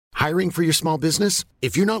Hiring for your small business?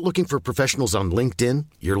 If you're not looking for professionals on LinkedIn,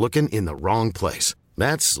 you're looking in the wrong place.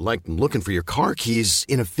 That's like looking for your car keys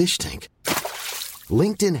in a fish tank.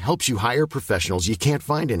 LinkedIn helps you hire professionals you can't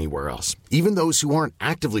find anywhere else, even those who aren't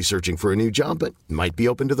actively searching for a new job but might be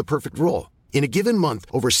open to the perfect role. In a given month,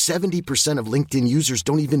 over 70% of LinkedIn users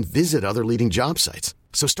don't even visit other leading job sites.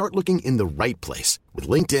 So start looking in the right place. With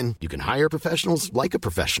LinkedIn, you can hire professionals like a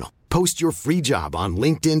professional. Post your free job on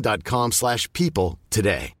linkedin.com/people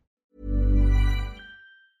today.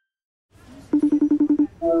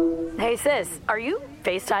 Hey sis, are you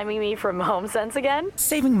FaceTiming me from HomeSense again?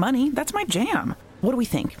 Saving money? That's my jam. What do we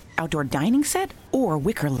think? Outdoor dining set or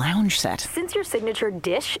wicker lounge set? Since your signature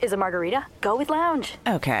dish is a margarita, go with lounge.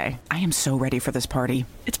 Okay, I am so ready for this party.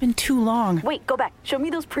 It's been too long. Wait, go back. Show me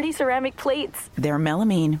those pretty ceramic plates. They're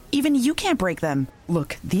melamine. Even you can't break them.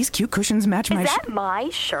 Look, these cute cushions match my... Is that my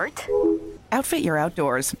shirt? Outfit your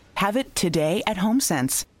outdoors. Have it today at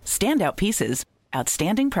HomeSense. Standout pieces.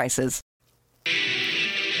 Outstanding prices.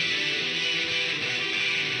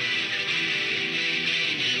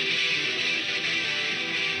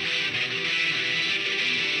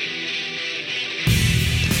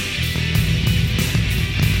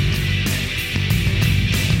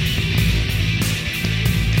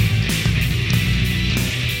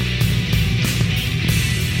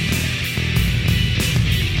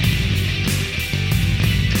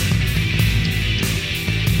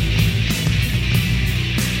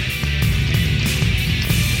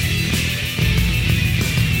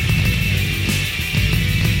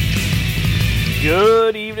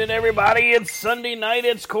 Good evening, everybody. It's Sunday night.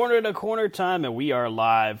 It's Corner to Corner time, and we are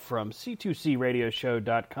live from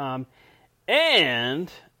C2CRadioshow.com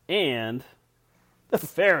and the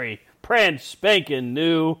very brand spanking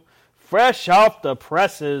new, fresh off the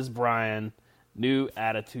presses, Brian,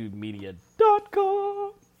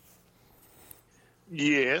 newattitudemedia.com.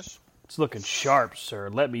 Yes. It's looking sharp, sir.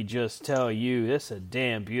 Let me just tell you, this is a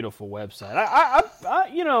damn beautiful website. I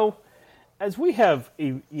you know, as we have,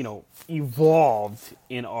 evolved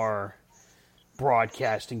in our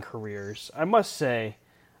broadcasting careers, I must say,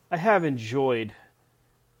 I have enjoyed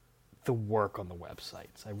the work on the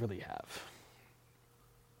websites. I really have.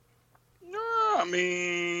 No, I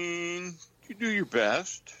mean, you do your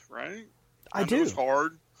best, right? I do. It's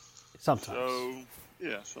hard. Sometimes. So,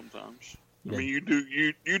 yeah, sometimes. Yeah. I mean, you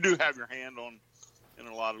do have your hand in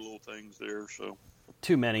a lot of little things there, so.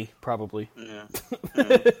 Too many, probably. Yeah.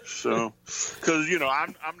 So, because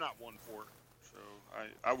I'm not one for it, so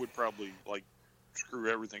I would probably screw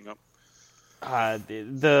everything up.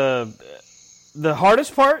 The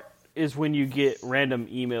hardest part is when you get random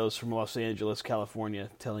emails from Los Angeles, California,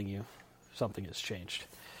 telling you something has changed.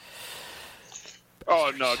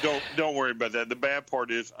 Oh no, don't worry about that. The bad part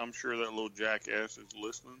is, I'm sure that little jackass is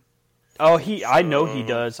listening. Oh, I know he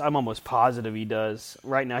does. I'm almost positive he does.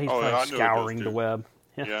 Right now, he's probably scouring the web.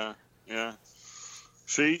 Yeah.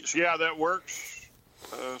 See how that works,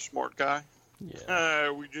 smart guy?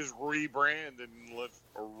 Yeah. We just rebrand and let's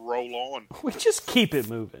roll on. We just keep it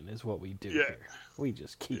moving is what we do here. We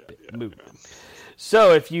just keep it moving. Yeah.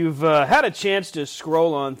 So if you've had a chance to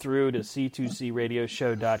scroll on through to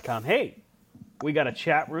C2CRadioshow.com, hey, we got a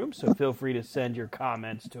chat room, so feel free to send your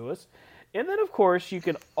comments to us. And then, of course, you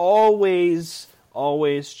can always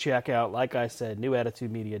check out, like I said,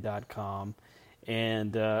 newattitudemedia.com,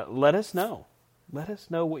 and let us know. Let us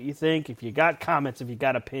know what you think. If you got comments, if you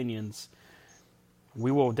got opinions, we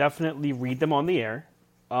will definitely read them on the air.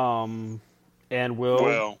 And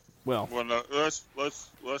we'll no, let's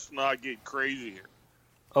not get crazy here.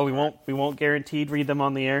 Oh, we won't guaranteed read them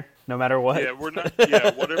on the air, no matter what. Yeah, we're not.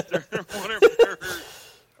 Yeah, what if they're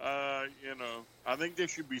I think they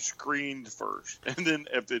should be screened first, and then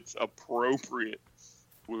if it's appropriate,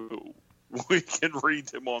 we can read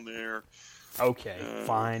them on the air. Okay,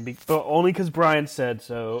 fine, but only because Brian said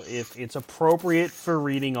so. If it's appropriate for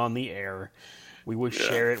reading on the air, we will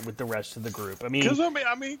share it with the rest of the group. I mean, because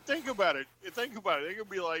I mean, think about it. They could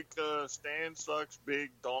be like Stan sucks big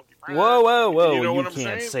donkey. Whoa! You know you what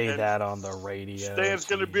can't I'm say and that on the radio. Stan's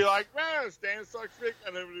going to be like, man, Stan sucks big,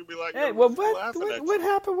 and then we'll be like, hey, well, what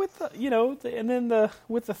happened with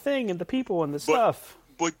with the thing and the people and the stuff?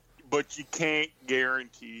 But you can't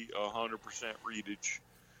guarantee 100% readage.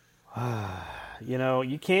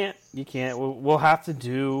 You can't. We'll have to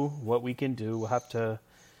do what we can do. We'll have to,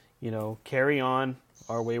 carry on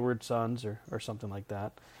our wayward sons or something like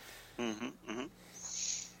that. Mm-hmm.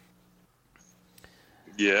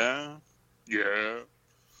 Yeah.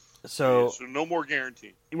 So no more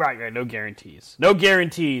guarantee. Right. No guarantees. No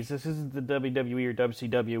guarantees. This isn't the WWE or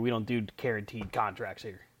WCW. We don't do guaranteed contracts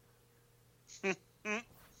here.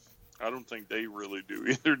 I don't think they really do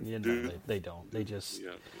either. Yeah, no, they don't. They just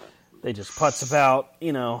Yeah. they just putz about,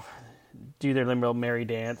 do their little merry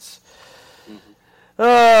dance.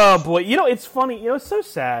 Oh boy, it's funny. It's so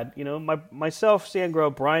sad. Myself, Stan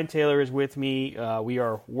Grove, Brian Taylor is with me. We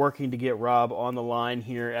are working to get Rob on the line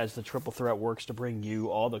here as the Triple Threat works to bring you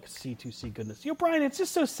all the C2C goodness. Brian, it's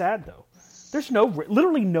just so sad though. There's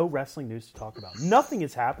literally no wrestling news to talk about. Nothing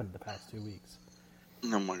has happened in the past 2 weeks.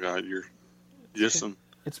 Oh my God, you're listen.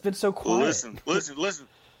 It's been so quiet. Listen,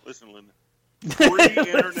 Linda.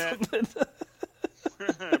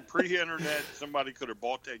 Pre-internet, somebody could have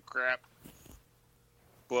bought that crap.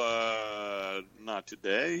 But not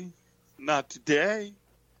today. Not today.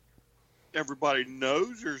 Everybody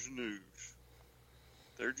knows there's news.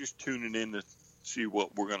 They're just tuning in to see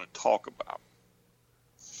what we're going to talk about.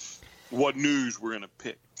 What news we're going to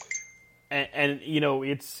pick. And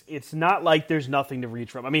it's not like there's nothing to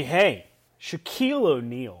reach from. I mean, hey, Shaquille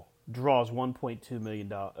O'Neal draws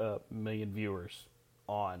 1.2 million viewers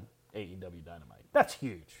on AEW Dynamite. That's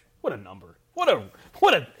huge. What a number. What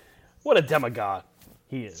a demigod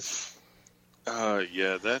he is.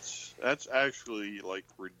 Yeah, that's actually like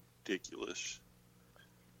ridiculous.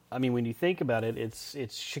 I mean, when you think about it, it's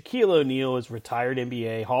Shaquille O'Neal is retired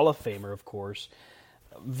NBA Hall of Famer, of course.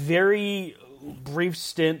 Very brief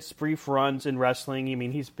stints, brief runs in wrestling. I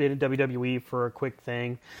mean, he's been in WWE for a quick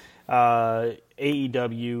thing.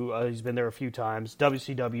 AEW, he's been there a few times.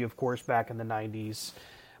 WCW, of course, back in the 90s.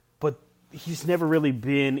 But he's never really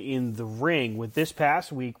been in the ring. With this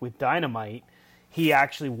past week with Dynamite, he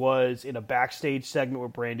actually was in a backstage segment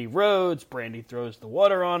with Brandy Rhodes. Brandy throws the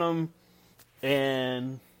water on him.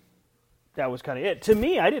 And that was kind of it. To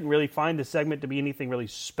me, I didn't really find the segment to be anything really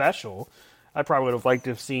special. I probably would have liked to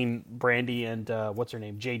have seen Brandy and, what's her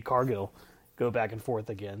name, Jade Cargill, go back and forth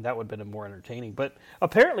again. That would have been more entertaining. But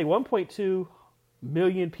apparently 1.2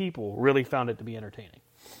 million people really found it to be entertaining.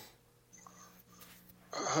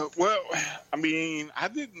 Well, I mean, I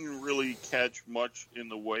didn't really catch much in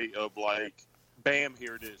the way of like, bam,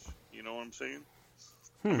 here it is. You know what I'm saying?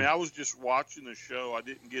 I mean, I was just watching the show. I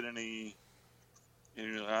didn't get any,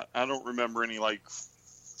 I don't remember any like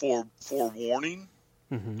forewarning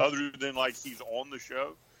other than like he's on the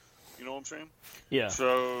show. You know what I'm saying? Yeah.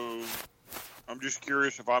 So I'm just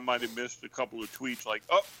curious if I might have missed a couple of tweets like,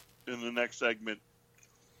 oh, in the next segment,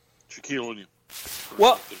 Shaquille O'Neal.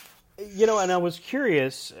 Well, and I was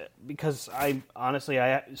curious because I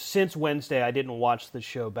since Wednesday I didn't watch the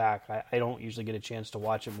show back. I don't usually get a chance to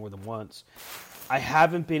watch it more than once. I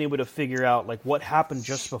haven't been able to figure out like what happened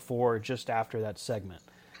just before or just after that segment.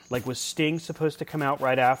 Like, was Sting supposed to come out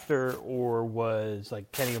right after, or was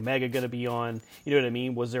like Kenny Omega going to be on? You know what I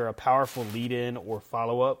mean? Was there a powerful lead-in or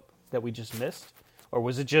follow-up that we just missed, or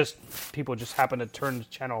was it just people just happened to turn the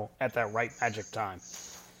channel at that right magic time?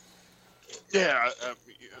 Yeah,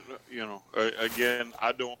 again,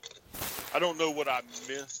 I don't know what I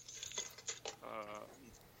missed.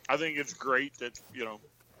 I think it's great that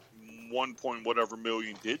 1 point whatever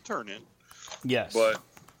million did turn in. Yes, but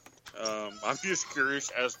I'm just curious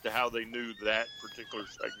as to how they knew that particular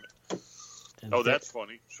segment. And that's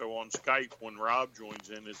funny. So on Skype, when Rob joins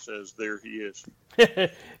in, it says there he is.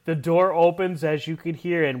 The door opens, as you can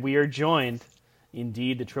hear, and we are joined.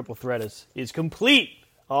 Indeed, the triple threat is complete.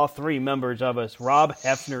 All three members of us. Rob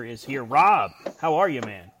Hefner is here. Rob, how are you,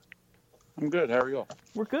 man? I'm good. How are you all?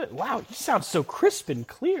 We're good. Wow, you sound so crisp and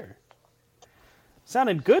clear.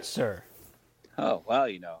 Sounding good, sir. Oh, well,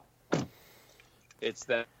 it's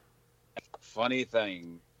that funny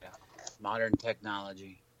thing. Modern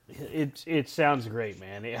technology. It sounds great,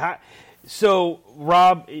 man. So,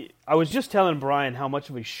 Rob, I was just telling Brian how much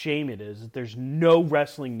of a shame it is that there's no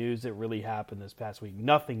wrestling news that really happened this past week.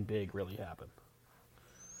 Nothing big really happened.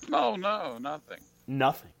 Oh, no, nothing.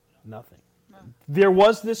 Nothing. No. There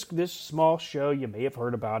was this small show. You may have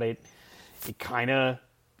heard about it. It kind of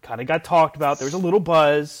got talked about. There was a little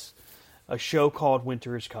buzz. A show called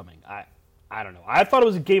Winter is Coming. I don't know. I thought it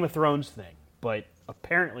was a Game of Thrones thing, but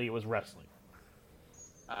apparently it was wrestling.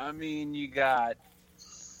 I mean, you got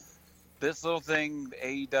this little thing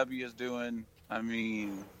AEW is doing. I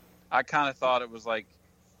mean, I kind of thought it was like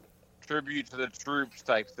tribute to the troops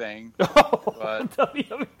type thing. But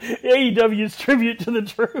AEW's tribute to the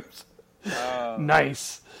troops.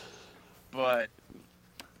 Nice. But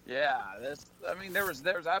yeah, there was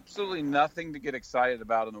absolutely nothing to get excited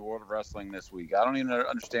about in the world of wrestling this week. I don't even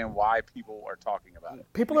understand why people are talking about it.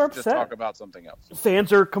 People are upset. Just talk about something else.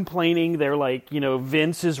 Fans are complaining. They're like,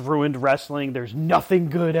 Vince has ruined wrestling. There's nothing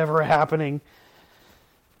good ever happening.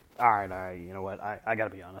 All right, you know what? I got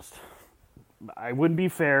to be honest. I wouldn't be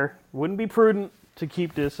fair, wouldn't be prudent to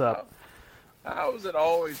keep this up. How is it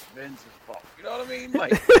always Vince's fault? You know what I mean?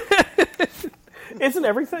 Like, Isn't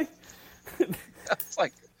everything? it's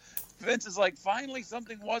like Vince is like, finally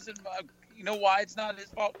something wasn't. You know why it's not his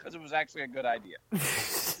fault? Because it was actually a good idea.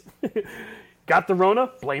 Got the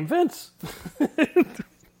Rona? Blame Vince.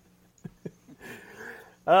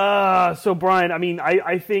 So Brian, I mean,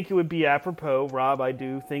 I think it would be apropos, Rob. I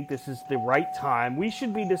do think this is the right time. We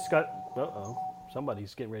should be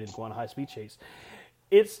somebody's getting ready to go on a high-speed chase.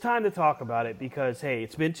 It's time to talk about it because, hey,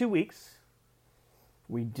 it's been 2 weeks.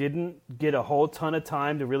 We didn't get a whole ton of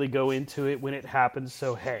time to really go into it when it happened.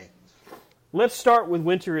 So, hey, let's start with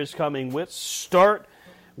Winter is Coming. Let's start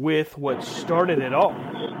with what started it all.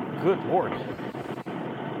 Good Lord.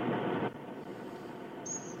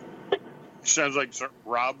 Sounds like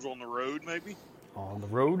Rob's on the road, maybe? On the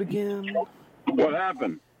road again? What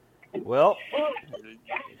happened? Well,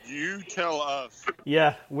 you tell us.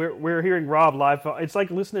 yeah, we're hearing Rob live. It's like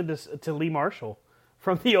listening to Lee Marshall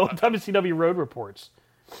from the old WCW Road Reports.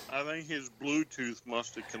 I think his Bluetooth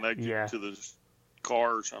must have connected Yeah. to the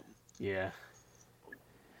car or something. Yeah.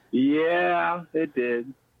 Yeah, it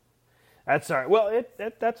did. That's all right. Well,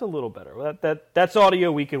 that's a little better. That's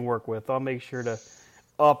audio we can work with. I'll make sure to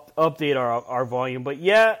update our volume. But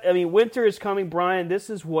yeah, I mean, Winter is Coming, Brian. This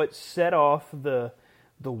is what set off the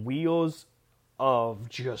wheels of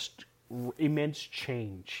just immense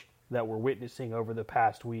change that we're witnessing over the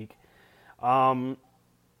past week. I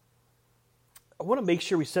want to make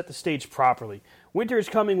sure we set the stage properly. Winter is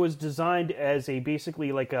Coming was designed as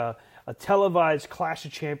basically like a televised Clash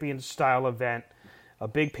of Champions style event, a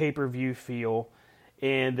big pay-per-view feel.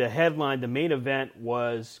 And the main event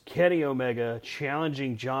was Kenny Omega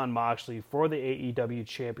challenging Jon Moxley for the AEW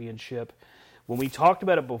Championship. When we talked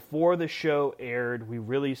about it before the show aired, we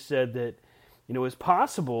really said that, it was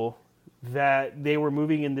possible that they were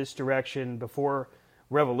moving in this direction before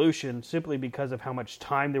Revolution simply because of how much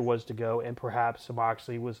time there was to go, and perhaps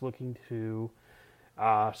Moxley was looking to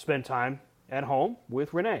spend time at home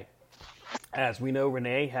with Renee. As we know,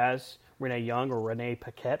 Renee Young or Renee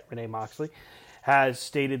Paquette, Renee Moxley, has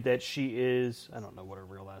stated that she is, I don't know what her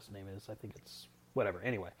real last name is, I think it's, whatever,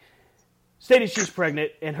 anyway. Stated she's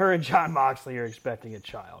pregnant, and her and Jon Moxley are expecting a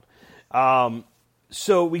child.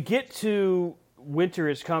 So we get to Winter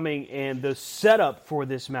is Coming, and the setup for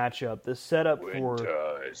this matchup,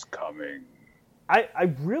 Winter is coming.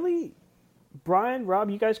 I really, Brian, Rob,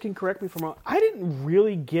 you guys can correct me if I'm wrong, I didn't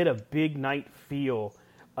really get a big night feel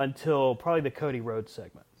until probably the Cody Rhodes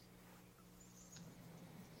segment.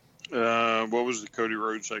 What was the Cody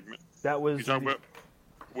Rhodes segment? That was... You talking about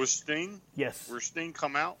with Sting? Yes. Where Sting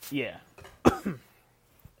come out? Yeah.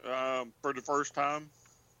 For the first time?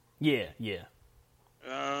 Yeah.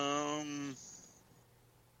 I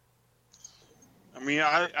mean,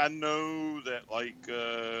 I know that, like,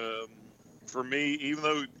 for me, even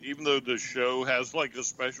though the show has, like, a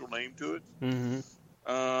special name to it,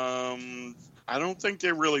 I don't think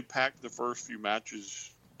they really packed the first few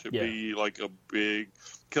matches to be, like, a big...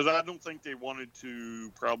 Because I don't think they wanted to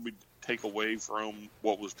probably take away from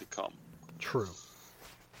what was to come. True.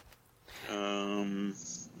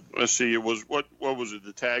 Let's see. It was what was it?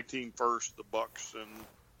 The tag team first, the Bucks and.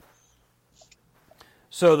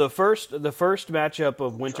 So the first matchup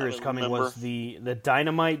of Winter is Coming remember. was the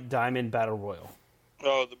Dynamite Diamond Battle Royal.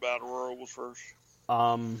 Oh, the Battle Royal was first.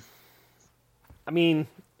 I mean,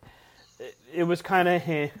 it was kind of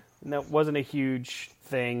that wasn't a huge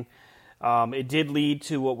thing. It did lead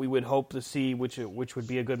to what we would hope to see, which would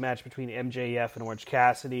be a good match between MJF and Orange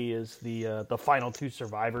Cassidy as the final two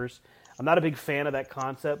survivors. I'm not a big fan of that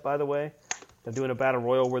concept, by the way. They're doing a battle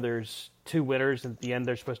royal where there's two winners, and at the end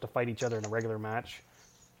they're supposed to fight each other in a regular match.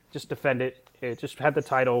 Just defend it. Just have the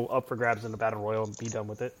title up for grabs in the battle royal and be done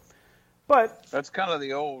with it. But That's kind of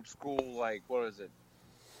the old school, like, what is it?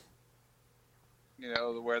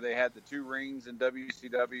 Where they had the two rings in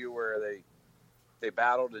WCW where they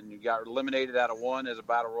battled and you got eliminated out of one as a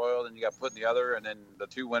battle royal, then you got put in the other, and then the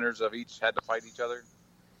two winners of each had to fight each other.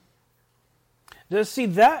 see,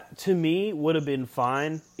 that to me would have been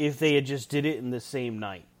fine if they had just did it in the same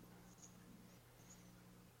night.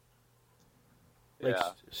 Like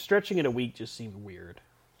stretching it a week just seemed weird.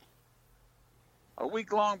 A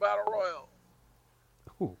week-long battle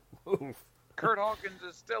royal. Ooh. Kurt Hawkins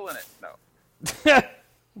is still in it. No.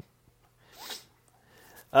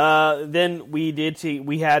 Then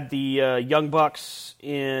we had the Young Bucks,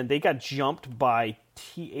 and they got jumped by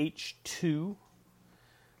TH2.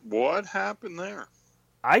 What happened there?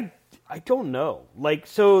 I don't know. Like,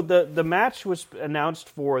 so the match was announced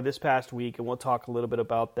for this past week, and we'll talk a little bit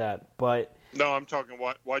about that. But No, I'm talking.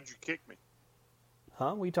 Why'd you kick me?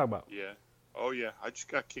 huh? What are you talking about? Yeah. Oh yeah, I just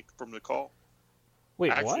got kicked from the call. Wait,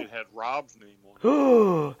 Actually, what? it had Rob's name on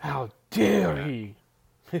it. How dare he?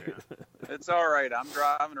 It's all right. I'm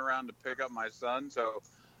driving around to pick up my son, so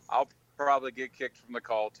I'll probably get kicked from the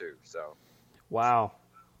call too. So, Wow.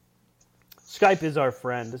 Skype is our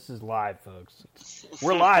friend. This is live, folks.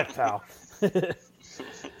 We're live, pal.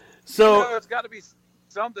 So it's got to be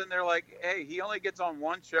something. They're like, hey, he only gets on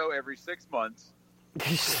one show every 6 months,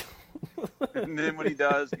 and then when he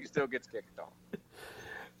does, he still gets kicked off.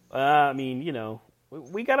 I mean,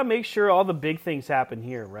 we got to make sure all the big things happen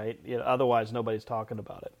here, right? Otherwise, nobody's talking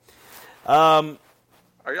about it. Are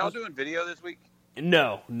y'all doing video this week?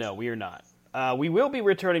 No, we are not. We will be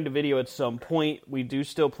returning to video at some point. We do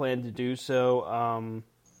still plan to do so.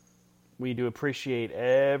 We do appreciate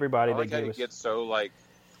everybody I like that how gave you us. get so like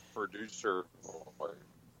producer.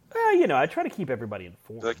 I try to keep everybody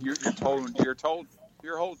informed. Like your whole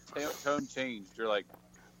tone changed. You're like,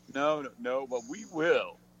 no, but we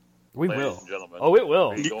will. We ladies will. and gentlemen. Oh, it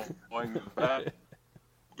will. Be going back.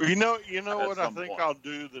 You know At what I some think point. I'll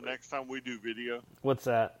do the next time we do video? What's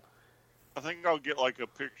that? I think I'll get like a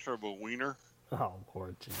picture of a wiener Oh,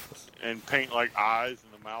 Lord Jesus. and paint like eyes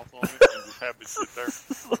and a mouth on it and just have it sit there.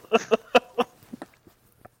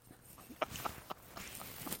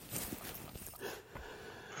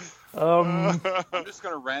 I'm just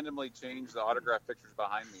going to randomly change the autograph pictures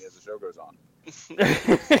behind me as the show goes on.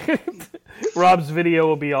 Rob's video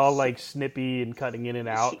will be all like snippy and cutting in and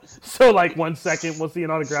out. So like 1 second we'll see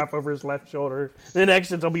an autograph over his left shoulder. The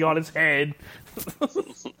next it'll be on his head.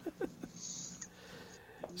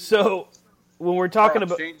 So when we're talking I'll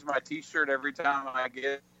about change my T-shirt every time I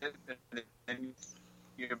get it, and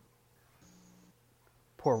you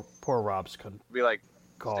poor Rob's be like,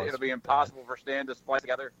 cause. it'll be impossible for Stan to splice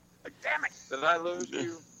together. Like, damn it, did I lose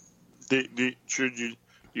you? Should you?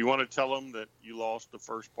 You want to tell them that you lost the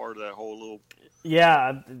first part of that whole little?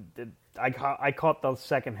 Yeah, I caught the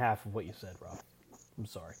second half of what you said, Rob. I'm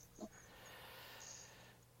sorry.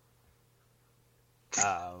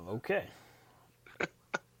 Okay.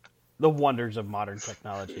 The wonders of modern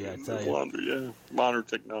technology, I tell you. Modern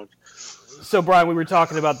technology. So, Brian, we were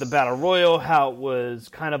talking about the Battle Royal, how it was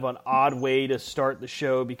kind of an odd way to start the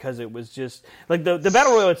show because it was just, like, the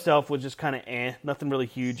Battle Royal itself was just kind of nothing really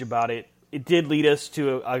huge about it. It did lead us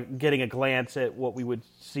to getting a glance at what we would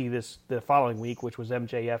see the following week, which was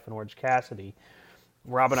MJF and Orange Cassidy.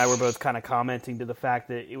 Rob and I were both kind of commenting to the fact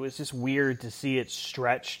that it was just weird to see it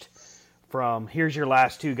stretched from here's your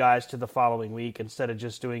last two guys to the following week instead of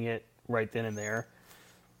just doing it right then and there.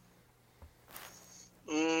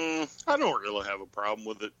 I don't really have a problem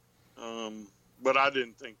with it, but I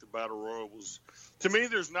didn't think the Battle Royal was. To me,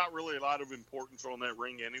 there's not really a lot of importance on that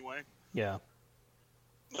ring anyway. Yeah.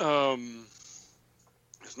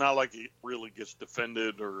 It's not like it really gets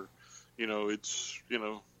defended or, it's,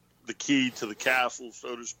 the key to the castle,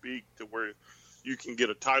 so to speak, to where you can get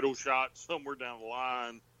a title shot somewhere down the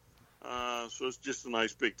line. So it's just a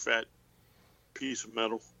nice big fat piece of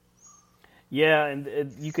metal. Yeah,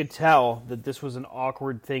 and you could tell that this was an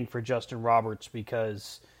awkward thing for Justin Roberts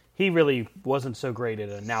because he really wasn't so great at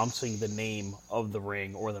announcing the name of the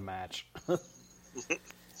ring or the match. It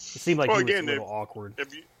seemed like he was a little awkward.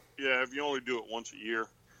 If you only do it once a year.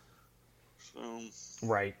 So.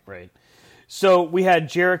 Right. So we had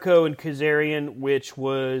Jericho and Kazarian, which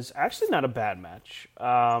was actually not a bad match.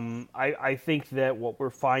 I think that what we're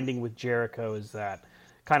finding with Jericho is that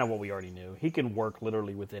kind of what we already knew. He can work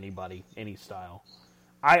literally with anybody, any style.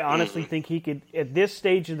 I honestly think he could, at this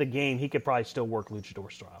stage of the game, he could probably still work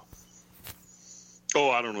luchador style.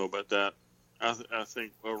 Oh, I don't know about that. I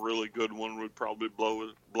think a really good one would probably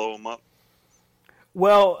blow him up.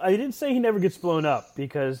 Well, I didn't say he never gets blown up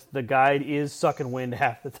because the guy is sucking wind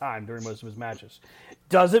half the time during most of his matches.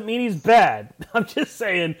 Doesn't mean he's bad. I'm just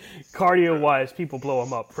saying, cardio-wise, people blow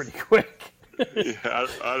him up pretty quick. Yeah,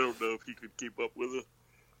 I don't know if he could keep up with a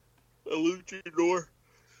luchador.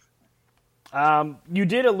 You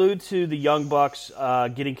did allude to the Young Bucks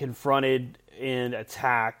getting confronted and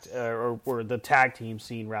attacked, or the tag team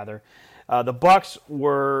scene, rather. The Bucks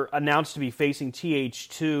were announced to be facing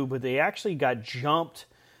TH2, but they actually got jumped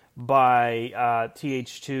by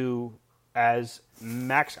TH2 as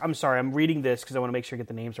Max... I'm sorry, I'm reading this because I want to make sure I get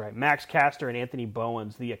the names right. Max Caster and Anthony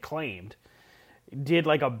Bowens, the Acclaimed, did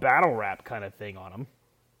like a battle rap kind of thing on them.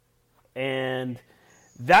 And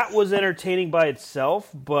that was entertaining by itself,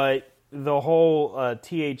 but the whole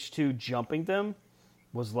TH2 jumping them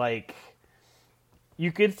was like...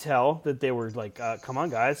 You could tell that they were like, "Come on,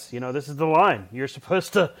 guys! This is the line. You're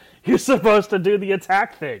supposed to do the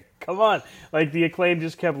attack thing. Come on!" Like the Acclaim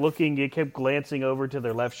just kept looking, it kept glancing over to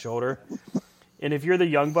their left shoulder, And if you're the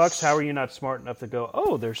Young Bucks, how are you not smart enough to go,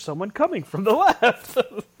 oh, there's someone coming from the left? I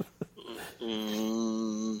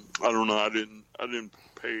don't know. I didn't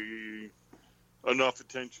pay enough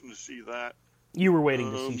attention to see that. You were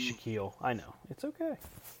waiting to see Shaquille. I know. It's okay.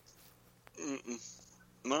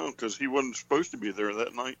 No, because he wasn't supposed to be there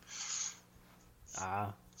that night.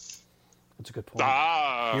 That's a good point.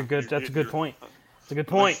 You're good. That's a good point. It's a good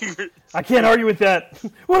point. I I can't argue with that.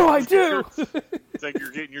 What do I do? think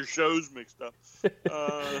you're getting your shows mixed up.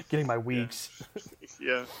 Getting my weeks.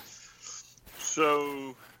 Yeah.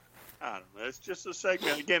 So I don't know. It's just a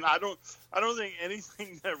segment. Again, I don't think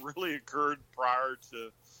anything that really occurred prior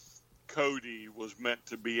to Cody was meant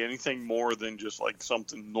to be anything more than just like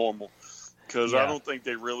something normal. Because I don't think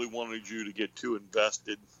they really wanted you to get too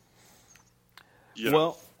invested.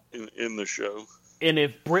 In the show. And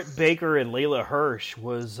if Britt Baker and Layla Hirsch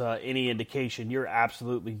was any indication, you're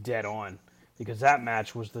absolutely dead on. Because that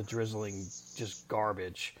match was the drizzling just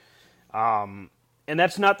garbage. And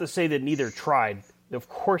that's not to say that neither tried. Of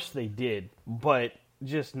course they did. But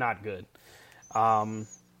just not good.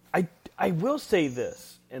 I will say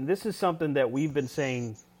this. And this is something that we've been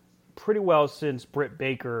saying pretty well since Britt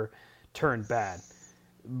Baker turned bad.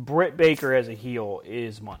 Britt Baker as a heel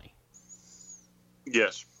is money.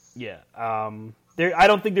 Yes. Yeah. I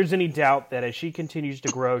don't think there's any doubt that as she continues to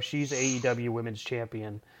grow, she's AEW Women's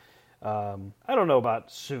Champion. I don't know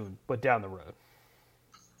about soon, but down the road.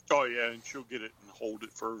 Oh, yeah, and she'll get it and hold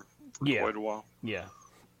it for quite a while. Yeah.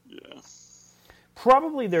 Yeah.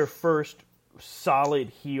 Probably their first solid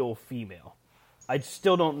heel female. I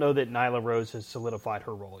still don't know that Nyla Rose has solidified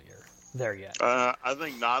her role there yet. I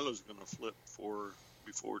think Nyla's going to flip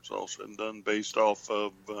before it's all said and done based off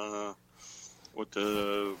of what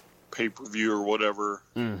the pay-per-view or whatever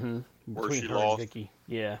where Between she her lost. And Vicky.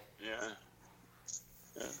 Yeah.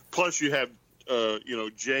 Plus you have,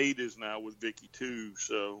 Jade is now with Vicky too,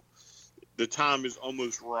 so the time is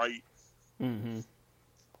almost right.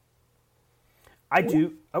 I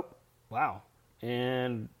do. Oh, wow.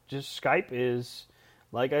 And just Skype is,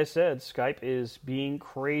 like I said, Skype is being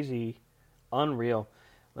crazy, unreal.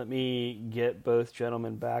 Let me get both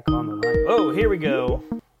gentlemen back on the line. Oh, here we go.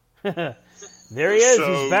 There he is.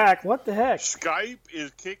 He's back. What the heck? Skype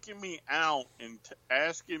is kicking me out and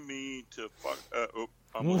asking me to fuck.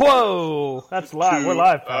 Whoa, that's live. We're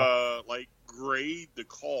live, pal. Grade the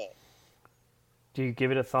call. Do you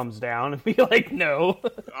give it a thumbs down and be like, no?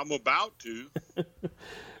 I'm about to.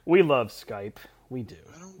 We love Skype. We do.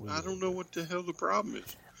 I don't know what the hell the problem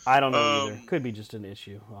is. I don't know either. Could be just an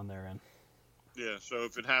issue on their end. Yeah, so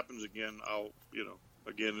if it happens again, I'll,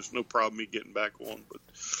 again, it's no problem me getting back on. But,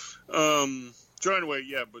 so anyway,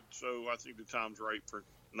 so I think the time's right for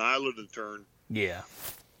Nyla to turn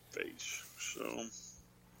face.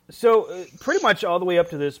 So pretty much all the way up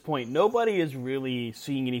to this point, nobody is really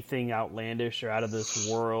seeing anything outlandish or out of this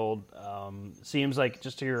world. Seems like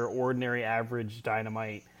just your ordinary average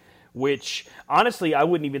Dynamite, which honestly I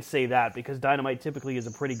wouldn't even say that because Dynamite typically is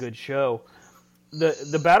a pretty good show.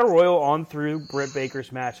 The Battle Royal on through Britt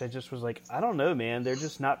Baker's match, I just was like, I don't know, man. They're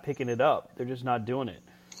just not picking it up. They're just not doing it.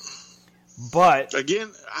 But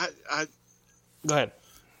again, I go ahead.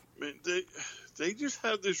 Man, they just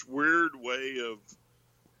have this weird way of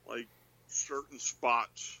like certain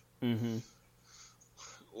spots.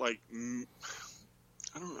 Like I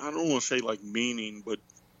don't want to say like meaning, but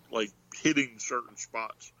like hitting certain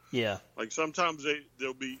spots. Yeah. Like sometimes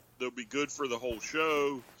they'll be good for the whole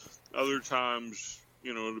show. Other times,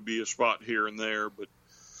 it'll be a spot here and there. But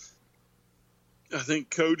I think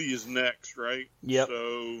Cody is next, right? Yep.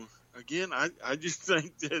 So again, I just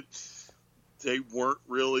think that they weren't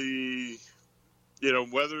really,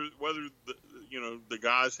 whether the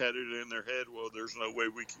guys had it in their head, well, there's no way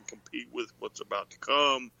we can compete with what's about to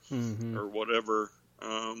come or whatever.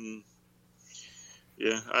 I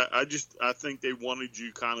think they wanted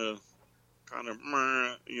you kind of,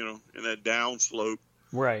 in that down slope.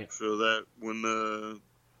 Right. So that when the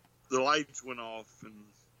lights went off and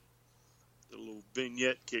the little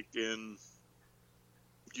vignette kicked in,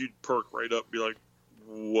 you'd perk right up and be like,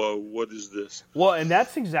 whoa, what is this? Well, and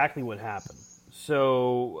that's exactly what happened.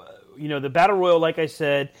 So, the Battle Royal, like I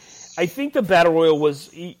said, I think the Battle Royal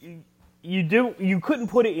was, you couldn't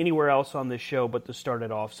put it anywhere else on this show but to start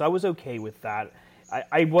it off. So I was okay with that.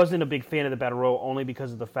 I wasn't a big fan of the Battle Royal only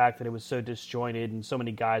because of the fact that it was so disjointed and so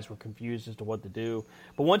many guys were confused as to what to do.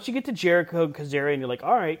 But once you get to Jericho and Kazarian, you're like,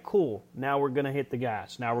 all right, cool. Now we're going to hit the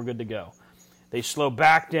gas. Now we're good to go. They slow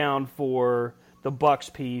back down for the Bucks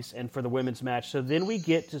piece and for the women's match. So then we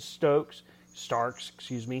get to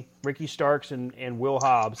Ricky Starks and Will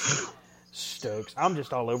Hobbs. Stokes. I'm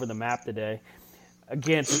just all over the map today.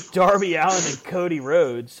 against Darby Allin and Cody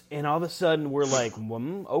Rhodes, and all of a sudden we're like,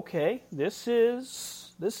 okay, this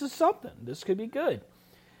is something. This could be good.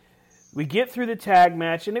 We get through the tag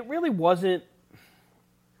match, and it really wasn't.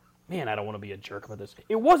 Man, I don't want to be a jerk about this.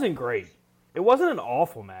 It wasn't great. It wasn't an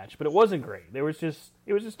awful match, but it wasn't great. It was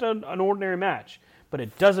just an ordinary match. But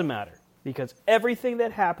it doesn't matter, because everything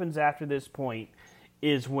that happens after this point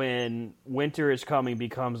is when Winter is Coming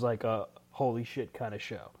becomes like a holy shit kind of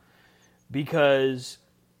show. Because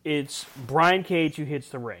it's Brian Cage who hits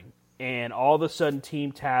the ring, and all of a sudden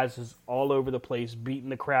Team Taz is all over the place, beating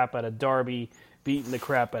the crap out of Darby, beating the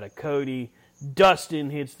crap out of Cody. Dustin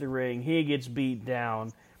hits the ring, he gets beat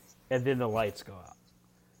down, and then the lights go out.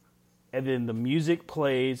 And then the music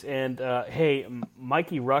plays, and hey,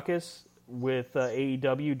 Mikey Ruckus with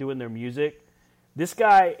AEW doing their music, this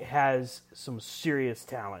guy has some serious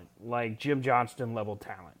talent, like Jim Johnston level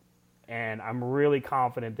talent. And I'm really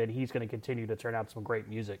confident that he's going to continue to turn out some great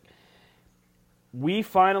music. We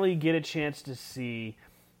finally get a chance to see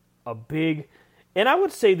a big, and I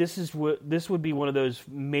would say this would be one of those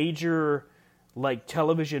major like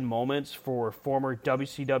television moments for former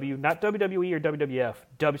WCW, not WWE or WWF,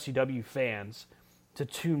 WCW fans to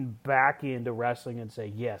tune back into wrestling and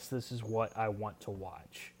say, yes, this is what I want to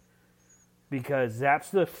watch. Because that's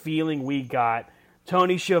the feeling we got.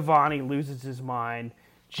 Tony Schiavone loses his mind.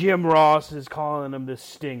 Jim Ross is calling him the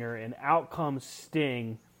Stinger, and out comes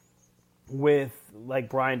Sting with, like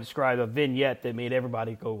Brian described, a vignette that made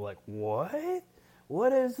everybody go like, what?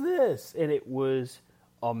 What is this? And it was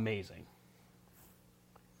amazing.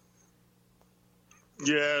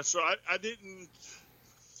 Yeah, so I didn't...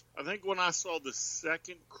 I think when I saw the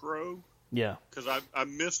second Crow... Yeah. Because I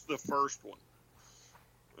missed the first one.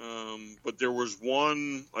 But there was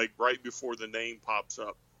one, like, right before the name pops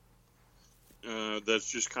up. That's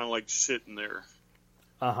just kind of like sitting there.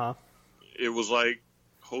 Uh-huh. It was like,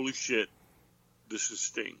 holy shit, this is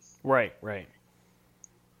Sting. Right.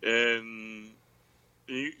 And,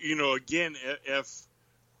 you know, again, if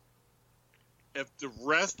the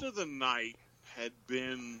rest of the night had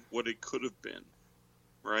been what it could have been,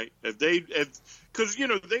 right? Because, you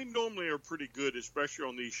know, they normally are pretty good, especially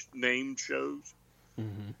on these named shows,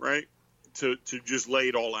 right? To just lay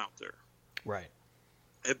it all out there. Right.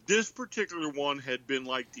 If this particular one had been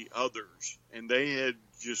like the others, and they had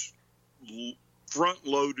just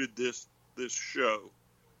front-loaded this show,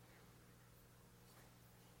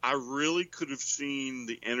 I really could have seen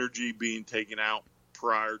the energy being taken out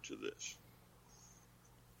prior to this.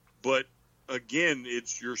 But again,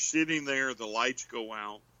 you're sitting there, the lights go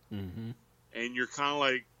out, and you're kind of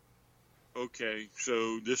like, okay,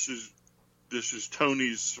 so this is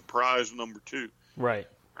Tony's surprise number 2. Right.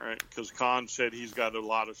 All right, because Khan said he's got a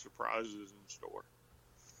lot of surprises in store.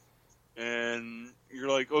 And you're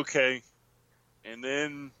like, okay. And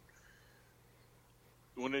then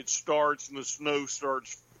when it starts and the snow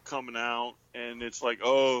starts coming out, and it's like,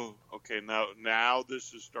 oh, okay, now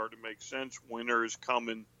this is starting to make sense. Winter is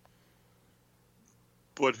coming.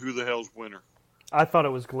 But who the hell's Winter? I thought it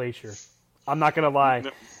was Glacier. I'm not going to lie. No.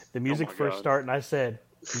 The music first started, and I said,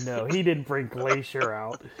 no, he didn't bring Glacier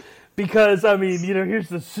out. Because, I mean, you know, here's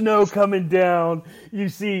the snow coming down. You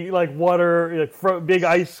see, like, water, like, big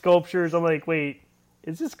ice sculptures. I'm like, wait,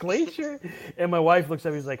 is this Glacier? And my wife looks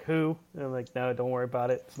at me and is like, who? And I'm like, no, don't worry about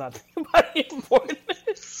it. It's not anybody important.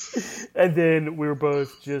 And then we were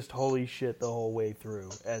both just holy shit the whole way through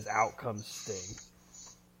as out comes Sting.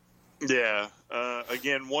 Yeah.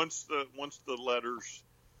 Again, once the letters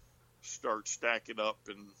start stacking up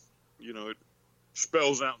and, you know, it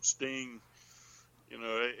spells out Sting, you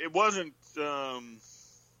know, it wasn't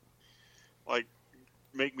like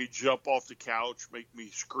make me jump off the couch, make me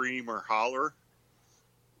scream or holler.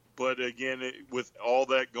 But again, with all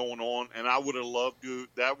that going on, and I would have loved to,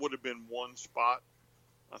 that would have been one spot,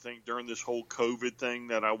 I think, during this whole COVID thing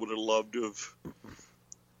that I would have loved to have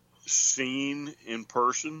seen in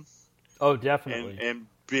person. Oh, definitely. And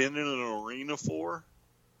been in an arena for.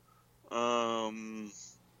 Because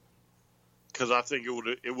I think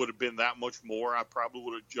it would have been that much more. I probably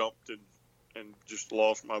would have jumped and just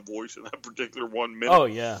lost my voice in that particular 1 minute. Oh,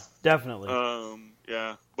 yeah, definitely.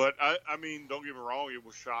 Yeah. But, I mean, don't get me wrong, it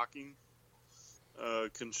was shocking,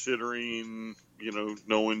 considering, you know,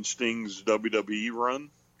 knowing Sting's WWE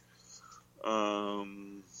run.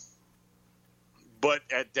 But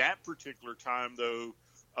at that particular time, though,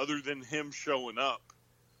 other than him showing up,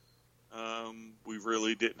 we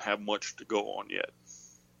really didn't have much to go on yet.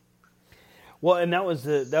 Well, and that was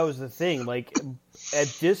the thing. Like, at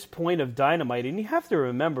this point of Dynamite, and you have to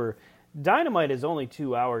remember, Dynamite is only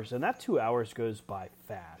 2 hours, and that 2 hours goes by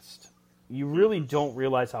fast. You really don't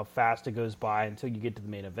realize how fast it goes by until you get to the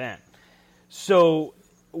main event. So,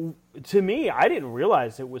 to me, I didn't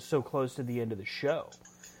realize it was so close to the end of the show.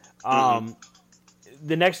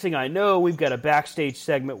 The next thing I know, we've got a backstage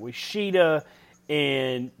segment with Sheeta,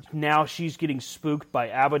 and now she's getting spooked by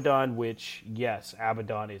Abaddon, which, yes,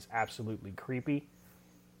 Abaddon is absolutely creepy.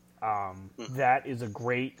 That is a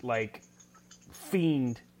great, like,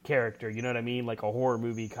 fiend character, you know what I mean? Like a horror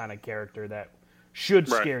movie kind of character that should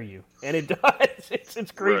scare you. And it does.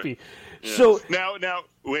 It's creepy. Right. Yeah. So now,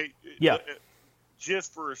 wait. Yeah.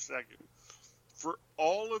 Just for a second. For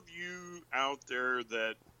all of you out there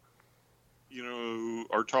that, you know,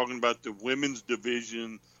 are talking about the women's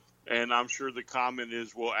division, and I'm sure the comment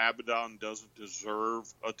is, well, Abaddon doesn't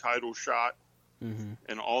deserve a title shot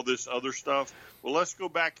and all this other stuff. Well, let's go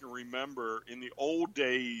back and remember in the old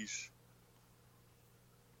days,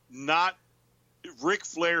 Ric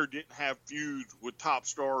Flair didn't have feuds with top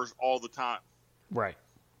stars all the time. Right.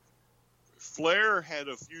 Flair had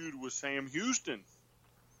a feud with Sam Houston.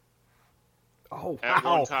 Oh, wow. At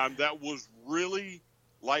one time that was really,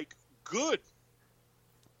 like, good.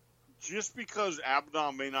 Just because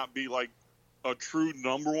Abaddon may not be, like, a true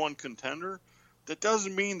number one contender, that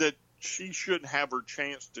doesn't mean that she shouldn't have her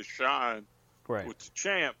chance to shine with the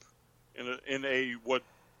champ in a what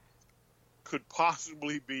could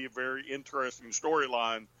possibly be a very interesting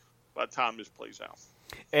storyline by the time this plays out.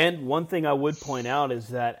 And one thing I would point out is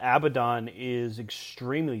that Abaddon is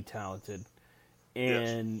extremely talented.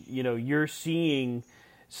 And, you know, you're seeing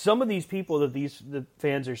some of these people that the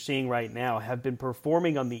fans are seeing right now have been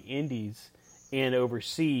performing on the indies and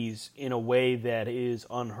overseas in a way that is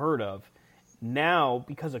unheard of. Now,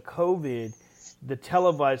 because of COVID, the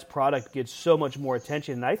televised product gets so much more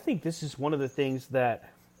attention. And I think this is one of the things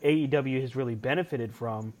that AEW has really benefited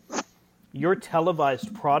from. Your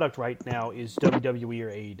televised product right now is WWE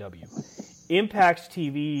or AEW. Impact's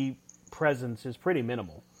TV presence is pretty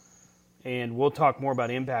minimal. And we'll talk more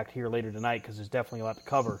about Impact here later tonight because there's definitely a lot to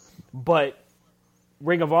cover. But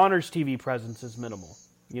Ring of Honor's TV presence is minimal.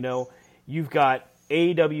 You know, you've got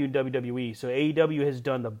AEW and WWE. So AEW has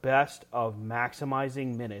done the best of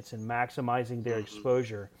maximizing minutes and maximizing their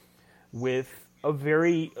exposure with a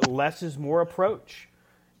very less is more approach.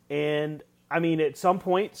 And, I mean, at some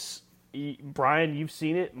points, Brian, you've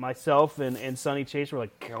seen it, myself and Sonny Chase were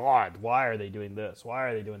like, God, why are they doing this? Why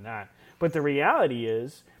are they doing that? But the reality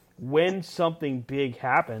is, when something big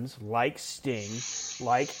happens, like Sting,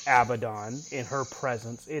 like Abaddon, in her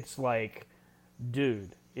presence, it's like,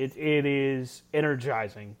 dude, it is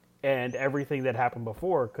energizing. And everything that happened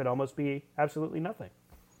before could almost be absolutely nothing.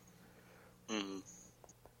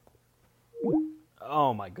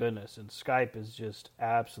 Oh, my goodness. And Skype is just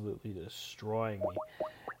absolutely destroying me.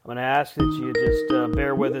 I'm going to ask that you just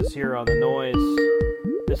bear with us here on the noise.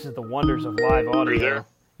 This is the wonders of live audio. Are you there?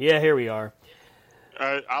 Yeah, here we are.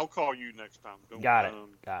 I'll call you next time. Got it.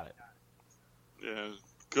 Yeah,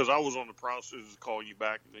 because I was on the process to call you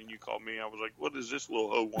back, and then you called me. I was like, what does this little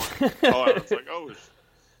hoe want? I was like, oh, it's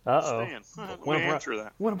Stan. Let me answer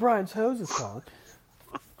that. One of Brian's hoes is calling.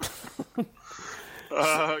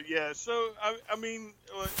 Yeah, so, I mean,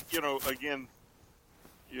 you know, again,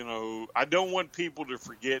 you know, I don't want people to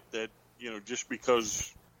forget that, you know, just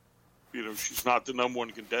because, you know, she's not the number one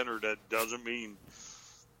contender, that doesn't mean,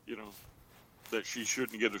 you know, that she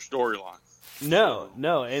shouldn't get a storyline. No,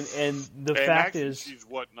 and the fact actually, is, she's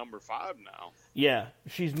what, number 5 now? Yeah,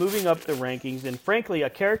 she's moving up the rankings, and frankly, a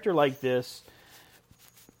character like this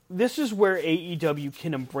is where AEW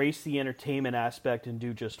can embrace the entertainment aspect and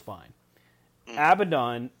do just fine.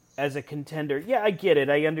 Abaddon, as a contender, yeah, I get it,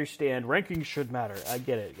 I understand, rankings should matter, I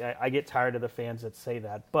get it, I get tired of the fans that say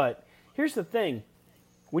that, but here's the thing,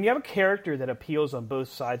 when you have a character that appeals on both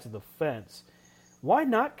sides of the fence, why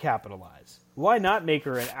not capitalize? Why not make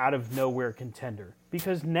her an out-of-nowhere contender?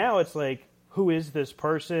 Because now it's like, who is this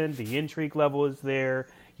person? The intrigue level is there.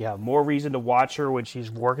 You have more reason to watch her when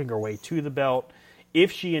she's working her way to the belt.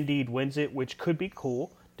 If she indeed wins it, which could be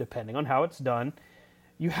cool, depending on how it's done,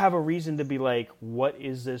 you have a reason to be like, what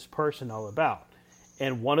is this person all about?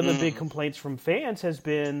 And one of the big complaints from fans has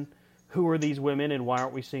been, who are these women and why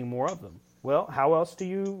aren't we seeing more of them? Well, how else do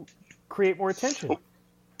you create more attention?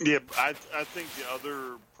 Yeah, I think the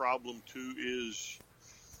other problem, too, is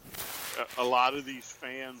a lot of these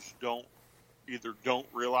fans don't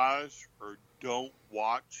realize or don't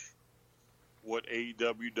watch what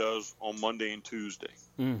AEW does on Monday and Tuesday.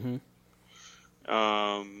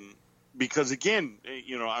 Because, again,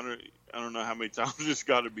 you know, I don't know how many times this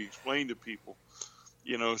got to be explained to people.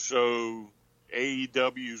 You know, so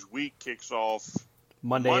AEW's week kicks off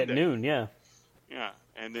Monday at noon, yeah. Yeah,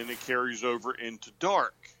 and then it carries over into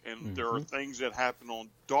Dark. And there are things that happen on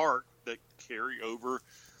Dark that carry over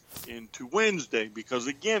into Wednesday because,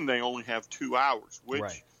 again, they only have 2 hours,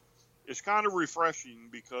 which is kind of refreshing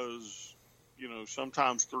because, you know,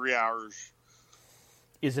 sometimes 3 hours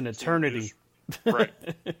is an eternity. Right.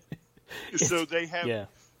 So they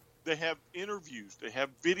have interviews, they have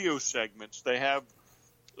video segments, they have,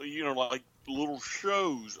 you know, like little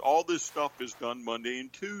shows. All this stuff is done Monday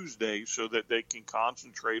and Tuesday so that they can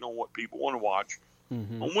concentrate on what people want to watch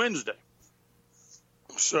on Wednesday.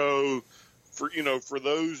 So for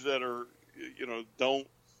those that are, you know, don't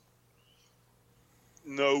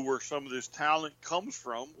know where some of this talent comes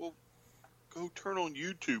from, well, go turn on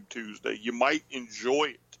YouTube Tuesday. You might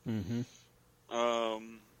enjoy it.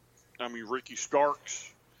 I mean, Ricky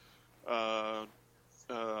Starks,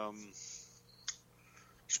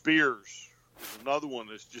 Spears is another one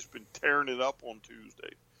that's just been tearing it up on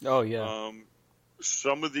Tuesday. Oh, yeah.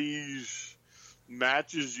 Some of these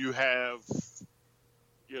matches you have,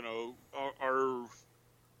 you know, are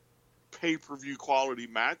pay-per-view quality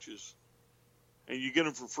matches, and you get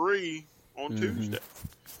them for free on Tuesday.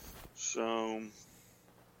 So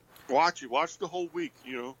watch it. Watch the whole week,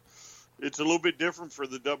 you know. It's a little bit different for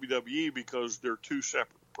the WWE because they're 2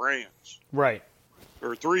 separate brands. Right.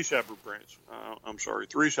 Or 3 separate brands.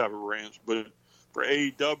 3 separate brands. But for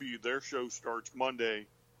AEW, their show starts Monday,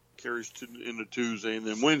 carries into Tuesday, and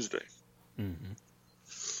then Wednesday.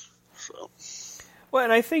 So. Well,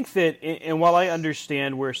 and I think that, and while I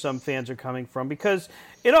understand where some fans are coming from, because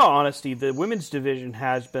in all honesty, the women's division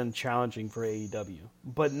has been challenging for AEW,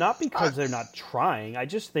 but not because they're not trying. I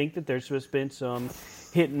just think that there's just been some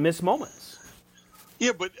hit and miss moments.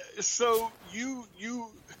 Yeah, but so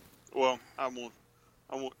well,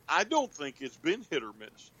 I don't think it's been hit or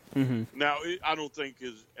miss. Now, I don't think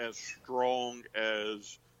it's as strong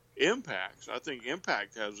as Impact's. I think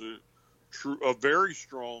Impact has a very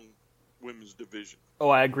strong women's division. Oh,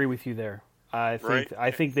 I agree with you there. I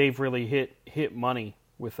think they've really hit money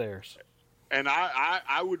with theirs. And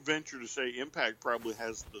I would venture to say Impact probably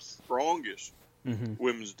has the strongest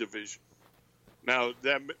women's division. Now,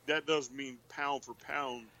 that does mean pound for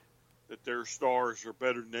pound that their stars are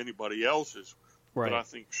better than anybody else's. Right. But I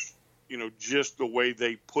think, you know, just the way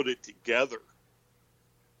they put it together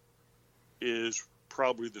is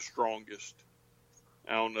probably the strongest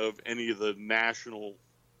out of any of the national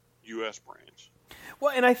U.S. brands.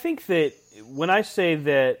 Well, and I think that when I say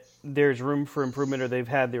that there's room for improvement or they've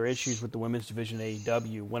had their issues with the women's division in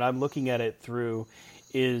AEW, when I'm looking at it through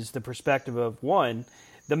is the perspective of, one,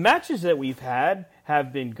 the matches that we've had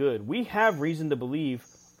have been good. We have reason to believe,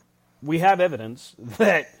 we have evidence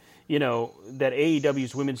that, you know, that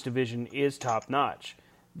AEW's women's division is top-notch.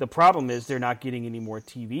 The problem is they're not getting any more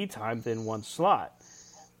TV time than one slot.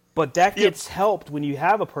 But that gets helped when you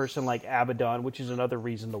have a person like Abaddon, which is another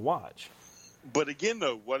reason to watch. But again,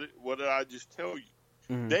 though, what did I just tell you?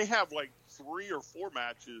 They have like 3 or 4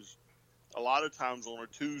 matches a lot of times on a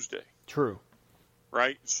Tuesday. True.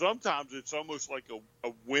 Right? Sometimes it's almost like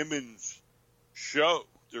a women's show.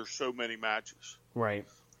 There's so many matches. Right.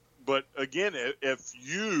 But again, if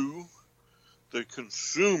you, the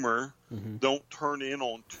consumer, don't turn in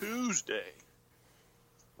on Tuesday,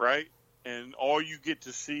 right? And all you get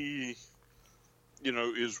to see, you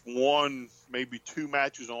know, is 1, maybe 2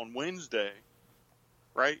 matches on Wednesday,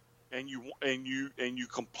 right? And you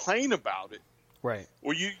complain about it. Right.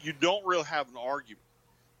 Well, you don't really have an argument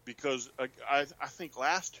because I think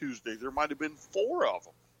last Tuesday there might have been 4 of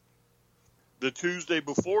them. The Tuesday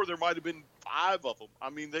before there might have been 5 of them.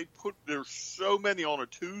 I mean, there's so many on a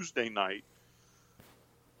Tuesday night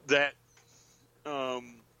that,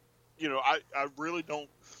 you know, I really don't.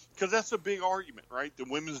 Because that's a big argument, right? The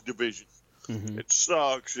women's division. It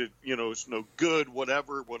sucks. It's no good,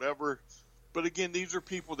 whatever. But again, these are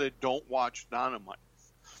people that don't watch Dynamite.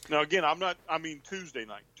 Now, again, Tuesday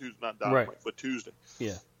night. Not Dynamite, but Tuesday.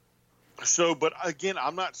 Yeah. So, but again,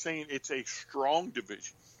 I'm not saying it's a strong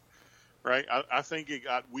division, right? I think it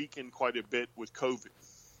got weakened quite a bit with COVID.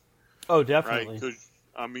 Oh, definitely. Right? Because,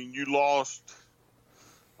 you lost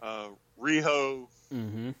Riho,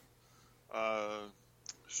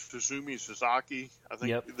 Suzumi Sasaki, I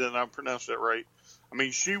think then I pronounced that right. I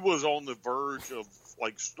mean, she was on the verge of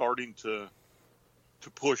like starting to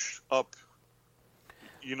push up.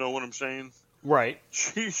 You know what I'm saying? Right.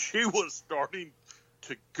 She was starting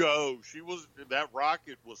to go. That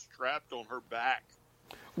rocket was strapped on her back.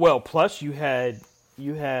 Well, plus you had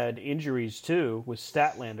injuries too with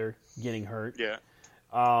Statlander getting hurt. Yeah.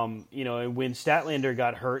 And when Statlander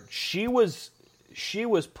got hurt, she was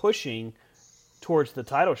pushing towards the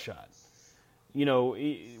title shot. You know,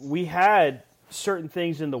 we had certain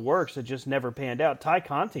things in the works that just never panned out. Ty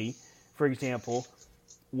Conti, for example,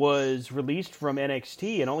 was released from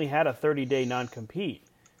NXT and only had a 30-day non-compete.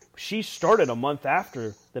 She started a month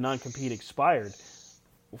after the non-compete expired.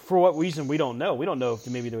 For what reason, we don't know. We don't know if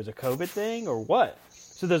maybe there was a COVID thing or what.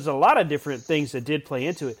 So there's a lot of different things that did play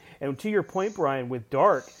into it. And to your point, Brian, with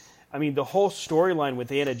Dark, I mean, the whole storyline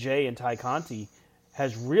with Anna Jay and Ty Conti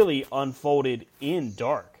has really unfolded in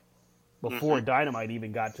Dark before Dynamite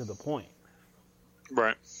even got to the point.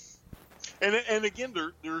 Right. And again,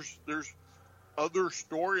 there's other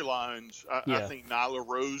storylines. I think Nyla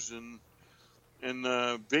Rose and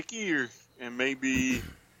Vicky, and maybe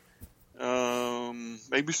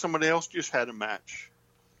somebody else just had a match.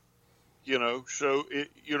 So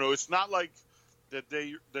it's not like that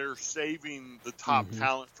they're saving the top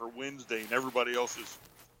talent for Wednesday and everybody else is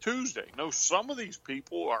Tuesday. No, some of these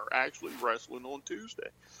people are actually wrestling on Tuesday.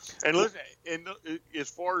 And listen, as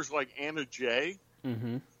far as like Anna Jay,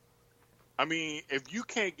 I mean, if you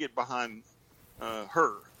can't get behind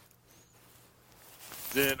her,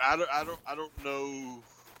 then I don't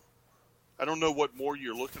know what more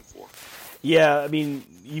you're looking for. Yeah, I mean,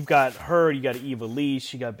 you've got her, you got Eva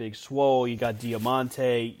Lise, you got Big Swole, you got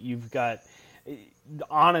Diamante, you've got,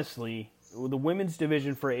 honestly, the women's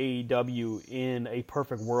division for AEW in a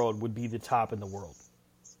perfect world would be the top in the world.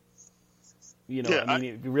 I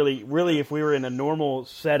mean, really, if we were in a normal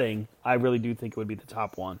setting, I really do think it would be the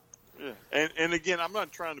top one. Yeah, and again, I'm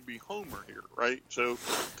not trying to be Homer here, right? So,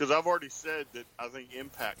 because I've already said that I think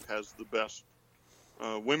Impact has the best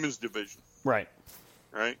women's division. Right.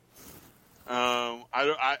 Right.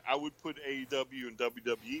 I would put AEW and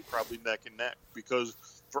WWE probably neck and neck because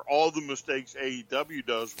for all the mistakes AEW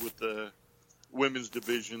does with the women's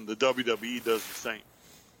division, the WWE does the same.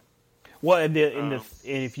 Well, and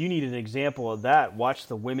if you need an example of that, watch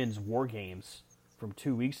the women's War Games from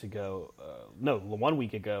 2 weeks ago. 1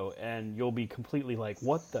 week ago, and you'll be completely like,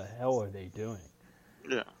 what the hell are they doing?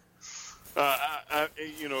 Yeah.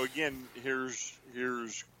 Again, here's you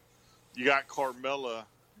got Carmella,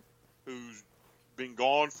 who's been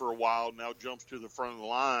gone for a while, now jumps to the front of the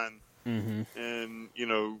line, and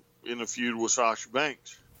in a feud with Sasha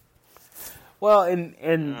Banks. Well, and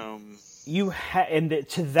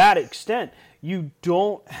to that extent, you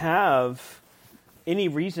don't have any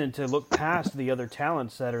reason to look past the other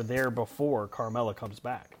talents that are there before Carmella comes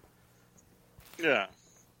back. Yeah.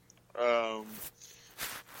 And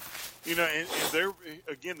they're,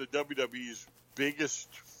 again, the WWE's biggest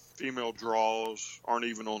female draws aren't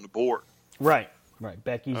even on the board. Right.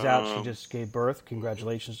 Becky's out. She just gave birth.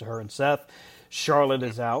 Congratulations to her and Seth. Charlotte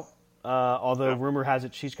is out, although rumor has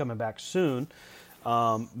it she's coming back soon.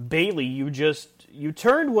 Bayley, you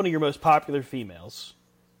turned one of your most popular females,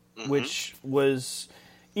 which was,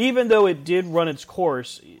 even though it did run its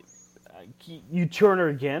course, you turn her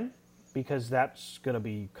again because that's going to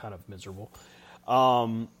be kind of miserable.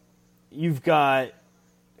 You've got,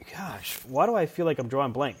 gosh, why do I feel like I'm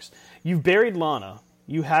drawing blanks? You've buried Lana.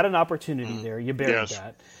 You had an opportunity there. You buried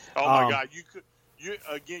that. Oh my God! You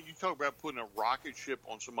talk about putting a rocket ship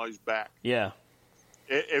on somebody's back. Yeah.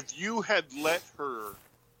 If you had let her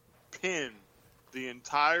pin the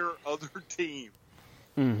entire other team,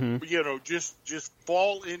 just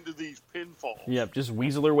fall into these pinfalls. Yep, just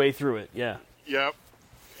weasel her way through it. Yeah. Yep.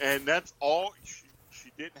 And that's all.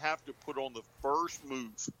 She didn't have to put on the first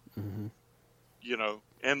move.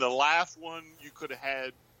 And the last one you could have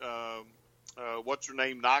had. What's her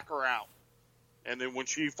name? Knock her out, and then when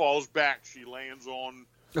she falls back, she lands on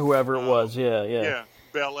whoever it was. Yeah,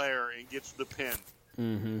 Belair and gets the pin.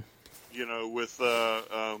 With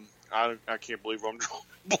I can't believe I'm drawing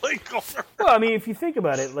a blank on her. Well, I mean, if you think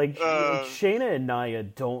about it, like Shayna and Nia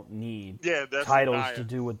don't need titles to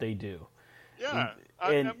do what they do. Yeah,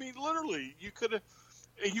 I mean, literally, you could have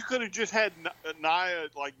just had Nia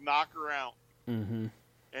like knock her out, and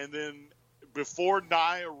then. Before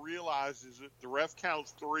Nia realizes it, the ref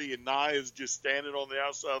counts 3, and Nia is just standing on the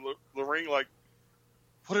outside of the ring like,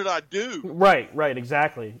 what did I do? Right,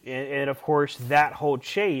 exactly. And of course, that whole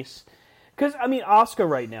chase, because, I mean, Asuka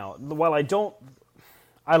right now, while I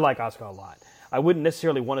like Asuka a lot. I wouldn't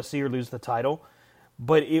necessarily want to see her lose the title,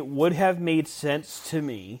 but it would have made sense to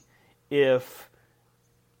me if,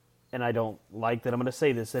 and I don't like that I'm going to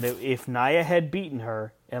say this, that if Nia had beaten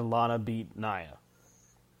her and Lana beat Nia.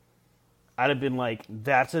 I'd have been like,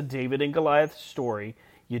 that's a David and Goliath story.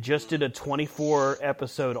 You just did a 24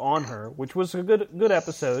 episode on her, which was a good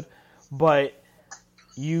episode, but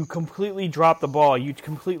you completely dropped the ball. You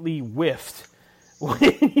completely whiffed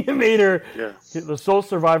when you made her the sole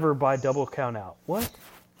survivor by double count out. What?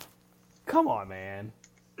 Come on, man.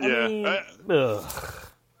 I mean, ugh.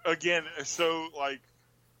 again, so like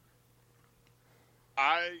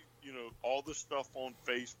all the stuff on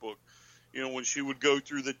Facebook, when she would go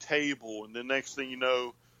through the table, and the next thing you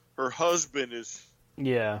know, her husband is,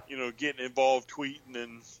 getting involved, tweeting,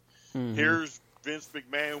 and here's Vince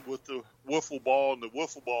McMahon with the wiffle ball and the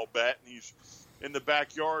wiffle ball bat, and he's in the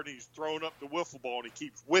backyard, and he's throwing up the wiffle ball, and he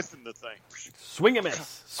keeps whiffing the thing. Swing and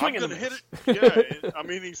miss. Swing and miss. Hit it. Yeah,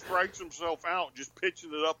 he strikes himself out just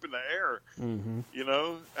pitching it up in the air. Mm-hmm.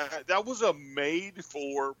 That was a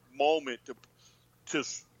made-for moment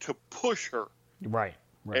to push her. Right.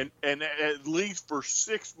 And at least for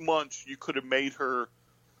 6 months, you could have made her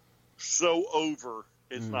so over,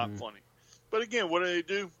 it's not funny. But again, what do they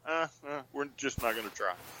do? We're just not going to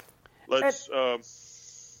try.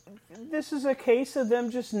 This is a case of them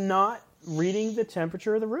just not reading the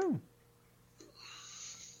temperature of the room.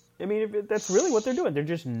 I mean, that's really what they're doing. They're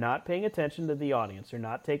just not paying attention to the audience. They're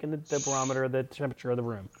not taking the barometer of the temperature of the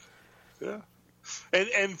room. Yeah.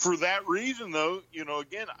 And for that reason, though,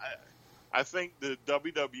 again, I think the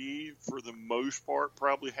WWE, for the most part,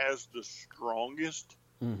 probably has the strongest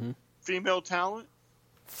female talent.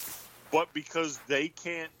 But because they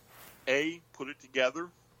can't, A, put it together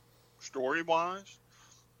story-wise,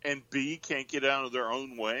 and B, can't get out of their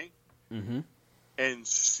own way, and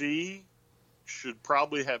C, should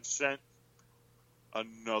probably have sent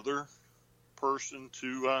another person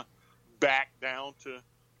to back down to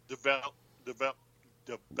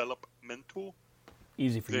developmental.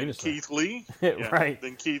 Easy for you to say. Keith Lee. Right.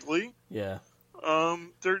 Than Keith Lee. Yeah.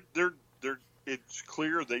 They're it's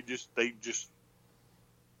clear they just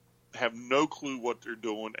have no clue what they're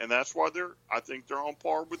doing, and that's why I think they're on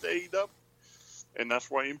par with AEW, and that's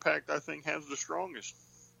why Impact, I think, has the strongest.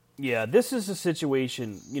 Yeah, this is a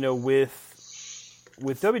situation, with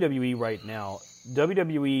WWE right now.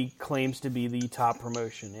 WWE claims to be the top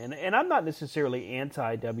promotion, and I'm not necessarily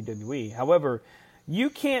anti-WWE. However, you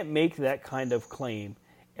can't make that kind of claim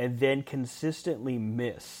and then consistently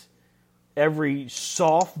miss every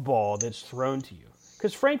softball that's thrown to you.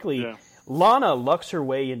 Because frankly, Lana lucks her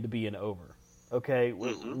way into being over. Okay,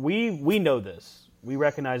 we know this. We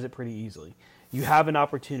recognize it pretty easily. You have an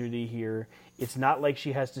opportunity here. It's not like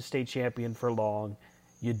she has to stay champion for long.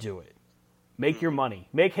 You do it. Make your money.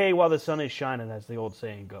 Make hay while the sun is shining, as the old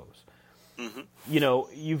saying goes.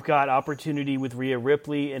 You've got opportunity with Rhea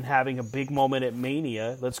Ripley and having a big moment at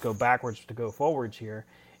Mania. Let's go backwards to go forwards here.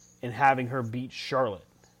 And having her beat Charlotte.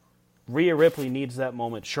 Rhea Ripley needs that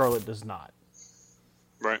moment. Charlotte does not.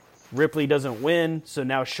 Right. Ripley doesn't win, so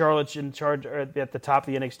now Charlotte's in charge at the top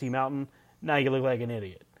of the NXT mountain. Now you look like an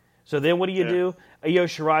idiot. So then what do? Io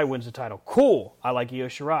Shirai wins the title. Cool. I like Io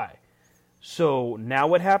Shirai. So now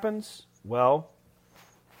what happens? Well,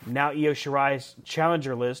 now Io Shirai's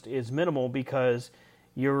challenger list is minimal because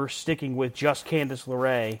you're sticking with just Candice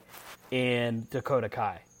LeRae and Dakota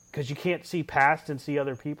Kai. Because you can't see past and see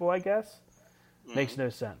other people, I guess. Makes no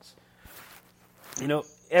sense.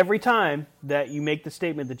 Every time that you make the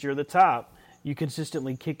statement that you're the top, you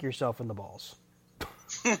consistently kick yourself in the balls.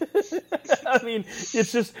 I mean,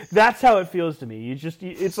 it's just, that's how it feels to me.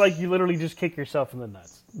 It's like you literally just kick yourself in the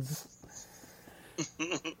nuts.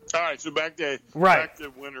 All right, so back to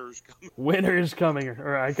winter is coming. Winter is coming,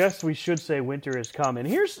 or I guess we should say winter is coming.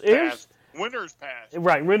 Here's winter's past.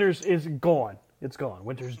 Right, winter's is gone. It's gone.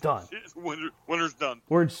 Winter's done. Winter's done.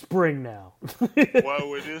 We're in spring now.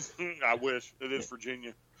 Well, it is. I wish it is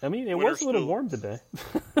Virginia. I mean, it was a little warm today.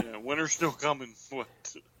 Yeah, winter's still coming.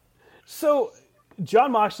 So,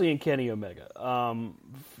 Jon Moxley and Kenny Omega.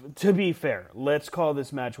 To be fair, let's call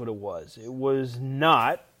this match what it was. It was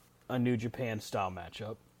not a New Japan style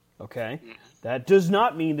matchup. Okay, that does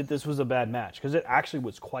not mean that this was a bad match because it actually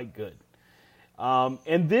was quite good.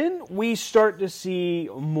 And then we start to see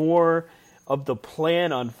more of the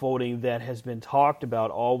plan unfolding that has been talked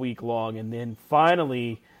about all week long. And then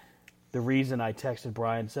finally, the reason I texted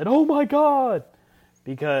Brian said, "Oh my God,"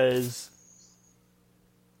 because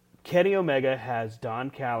Kenny Omega has Don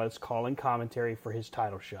Callis calling commentary for his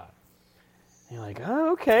title shot. And you're like,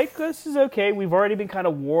 oh, okay, this is okay. We've already been kind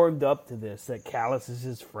of warmed up to this, that Callis is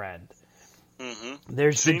his friend.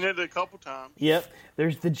 There's seen it a couple times. Yep.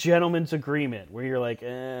 There's the gentleman's agreement where you're like,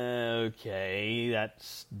 okay,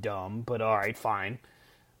 that's dumb, but all right, fine.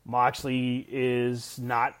 Moxley is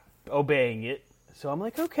not obeying it. So I'm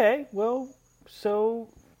like, okay, well, so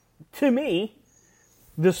to me,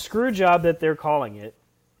 the screw job that they're calling it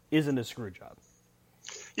isn't a screw job.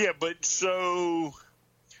 Yeah, but so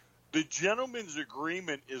the gentleman's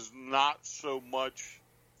agreement is not so much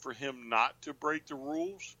for him not to break the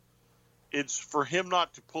rules. It's for him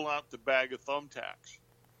not to pull out the bag of thumbtacks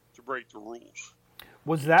to break the rules.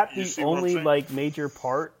 Was that You the see what I'm only saying? major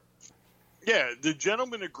part? Yeah, the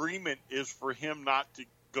gentleman agreement is for him not to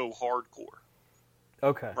go hardcore,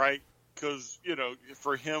 Okay. right? Because,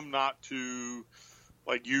 for him not to,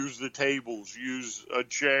 use the tables, use a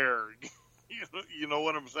chair. You know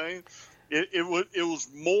what I'm saying? It was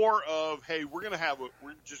more of, hey, we're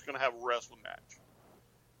just gonna have a wrestling match,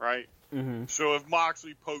 right? Mm-hmm. So if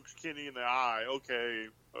Moxley pokes Kenny in the eye, okay,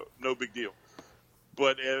 no big deal.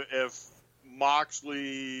 But if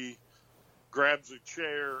Moxley grabs a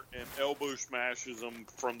chair and elbow smashes him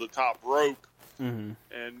from the top rope, Mm-hmm.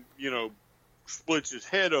 and splits his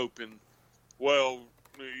head open, well,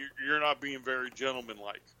 you're not being very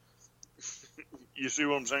gentlemanlike. You see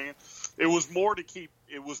what I'm saying? It was more to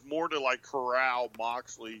corral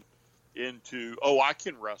Moxley into, I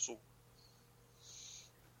can wrestle.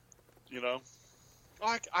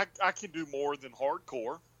 I can do more than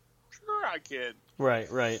hardcore. Sure, I can.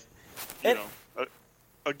 Right.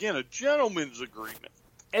 Again, a gentleman's agreement.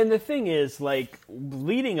 And the thing is,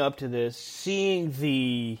 leading up to this, seeing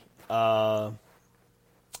the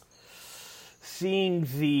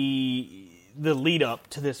lead up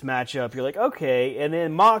to this matchup, you're like, okay. And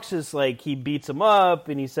then Mox is he beats him up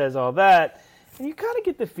and he says all that, and you kind of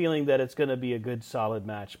get the feeling that it's going to be a good, solid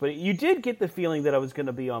match. But you did get the feeling that I was going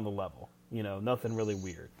to be on the level. Nothing really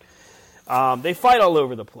weird. They fight all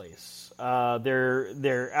over the place.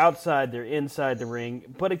 They're outside, they're inside the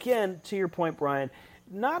ring. But again, to your point, Brian,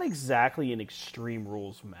 not exactly an Extreme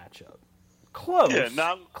Rules matchup. Close.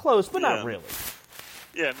 Yeah, close, but not really.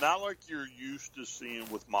 Yeah, not like you're used to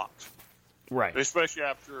seeing with Mox. Right. Especially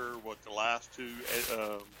after, the last two,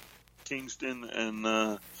 Kingston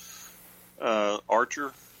and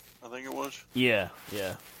Archer, I think it was. Yeah.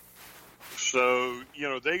 So,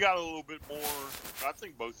 they got a little bit more. I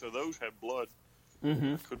think both of those had blood.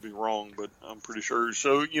 Mm-hmm. Could be wrong, but I'm pretty sure.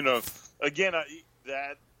 So, again,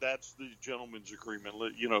 that's the gentleman's agreement.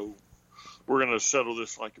 We're going to settle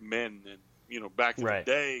this like men. And, back in the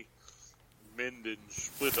day, men didn't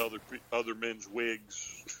split other men's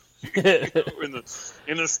wigs. In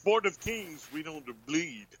the sport of kings, we don't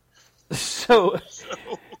bleed. So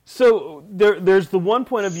there's the one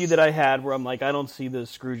point of view that I had where I'm like, I don't see the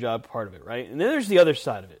screw job part of it, right? And then there's the other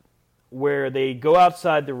side of it, where they go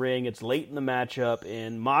outside the ring, it's late in the matchup,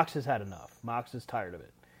 and Mox has had enough. Mox is tired of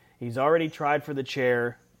it. He's already tried for the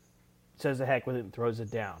chair, says the heck with it, and throws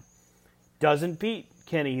it down. Doesn't beat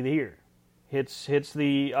Kenny here. Hits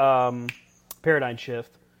the paradigm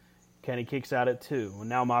shift. Kenny kicks out at 2. And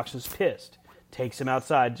now Mox is pissed. Takes him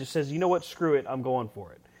outside. Just says, you know what? Screw it. I'm going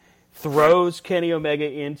for it. Throws Kenny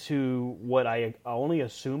Omega into what I only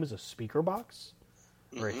assume is a speaker box.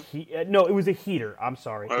 Mm-hmm. No, it was a heater. I'm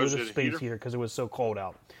sorry. It was a space heater because it was so cold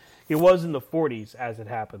out. It was in the 40s, as it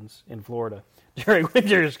happens in Florida during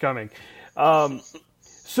winter is coming.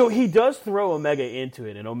 So he does throw Omega into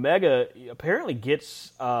it, and Omega apparently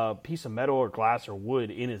gets a piece of metal or glass or wood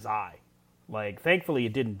in his eye. Thankfully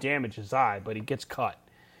it didn't damage his eye, but he gets cut.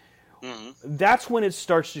 Mm-hmm. That's when it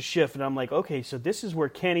starts to shift, and I'm like, okay, so this is where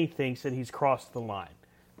Kenny thinks that he's crossed the line.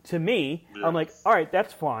 To me, I'm like, all right,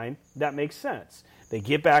 that's fine. That makes sense. They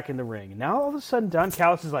get back in the ring, and now all of a sudden Don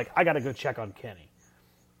Callis is like, I got to go check on Kenny.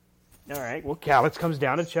 All right, well, Callis comes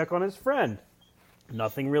down to check on his friend.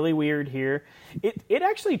 Nothing really weird here. It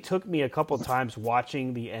actually took me a couple times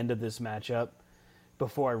watching the end of this matchup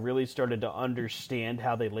before I really started to understand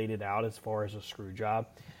how they laid it out as far as a screw job.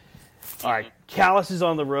 All right, Callis is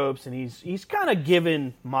on the ropes, and he's kind of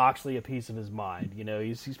giving Moxley a piece of his mind.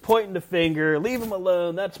 He's pointing the finger, leave him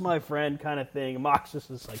alone, that's my friend kind of thing. And Moxley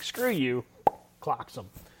is like, screw you, clocks him.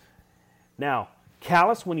 Now,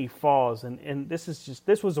 Callis, when he falls, and this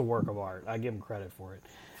was a work of art. I give him credit for it.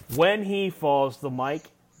 When he falls, the mic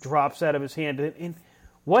drops out of his hand. And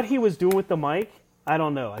what he was doing with the mic, I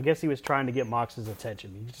don't know. I guess he was trying to get Mox's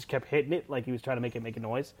attention. He just kept hitting it like he was trying to make it make a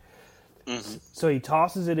noise. Mm-hmm. So he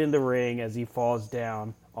tosses it in the ring as he falls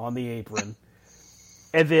down on the apron.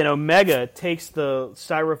 And then Omega takes the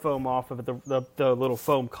styrofoam off of the little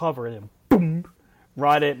foam cover and then boom,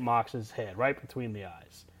 right at Mox's head, right between the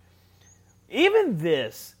eyes. Even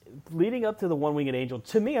this, leading up to the One-Winged Angel,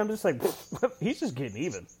 to me, I'm just like, he's just getting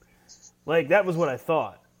even. That was what I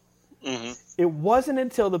thought. Mm-hmm. It wasn't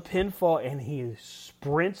until the pinfall and he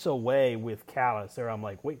sprints away with Callis there, I'm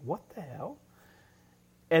like, wait, what the hell?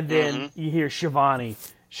 And then you hear Shivani.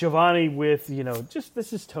 Shivani with,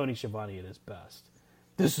 this is Tony Schiavone at his best.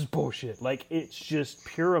 This is bullshit. It's just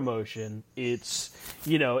pure emotion. It's,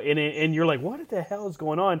 and you're like, what the hell is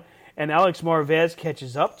going on? And Alex Marvez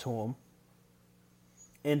catches up to him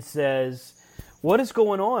and says, what is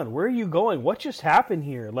going on? Where are you going? What just happened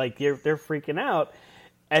here? They're freaking out.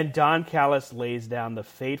 And Don Callis lays down the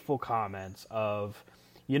fateful comments of,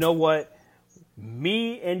 you know what,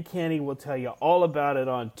 me and Kenny will tell you all about it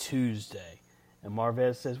on Tuesday. And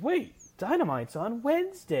Marvez says, wait, Dynamite's on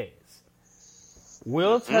Wednesdays.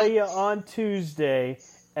 We'll tell you on Tuesday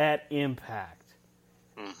at Impact.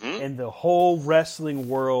 Mm-hmm. And the whole wrestling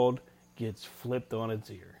world gets flipped on its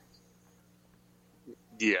ear.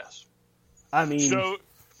 Yes. I mean,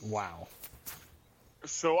 wow.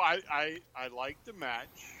 So I like the match.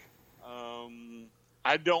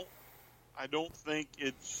 I don't think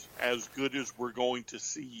it's as good as we're going to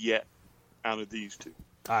see yet out of these two.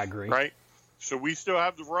 I agree. Right? So we still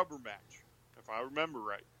have the rubber match, if I remember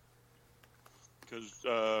right.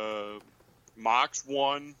 Because Mox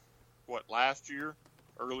won,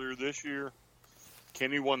 earlier this year.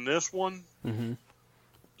 Kenny won this one. Mm-hmm.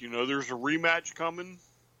 You know there's a rematch coming.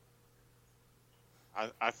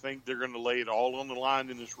 I think they're going to lay it all on the line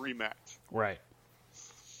in this rematch. Right.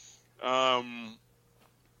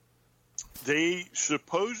 They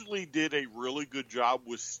supposedly did a really good job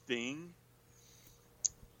with Sting,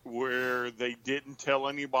 where they didn't tell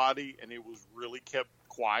anybody, and it was really kept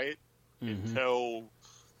quiet until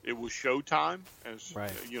it was showtime, as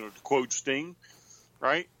to quote Sting,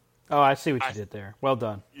 right? Oh, I see what you did there. Well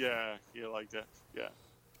done. Yeah, like that. Yeah.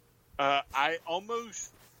 I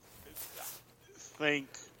almost think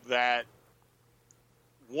that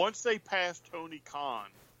once they passed Tony Khan,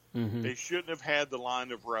 they shouldn't have had the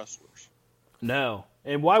line of wrestlers. No.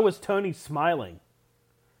 And why was Tony smiling?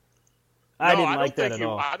 I didn't like that at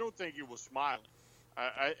all. I don't think it was smiling.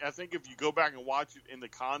 I think if you go back and watch it in the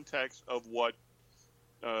context of what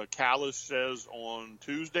Callis says on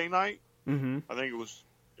Tuesday night, I think it was.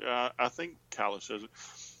 I think Callis says it.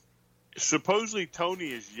 Supposedly, Tony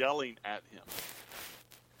is yelling at him.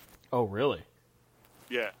 Oh, really?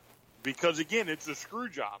 Yeah, because again, it's a screw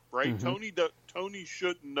job, right? Tony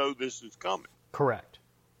shouldn't know this is coming. Correct.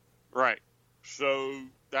 Right. So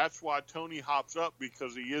that's why Tony hops up,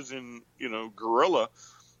 because he is in, Gorilla,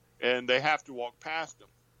 and they have to walk past him.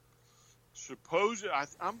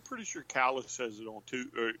 I'm pretty sure Callis says it on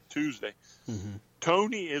Tuesday.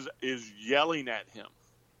 Tony is yelling at him,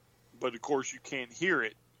 but of course you can't hear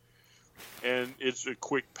it, and it's a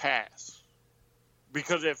quick pass.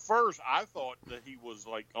 Because at first I thought that he was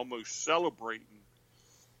like almost celebrating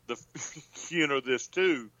this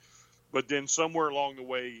too, but then somewhere along the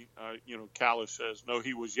way, Callis says no,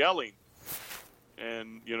 he was yelling,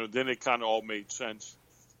 and then it kind of all made sense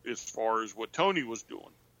as far as what Tony was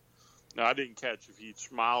doing. Now I didn't catch if he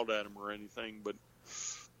smiled at him or anything, but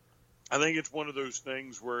I think it's one of those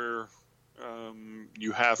things where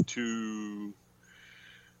you have to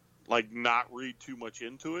not read too much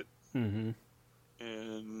into it.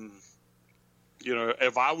 And,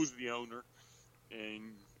 if I was the owner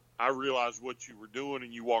and I realized what you were doing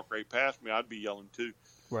and you walked right past me, I'd be yelling too.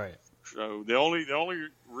 Right. So the only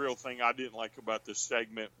real thing I didn't like about this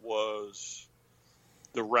segment was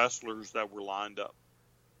the wrestlers that were lined up.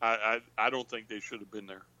 I don't think they should have been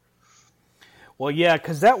there. Well, yeah,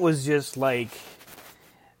 because that was just and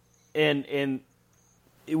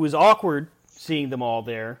it was awkward seeing them all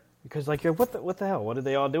there, because what the hell? What are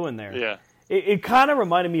they all doing there? Yeah. It kind of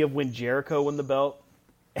reminded me of when Jericho won the belt,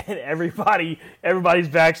 and everybody's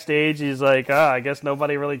backstage. He's like, I guess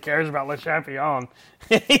nobody really cares about Le Champion.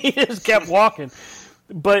 He just kept walking.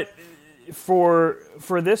 But for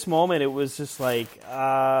this moment, it was just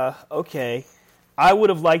okay. I would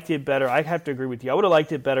have liked it better. I have to agree with you. I would have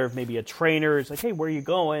liked it better if maybe a trainer is like, hey, where are you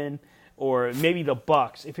going? Or maybe the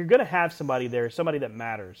Bucks. If you're going to have somebody there, somebody that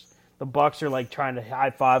matters. The Bucks are trying to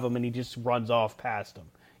high-five him, and he just runs off past him.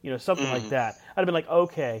 Something like that. I'd have been like,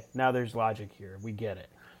 okay, now there's logic here. We get it.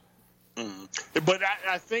 But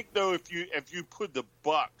I think, though, if you put the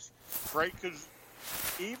Bucks, right, because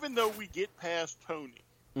even though we get past Tony,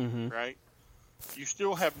 right, you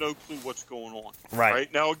still have no clue what's going on.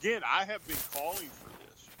 Right. Now, again, I have been calling for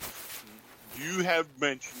this. You have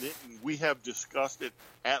mentioned it, and we have discussed it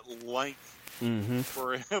at length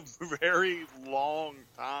for a very long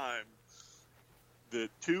time. That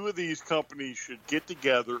two of these companies should get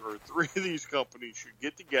together, or three of these companies should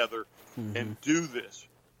get together and do this,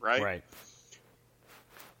 right? Right.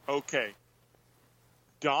 Okay.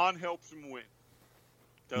 Don helps him win.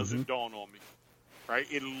 Doesn't dawn on me, right?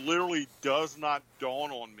 It literally does not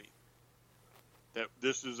dawn on me that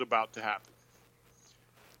this is about to happen.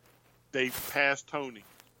 They passed Tony.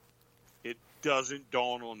 It doesn't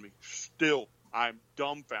dawn on me. Still, I'm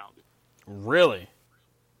dumbfounded. Really?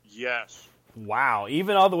 Yes. Wow.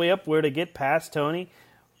 Even all the way up where to get past Tony?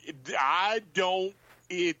 It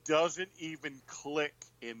doesn't even click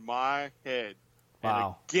in my head.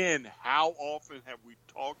 Wow. And again, how often have we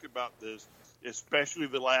talk about this, especially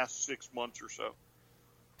the last 6 months or so.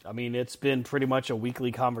 I mean, it's been pretty much a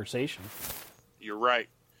weekly conversation. You're right.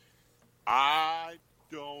 I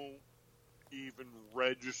don't even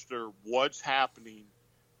register what's happening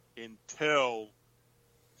until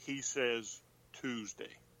he says Tuesday.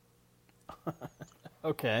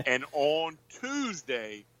 Okay. And on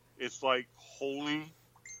Tuesday, it's like, holy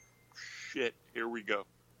shit, here we go.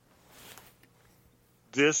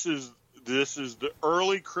 This is the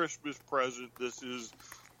early Christmas present. This is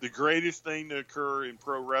the greatest thing to occur in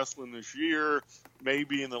pro wrestling this year,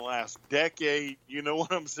 maybe in the last decade. You know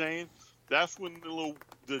what I'm saying? That's when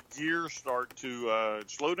the gears start to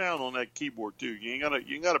slow down on that keyboard too. You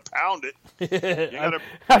ain't gotta pound it.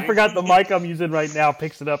 I forgot the mic I'm using right now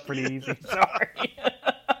picks it up pretty easy. Sorry.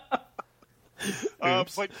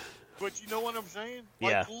 But you know what I'm saying?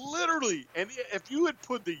 Like, yeah. Literally, and if you had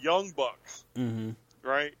put the Young Bucks,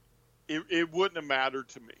 right, it wouldn't have mattered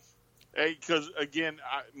to me. Because again,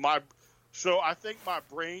 I think my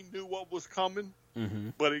brain knew what was coming,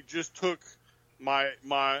 but it just took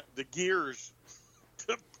the gears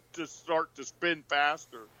to start to spin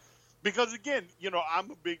faster. Because again, I'm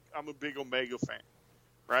a big Omega fan,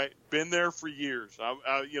 right? Been there for years.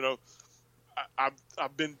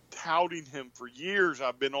 I've been touting him for years.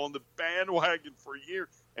 I've been on the bandwagon for years,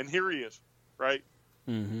 and here he is, right?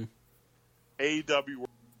 AEW World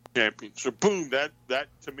Champion. So boom, that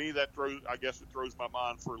to me that throws my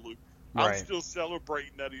mind for a loop. Right. I'm still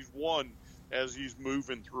celebrating that he's won as he's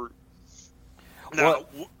moving through. Now,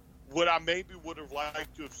 would I maybe would have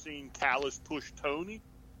liked to have seen Callis push Tony?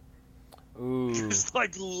 Ooh. Just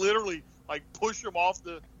like literally, like push him off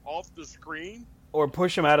the screen. Or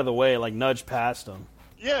push him out of the way, like nudge past him.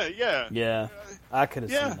 Yeah. Yeah, I could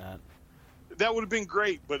have seen that. That would have been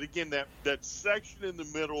great, but again, that section in the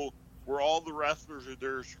middle where all the wrestlers are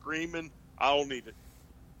there screaming, I don't need it.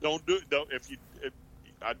 Don't do it.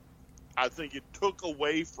 I think it took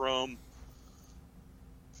away from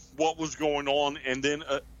what was going on, and then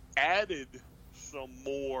added some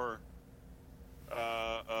more,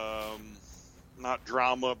 not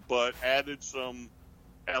drama, but added some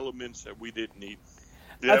elements that we didn't need.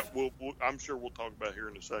 Yeah, I'm sure we'll talk about here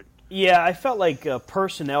in a second. Yeah, I felt like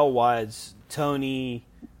personnel-wise, Tony,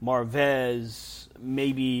 Marvez,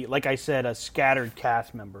 maybe, like I said, a scattered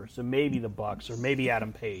cast member. So maybe the Bucks or maybe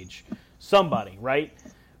Adam Page. Somebody, right?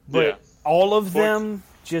 But all of them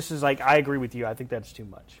just is like, I agree with you. I think that's too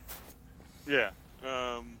much. Yeah.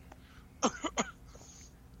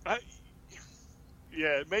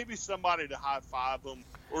 Maybe somebody to high-five them.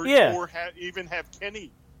 Or even have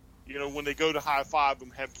Kenny, when they go to high-five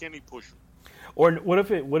them, have Kenny push them. Or what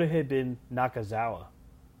if it had been Nakazawa?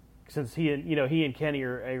 Since he and Kenny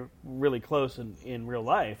are really close in real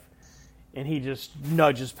life, and he just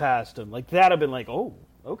nudges past him. Like, that would have been like, oh,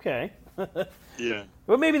 okay. Yeah.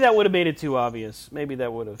 But maybe that would have made it too obvious. Maybe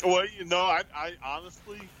that would have. Well, I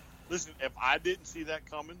honestly, listen, if I didn't see that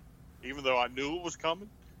coming, even though I knew it was coming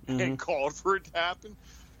and called for it to happen,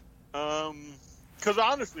 because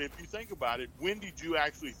honestly, if you think about it, when did you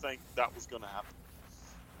actually think that was going to happen?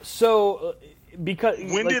 So, because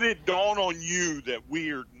when did it dawn on you that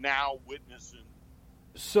we are now witnessing?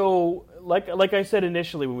 So, like I said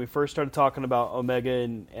initially when we first started talking about Omega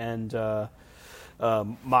and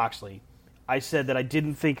Moxley, I said that I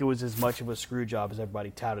didn't think it was as much of a screw job as everybody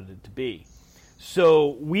touted it to be.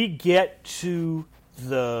 So we get to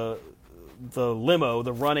the limo,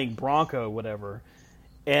 the running Bronco, whatever,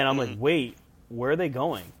 and I'm like, wait, where are they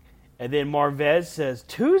going? And then Marvez says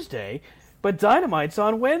Tuesday, but Dynamite's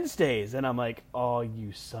on Wednesdays, and I'm like, oh,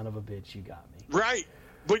 you son of a bitch, you got me. Right,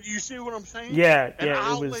 but you see what I'm saying? Yeah, and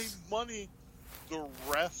I'll it was. lay money. The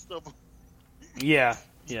rest of Yeah.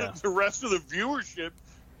 The rest of the viewership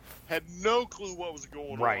had no clue what was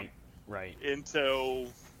going on. Right. Until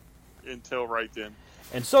right then.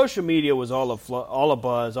 And social media was all a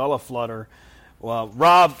buzz, all a flutter. Well,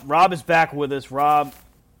 Rob is back with us. Rob,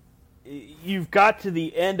 you've got to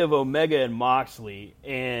the end of Omega and Moxley,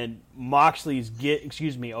 and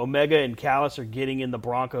Omega and Callis are getting in the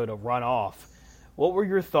Bronco to run off. What were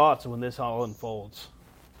your thoughts when this all unfolds?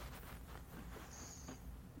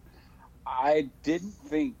 I didn't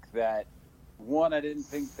think that. One, I didn't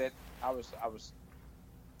think that I was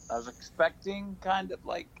expecting kind of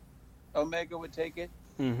like Omega would take it,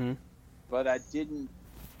 but I didn't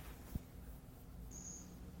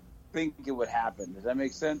think it would happen. Does that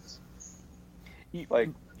make sense? You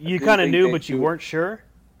kind of knew, but you weren't sure?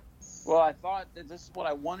 Well, I thought that this is what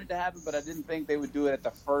I wanted to happen, but I didn't think they would do it at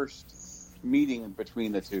the first meeting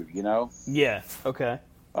between the two, Yeah, okay.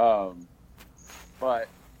 But,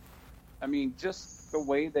 I mean, just the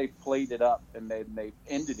way they played it up and then they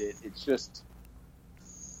ended it, it's just,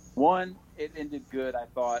 one, it ended good, I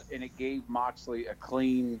thought, and it gave Moxley a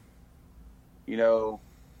clean,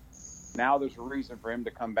 now there's a reason for him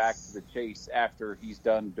to come back to the chase after he's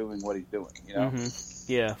done doing what he's doing,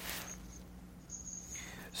 Mm-hmm. Yeah.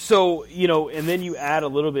 So, and then you add a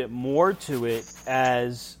little bit more to it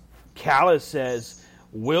as Callis says,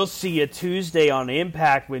 we'll see you Tuesday on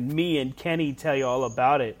Impact when me and Kenny tell you all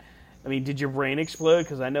about it. I mean, did your brain explode?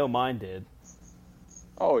 Because I know mine did.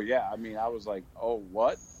 Oh, yeah. I mean, I was like, oh,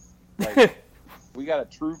 what? Like, we got a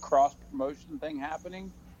true cross-promotion thing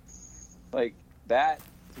happening? Like, that,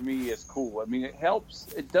 to me, is cool. I mean, it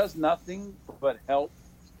helps. It does nothing but help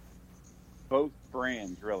both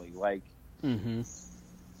brands, really. Like,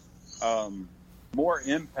 more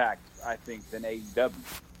impact, I think, than AEW.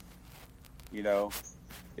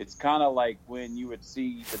 It's kind of like when you would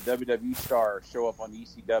see the WWE star show up on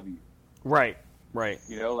ECW. Right. Like,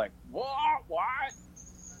 what?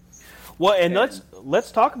 Well, and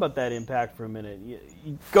let's talk about that impact for a minute.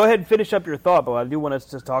 You go ahead and finish up your thought, but I do want us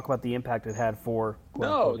to talk about the impact it had for.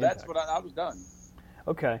 No, that's what I was done.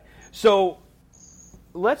 Okay, so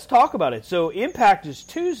let's talk about it. So Impact is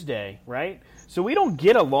Tuesday, right? So we don't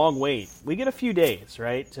get a long wait. We get a few days,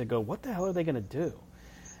 right, to go, what the hell are they going to do?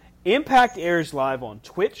 Impact airs live on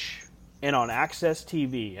Twitch and on Access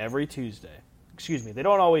TV every Tuesday. Excuse me, they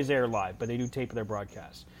don't always air live, but they do tape their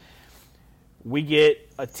broadcast. We get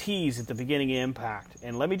a tease at the beginning of Impact.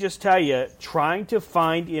 And let me just tell you, trying to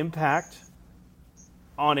find Impact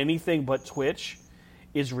on anything but Twitch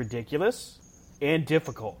is ridiculous and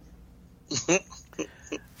difficult.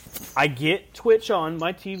 I get Twitch on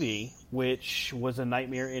my TV, which was a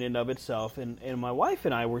nightmare in and of itself. And my wife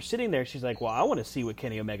and I were sitting there. She's like, well, I want to see what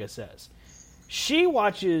Kenny Omega says. She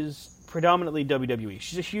watches predominantly WWE.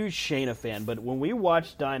 She's a huge Shayna fan. But when we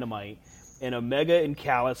watch Dynamite and Omega and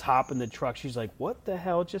Callis hop in the truck, she's like, what the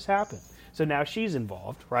hell just happened? So now she's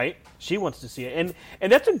involved, right? She wants to see it.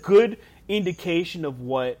 And that's a good indication of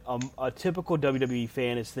what a typical WWE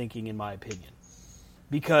fan is thinking, in my opinion.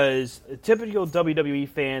 Because a typical WWE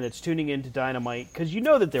fan that's tuning into Dynamite, because you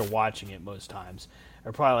know that they're watching it most times,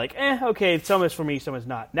 are probably like, okay, some is for me, some is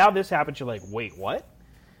not. Now this happens, you're like, wait, what?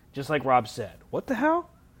 Just like Rob said. What the hell?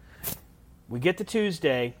 We get to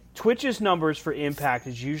Tuesday. Twitch's numbers for Impact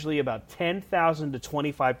is usually about 10,000 to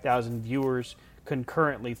 25,000 viewers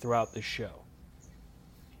concurrently throughout the show.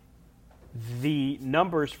 The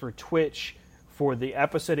numbers for Twitch for the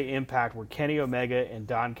episode of Impact where Kenny Omega and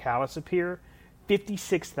Don Callis appear,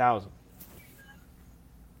 56,000.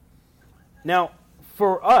 Now,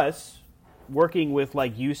 for us, working with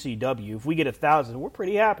like UCW, if we get 1,000, we're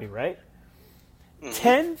pretty happy, right?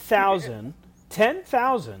 10,000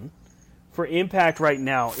 for Impact right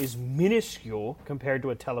now is minuscule compared to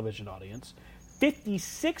a television audience.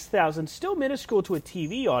 56,000, still minuscule to a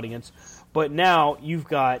TV audience, but now you've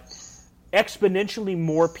got exponentially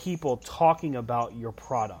more people talking about your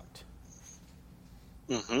product.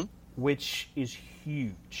 Which is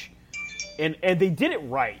huge. And they did it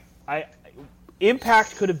right.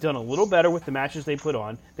 Impact could have done a little better with the matches they put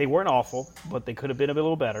on. They weren't awful, but they could have been a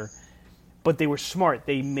little better. But they were smart.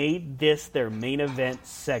 They made this their main event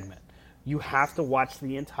segment. You have to watch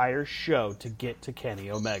the entire show to get to Kenny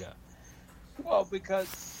Omega. Well,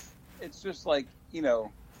 because it's just like,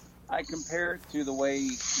 I compare it to the way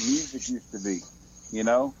music used to be,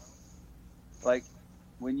 Like,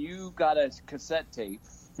 when you got a cassette tape,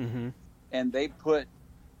 and they put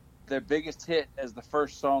their biggest hit as the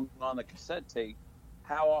first song on the cassette tape,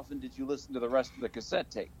 how often did you listen to the rest of the cassette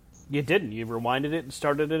tape? You didn't. You rewinded it and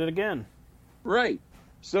started it again. Right.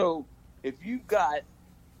 So if you've got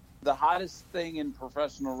the hottest thing in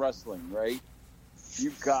professional wrestling, right?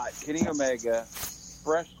 You've got Kenny Omega,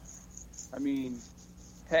 fresh. I mean,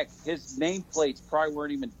 heck, his nameplates probably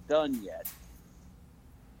weren't even done yet.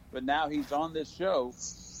 But now he's on this show.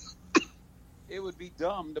 It would be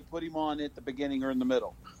dumb to put him on at the beginning or in the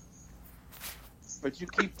middle. But you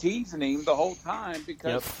keep teasing him the whole time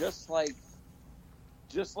because just like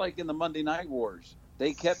in the Monday Night Wars,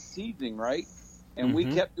 they kept teasing, right? And we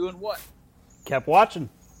kept doing what? Kept watching.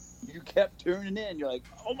 You kept tuning in. You're like,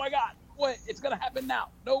 oh my God, what? It's going to happen now.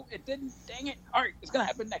 No, it didn't. Dang it. All right, it's going to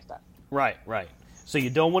happen next time. Right. So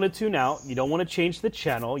you don't want to tune out. You don't want to change the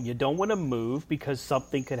channel. You don't want to move because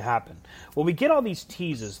something could happen. Well, we get all these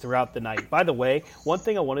teases throughout the night. By the way, one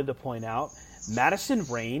thing I wanted to point out, Madison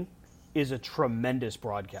Rayne is a tremendous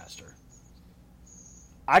broadcaster.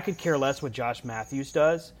 I could care less what Josh Matthews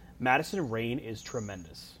does. Madison Rayne is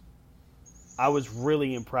tremendous. I was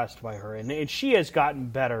really impressed by her, and she has gotten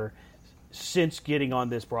better since getting on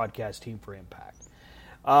this broadcast team for Impact.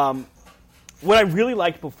 what I really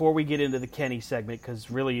liked before we get into the Kenny segment, because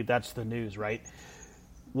really that's the news, right,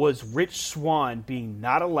 was Rich Swann being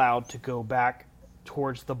not allowed to go back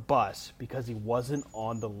towards the bus because he wasn't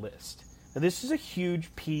on the list. Now, this is a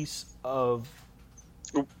huge piece of...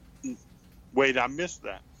 Wait, I missed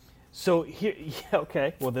that. So, here,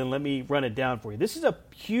 okay, well then let me run it down for you. This is a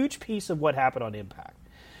huge piece of what happened on Impact.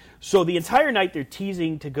 So the entire night they're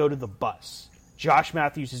teasing to go to the bus. Josh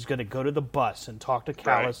Matthews is going to go to the bus and talk to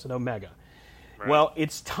Callis and Omega. Right. Well,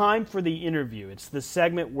 it's time for the interview. It's the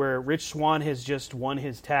segment where Rich Swann has just won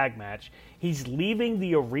his tag match. He's leaving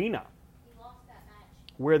the arena. He lost that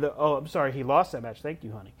match. He lost that match. Thank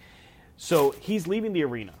you, honey. So he's leaving the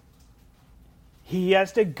arena. He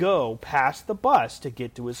has to go past the bus to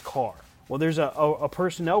get to his car. Well, there's a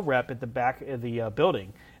personnel rep at the back of the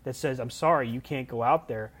building that says, I'm sorry, you can't go out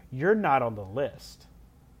there. You're not on the list.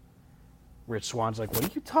 Rich Swann's like, what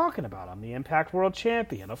are you talking about? I'm the Impact World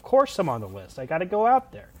Champion. Of course I'm on the list. I got to go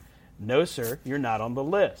out there. No, sir, you're not on the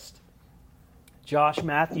list. Josh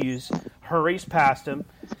Matthews hurries past him.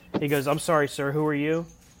 He goes, I'm sorry, sir, who are you?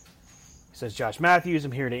 He says, Josh Matthews,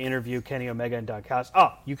 I'm here to interview Kenny Omega and Don Callis.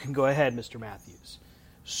 Oh, you can go ahead, Mr. Matthews.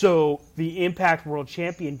 So the Impact World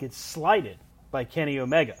Champion gets slighted by Kenny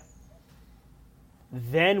Omega.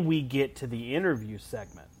 Then we get to the interview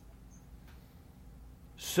segment.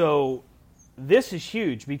 So this is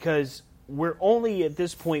huge because we're only at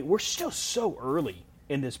this point, we're still so early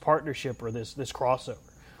in this partnership or this crossover.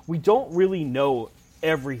 We don't really know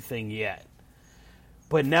everything yet.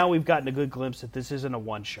 But now we've gotten a good glimpse that this isn't a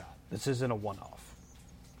one-shot. This isn't a one-off.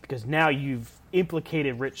 Because now you've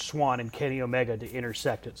implicated Rich Swann and Kenny Omega to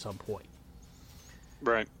intersect at some point.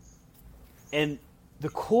 Right. And the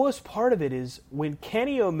coolest part of it is when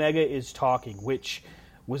Kenny Omega is talking, which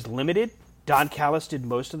was limited. Don Callis did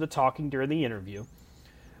most of the talking during the interview.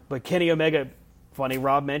 But Kenny Omega, funny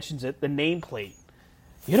Rob mentions it, the nameplate.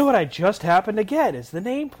 You know what I just happened to get is the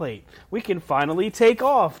nameplate. We can finally take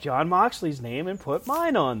off Jon Moxley's name and put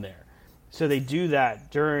mine on there. So they do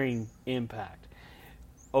that during Impact.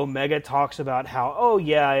 Omega talks about how, oh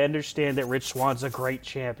yeah, I understand that Rich Swann's a great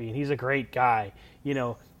champion. He's a great guy. You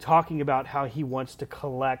know, talking about how he wants to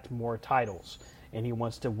collect more titles and he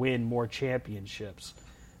wants to win more championships.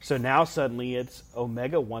 So now suddenly it's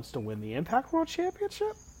Omega wants to win the Impact World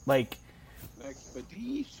Championship? Like,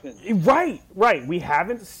 Expedition. Right. We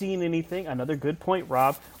haven't seen anything. Another good point,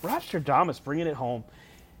 Rob. Rob Stradamus bringing it home.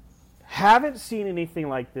 Haven't seen anything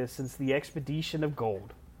like this since the Expedition of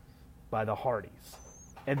Gold by the Hardys.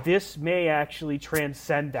 And this may actually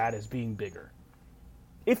transcend that as being bigger.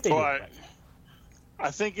 If they do it right.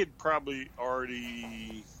 I think it probably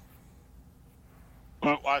already...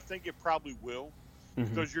 Well, I think it probably will.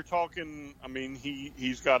 Mm-hmm. Because you're talking... I mean,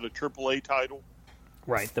 he's got a AAA title.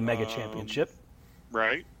 Right, the Mega Championship.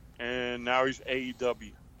 Right. And now he's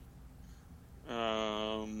AEW.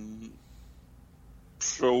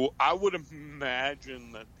 So I would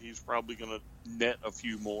imagine that he's probably going to net a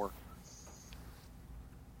few more.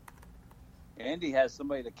 Andy has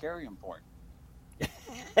somebody to carry him for him.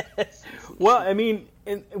 Well, I mean,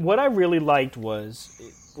 what I really liked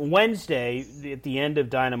was Wednesday, at the end of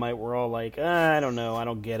Dynamite, we're all like, I don't know, I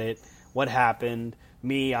don't get it. What happened?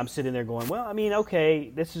 I'm sitting there going, well, I mean,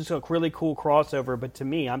 okay, this is a really cool crossover, but to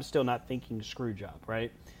me, I'm still not thinking screw job,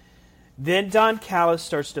 right? Then Don Callis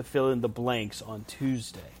starts to fill in the blanks on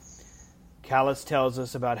Tuesday. Callis tells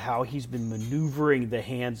us about how he's been maneuvering the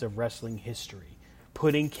hands of wrestling history,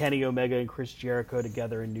 putting Kenny Omega and Chris Jericho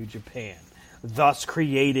together in New Japan, thus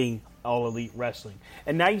creating All Elite Wrestling.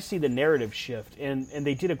 And now you see the narrative shift, and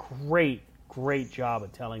they did a great job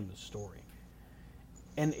of telling the story.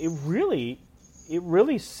 And it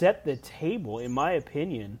really set the table, in my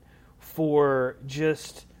opinion, for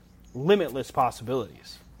just limitless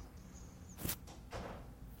possibilities.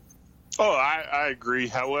 Oh, I agree.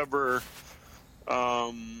 However,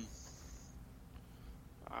 I'm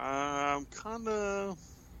kind of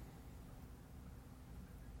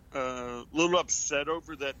a little upset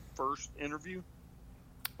over that first interview.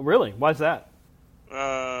 Really? Why's that?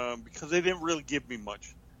 Because they didn't really give me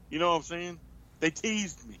much. You know what I'm saying? They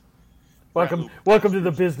teased me. Welcome to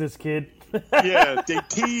the business, kid. Yeah, they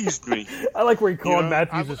teased me. I like where he called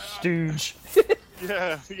Matthews a stooge.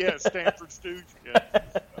 Yeah, Stanford stooge.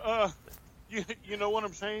 Yeah. You know what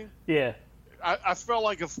I'm saying? Yeah. I felt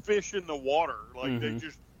like a fish in the water. Like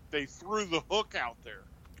they threw the hook out there,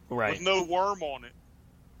 right, with no worm on it,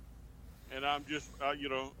 and I'm just I'm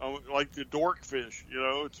like the dork fish.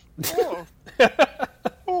 It's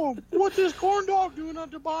oh, what's this corn dog doing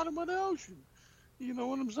at the bottom of the ocean? You know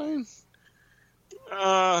what I'm saying?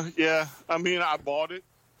 Yeah. I mean, I bought it.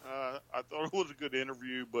 I thought it was a good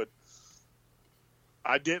interview, but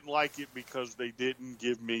I didn't like it because they didn't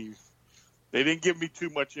give me too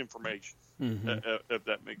much information. If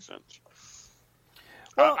that makes sense.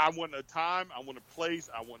 Well, I want a time. I want a place.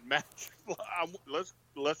 I want match.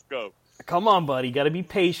 Let's go. Come on, buddy. Got to be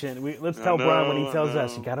patient. Let's tell Brian what he tells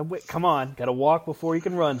us. You got to wait. Come on. Got to walk before you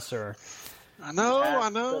can run, sir. I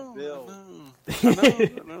know.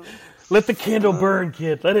 Let the candle burn,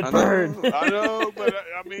 kid. Let it burn. I know, but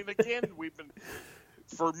I mean, again,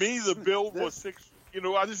 for me, the build was 6.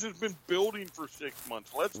 This has been building for 6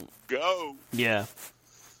 months. Let's go. Yeah.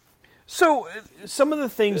 So some of the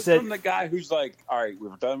things from the guy who's like, all right, we're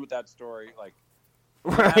done with that story. Like,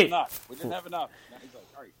 we didn't have enough. We didn't have enough. Now he's like,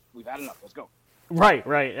 all right, we've had enough. Let's go. Right.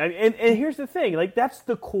 And here's the thing. Like, that's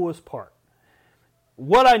the coolest part.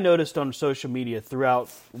 What I noticed on social media throughout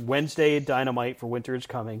Wednesday, Dynamite for Winter is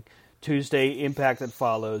Coming, Tuesday, Impact that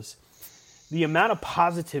follows, the amount of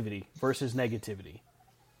positivity versus negativity.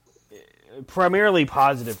 Primarily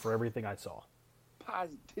positive for everything I saw.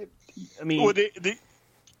 Positivity. I mean, well,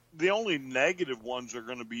 the only negative ones are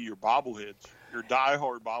going to be your bobbleheads, your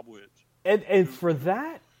diehard bobbleheads. And for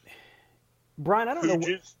that, Brian, I don't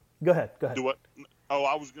know. Go ahead. Do what? Oh,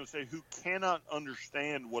 I was going to say, who cannot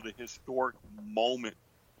understand what a historic moment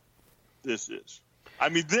this is. I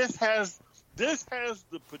mean, this has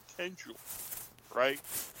the potential, right,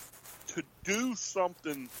 to do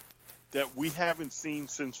something that we haven't seen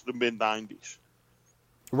since the mid-'90s.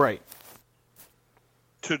 Right.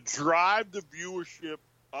 To drive the viewership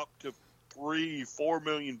up to 3-4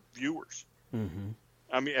 million viewers. Mm-hmm.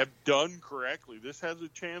 I mean, if done correctly, this has a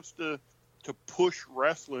chance to push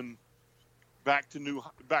wrestling back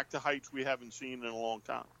to heights we haven't seen in a long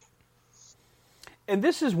time. And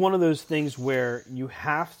this is one of those things where you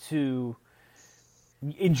have to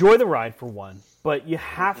enjoy the ride for one, but you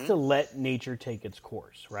have to let nature take its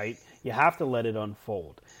course, right? You have to let it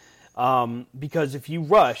unfold. Because if you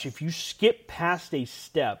rush, if you skip past a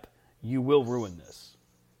step, you will ruin this.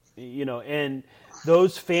 And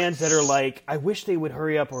those fans that are like, I wish they would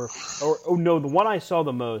hurry up, or no, the one I saw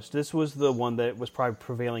the most, this was the one that was probably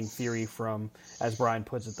prevailing theory from, as Brian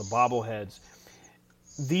puts it, the bobbleheads.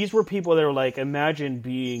 These were people that were like, imagine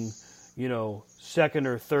being, second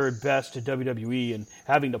or third best to WWE and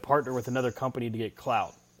having to partner with another company to get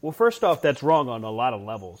clout. Well, first off, that's wrong on a lot of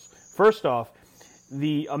levels. First off,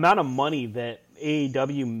 the amount of money that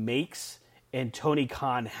AEW makes and Tony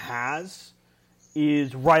Khan has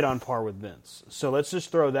is right on par with Vince. So let's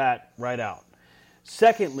just throw that right out.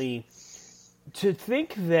 Secondly, to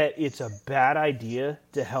think that it's a bad idea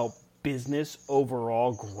to help business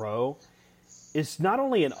overall grow is not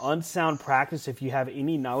only an unsound practice if you have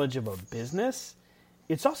any knowledge of a business,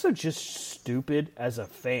 it's also just stupid as a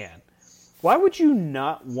fan. Why would you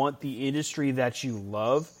not want the industry that you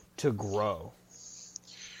love to grow?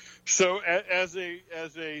 So as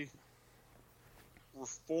a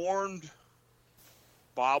reformed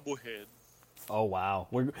bobblehead. Oh wow,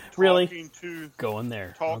 we're really going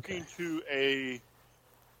there. Talking to a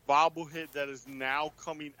bobblehead that is now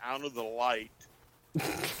coming out of the light.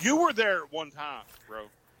 You were there at one time, bro.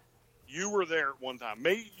 You were there at one time.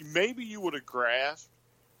 Maybe you would have grasped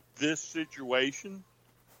this situation,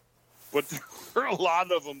 but there were a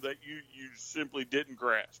lot of them that you simply didn't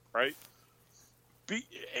grasp, right?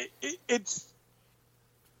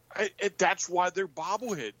 That's why they're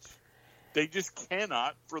bobbleheads. They just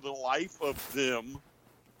cannot, for the life of them,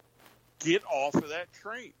 get off of that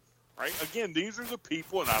train, right? Again, these are the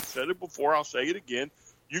people, and I've said it before, I'll say it again.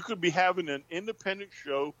 You could be having an independent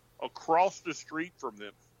show across the street from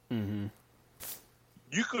them. Mm-hmm.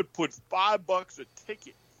 You could put $5 a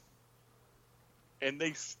ticket, and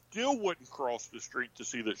they still wouldn't cross the street to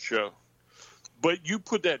see the show. But you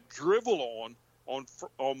put that drivel on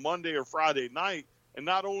Monday or Friday night, and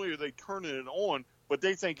not only are they turning it on, but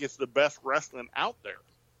they think it's the best wrestling out there.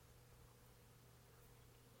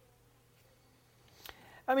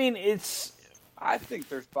 I mean, I think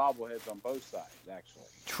there's bobbleheads on both sides, actually.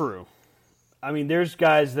 True. I mean, there's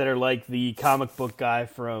guys that are like the comic book guy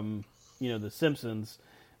from, The Simpsons,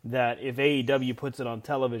 that if AEW puts it on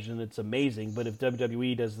television, it's amazing, but if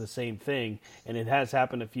WWE does the same thing, and it has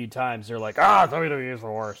happened a few times, they're like, WWE is the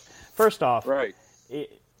worst. First off, right. Okay.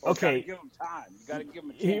 You got to give them time. You got to give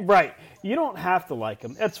them a chance. Right. You don't have to like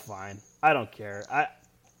them. That's fine. I don't care.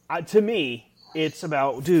 To me, it's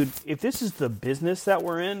about, dude, if this is the business that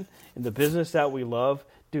we're in and the business that we love,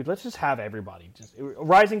 dude, let's just have everybody. Just a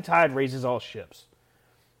rising tide raises all ships.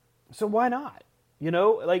 So why not?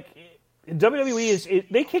 WWE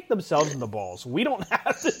they kick themselves in the balls. We don't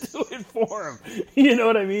have to do it for them. You know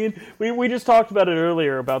what I mean? We just talked about it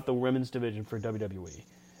earlier about the women's division for WWE.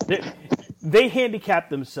 They handicap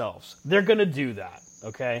themselves. They're going to do that.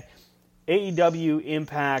 okay? AEW,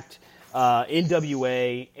 Impact,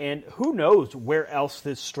 NWA, and who knows where else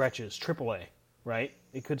this stretches, AAA, right?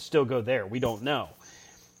 It could still go there. We don't know.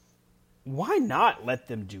 Why not let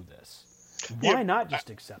them do this? Why not just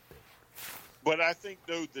accept it? But I think,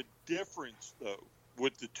 though, the difference, though,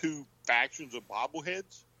 with the two factions of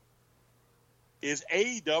bobbleheads is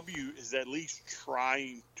AEW is at least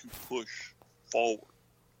trying to push forward.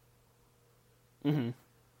 Mm-hmm.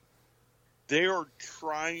 They are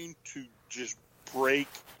trying to just break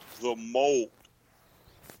the mold.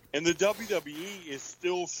 And the WWE is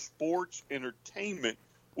still sports entertainment,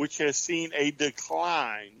 which has seen a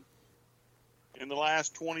decline in the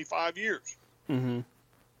last 25 years. Mm-hmm.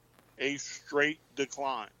 A straight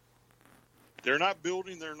decline. They're not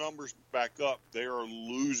building their numbers back up. They are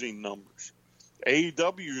losing numbers.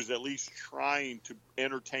 AEW is at least trying to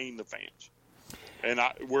entertain the fans.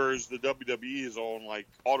 Whereas the WWE is on like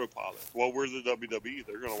autopilot. Well, where's the WWE?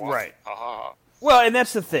 They're going to watch it. Ha ha ha. Well, and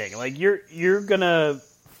that's the thing. Like you're gonna.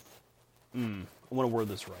 I want to word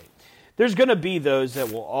this right. There's gonna be those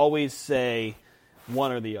that will always say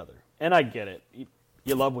one or the other, and I get it.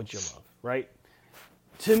 You love what you love, right?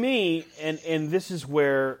 To me, and this is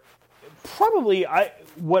where probably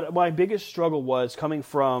what my biggest struggle was coming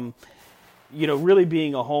from. Really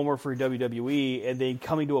being a homer for WWE and then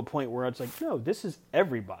coming to a point where it's like, no, this is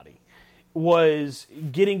everybody, was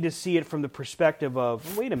getting to see it from the perspective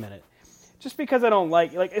of, wait a minute, just because I don't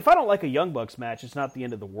if I don't like a Young Bucks match, it's not the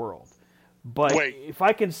end of the world. But if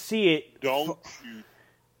I can see it... Don't you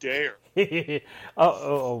dare.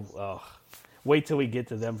 Wait till we get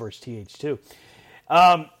to them versus TH2.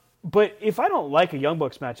 But if I don't like a Young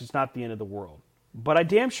Bucks match, it's not the end of the world. But I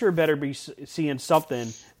damn sure better be seeing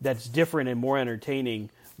something that's different and more entertaining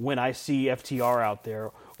when I see FTR out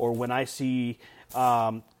there, or when I see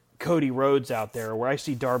Cody Rhodes out there, or where I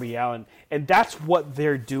see Darby Allin. And that's what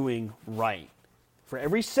they're doing right. For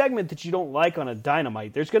every segment that you don't like on a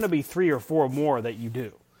Dynamite, there's going to be 3 or 4 more that you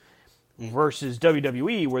do. Versus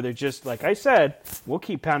WWE, where they're just, like I said, we'll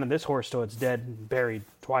keep pounding this horse till it's dead and buried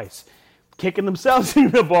twice. Kicking themselves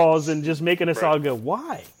in the balls and just making us all go,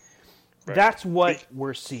 why? Right. That's what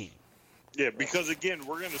we're seeing. Yeah, because again,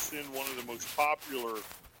 we're going to send one of the most popular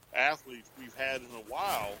athletes we've had in a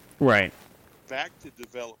while, right, back to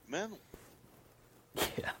developmental.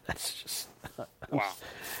 Yeah, that's just wow.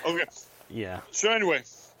 Okay. Yeah. So anyway,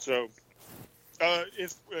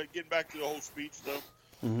 if getting back to the whole speech though,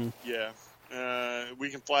 mm-hmm. Yeah,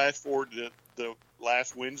 we can flash forward to the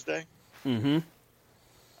last Wednesday. Mm-hmm.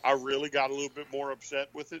 I really got a little bit more upset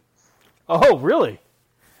with it. Oh, really?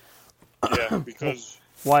 Yeah, because...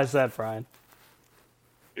 Why is that, Brian?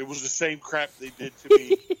 It was the same crap they did to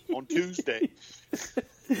me on Tuesday.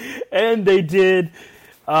 And they did,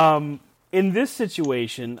 in this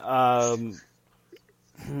situation,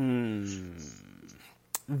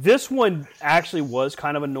 this one actually was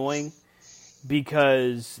kind of annoying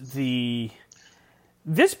because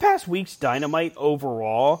this past week's Dynamite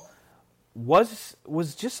overall was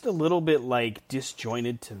just a little bit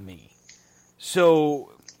disjointed to me.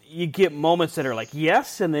 So you get moments that are like,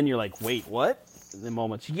 yes, and then you're like, wait, what? And then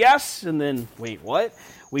moments, yes, and then, wait, what?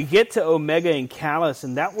 We get to Omega and Callis,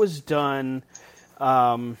 and that was done,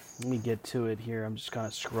 let me get to it here. I'm just kind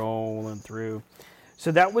of scrolling through.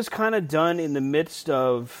 So that was kind of done in the midst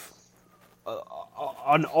of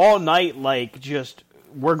an all-night, just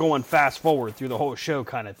we're going fast forward through the whole show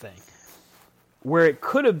kind of thing. Where it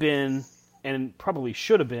could have been, and probably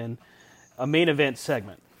should have been, a main event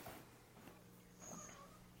segment.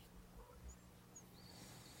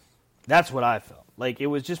 That's what I felt. It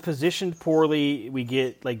was just positioned poorly. We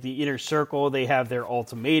get, the Inner Circle. They have their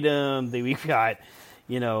ultimatum. We've got,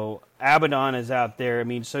 Abaddon is out there. I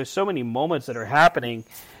mean, so many moments that are happening.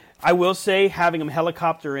 I will say, having him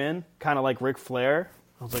helicopter in, kind of like Ric Flair,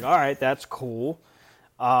 I was like, all right, that's cool.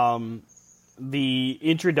 The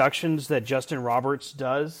introductions that Justin Roberts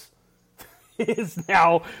does is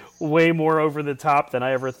now way more over the top than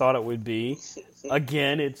I ever thought it would be.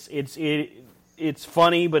 Again, it's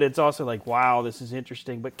funny, but it's also like, wow, this is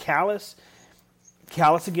interesting. But Callis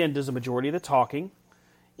again does a majority of the talking.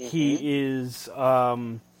 Mm-hmm. He is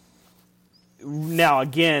now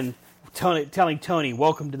again telling Tony,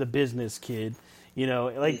 "Welcome to the business, kid."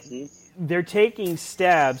 They're taking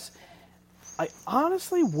stabs. I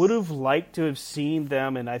honestly would have liked to have seen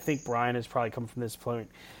them, and I think Brian has probably come from this point,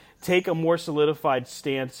 take a more solidified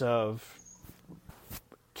stance of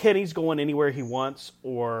Kenny's going anywhere he wants,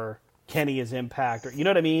 or Kenny is Impact, or you know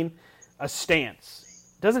what I mean? A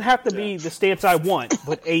stance. Doesn't have to be the stance I want,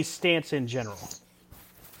 but a stance in general.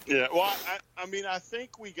 Yeah, well, I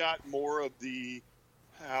think we got more of the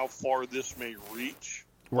how far this may reach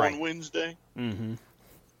Right. on Wednesday. Mm-hmm.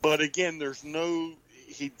 But again,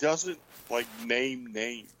 he doesn't name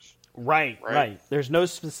names. Right. There's no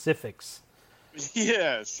specifics.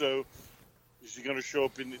 Yeah, so is he going to show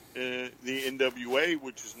up in the NWA,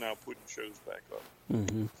 which is now putting shows back up?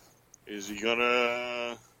 Mm-hmm. Is he going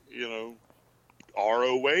to,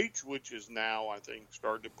 ROH, which is now, I think,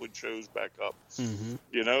 starting to put shows back up? Mm-hmm.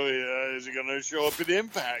 Is he going to show up at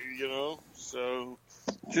Impact, So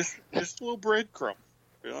just a little breadcrumb,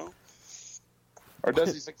 Or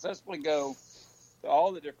does he successfully go to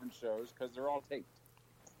all the different shows because they're all taped?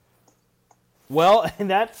 Well, and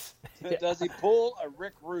that's... Does he pull a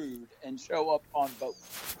Rick Rude and show up on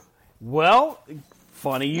both? Well,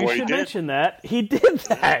 funny you should mention that. He did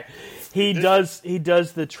that. He does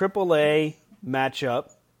the AAA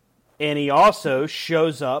matchup, and he also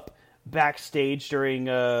shows up backstage during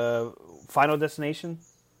Final Destination?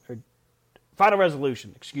 Or Final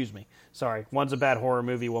Resolution, excuse me. Sorry. One's a bad horror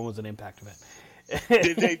movie, one was an Impact event.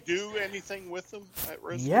 Did they do anything with him at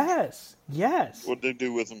Resolution? Yes. What did they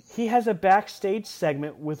do with him? He has a backstage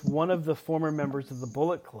segment with one of the former members of the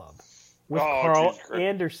Bullet Club, with Carl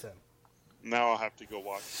Anderson. Now I'll have to go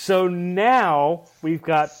watch. So now we've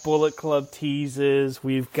got Bullet Club teases,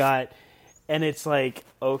 and it's like,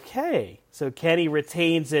 okay. So Kenny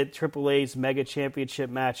retains it, AAA's Mega Championship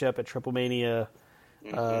matchup at Triple Mania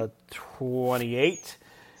 28.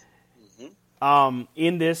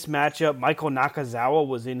 In this matchup, Michael Nakazawa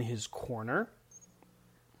was in his corner,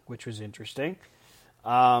 which was interesting.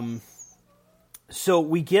 So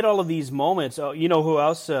we get all of these moments. You know who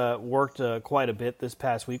else worked quite a bit this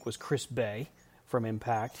past week was Chris Bay from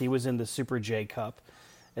Impact. He was in the Super J Cup,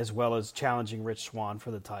 as well as challenging Rich Swann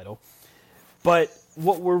for the title. But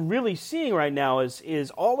what we're really seeing right now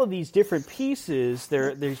is all of these different pieces.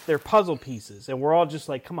 They're puzzle pieces, and we're all just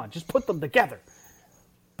like, come on, just put them together.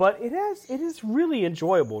 But it is really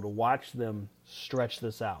enjoyable to watch them stretch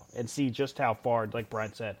this out and see just how far, like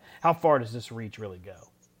Brian said, how far does this reach really go?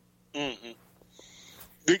 Mm-hmm.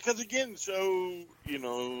 Because again,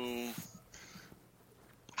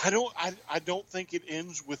 I don't think it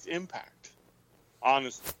ends with Impact,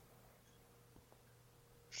 honestly.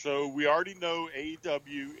 So we already know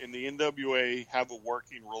AEW and the NWA have a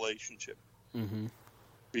working relationship. Mm-hmm.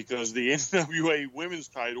 Because the NWA women's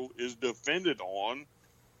title is defended on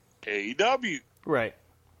AEW. Right.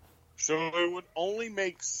 So it would only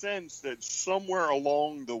make sense that somewhere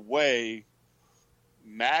along the way,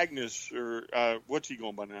 Magnus, or what's he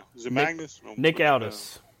going by now? Is it Magnus? Nick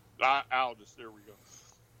Aldis. Aldis, there we go.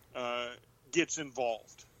 Gets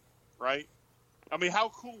involved, right? I mean, how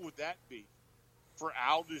cool would that be for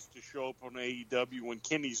Aldis to show up on AEW when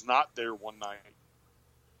Kenny's not there one night?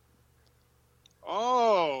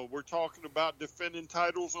 Oh, we're talking about defending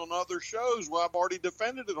titles on other shows. Well, I've already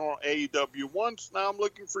defended it on AEW once. Now I'm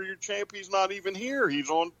looking for your champ. He's not even here. He's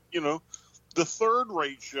on, the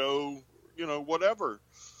third-rate show, whatever.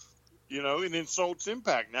 And insults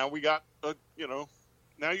Impact. Now we got,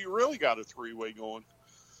 now you really got a three-way going.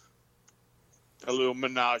 A little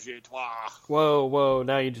menage a trois. Whoa,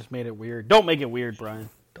 now you just made it weird. Don't make it weird, Brian.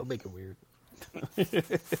 Don't make it weird.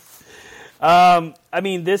 I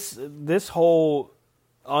mean, this whole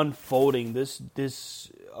unfolding,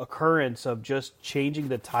 this occurrence of just changing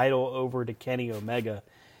the title over to Kenny Omega,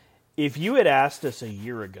 if you had asked us a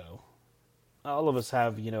year ago, all of us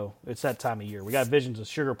have, it's that time of year. We got visions of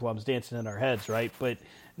sugar plums dancing in our heads, right? But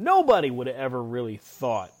nobody would have ever really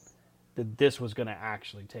thought that this was going to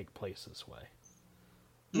actually take place this way.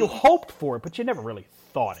 You hoped for it, but you never really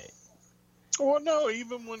thought it. Well, no,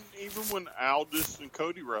 even when Aldis and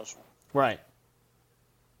Cody wrestled. Right.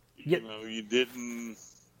 You didn't...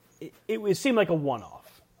 It seemed like a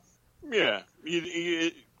one-off. Yeah.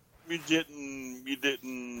 You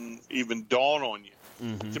didn't even dawn on you.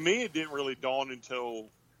 Mm-hmm. To me, it didn't really dawn until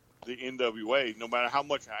the NWA, no matter how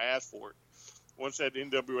much I asked for it. Once that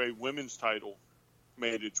NWA women's title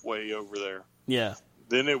made its way over there. Yeah.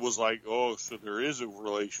 Then it was like, oh, so there is a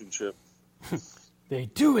relationship. They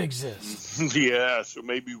do exist. Yeah, so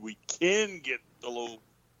maybe we can get the little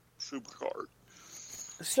supercard.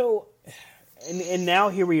 So, and now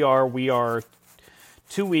here we are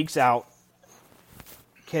 2 weeks out.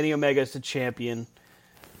 Kenny Omega is the champion.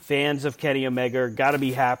 Fans of Kenny Omega got to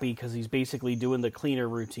be happy because he's basically doing the cleaner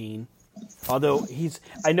routine. Although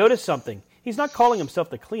I noticed something. He's not calling himself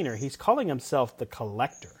the cleaner. He's calling himself the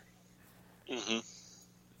collector. Mm-hmm.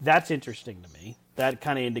 That's interesting to me. That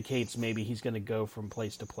kind of indicates maybe he's going to go from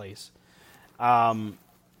place to place. And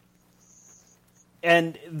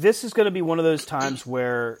this is going to be one of those times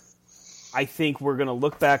where I think we're going to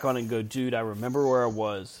look back on it and go, dude, I remember where I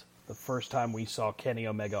was the first time we saw Kenny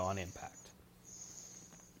Omega on Impact?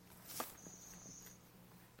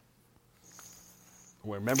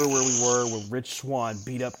 Remember where we were when Rich Swann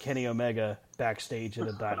beat up Kenny Omega backstage at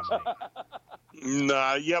a Dynamite?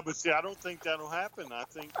 Nah, yeah, but see, I don't think that'll happen. I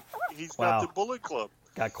think he's got the Bullet Club.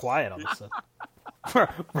 Got quiet on this.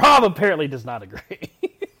 Rob apparently does not agree.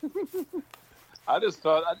 I just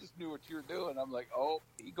knew what you were doing. I'm like, oh,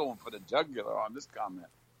 he's going for the jugular on this comment.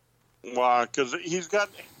 Why? Because he's got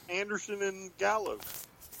Anderson and Gallows.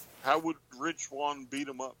 How would Rich Swann beat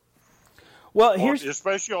him up? Well,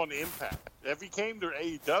 especially on Impact. If he came to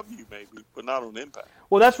AEW, maybe, but not on Impact.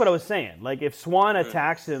 Well, that's what I was saying. Like, if Swann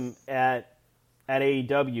attacks him at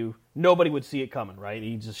AEW, nobody would see it coming, right?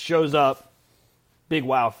 He just shows up, big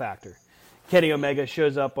wow factor. Kenny Omega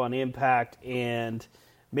shows up on Impact and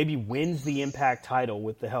maybe wins the Impact title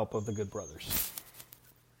with the help of the Good Brothers.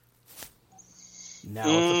 Now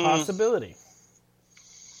it's a possibility.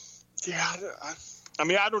 Yeah, I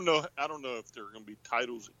mean, I don't know. I don't know if there are going to be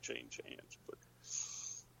titles that change hands, but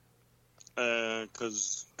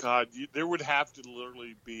because God, there would have to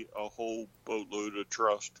literally be a whole boatload of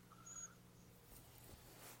trust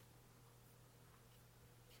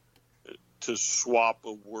to swap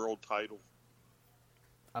a world title.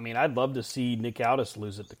 I mean, I'd love to see Nick Aldis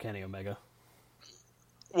lose it to Kenny Omega.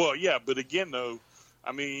 Well, yeah, but again, though,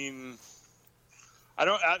 I mean,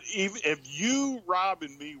 even if you, Rob,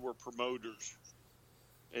 and me were promoters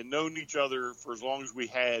and known each other for as long as we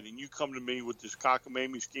had, and you come to me with this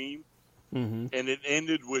cockamamie scheme, and it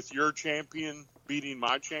ended with your champion beating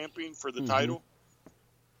my champion for the title,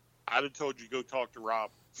 I'd have told you go talk to Rob.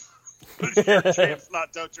 Your champ's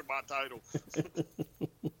not touching my title.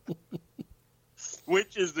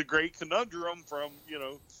 Which is the great conundrum from,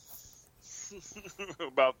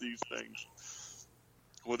 about these things.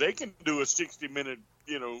 Well, they can do a 60-minute,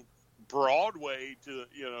 Broadway to,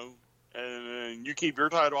 and you keep your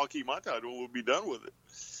title, I'll keep my title, we'll be done with it.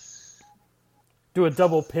 Do a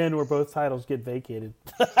double pin where both titles get vacated.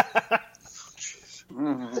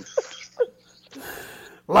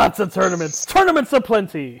 Lots of tournaments. Tournaments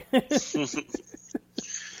aplenty.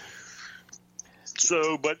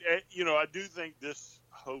 So, but, I do think this,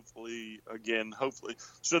 hopefully.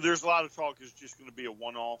 So there's a lot of talk it's just going to be a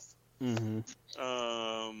one-off. And,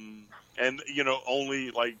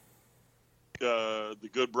 only, like, the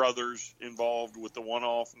Good Brothers involved with the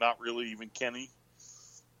one-off, not really even Kenny.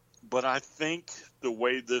 But I think the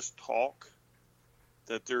way this talk,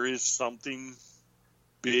 that there is something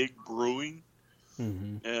big brewing,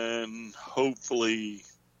 and hopefully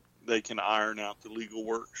they can iron out the legal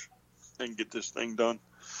works and get this thing done.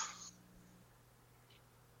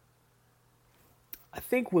 I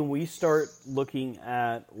think when we start looking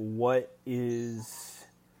at what is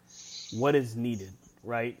needed,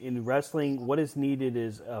 right? In wrestling, what is needed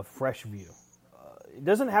is a fresh view. It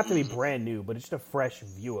doesn't have to be brand new, but it's just a fresh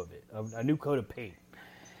view of it, a new coat of paint.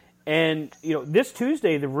 And, this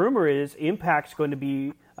Tuesday, the rumor is Impact's going to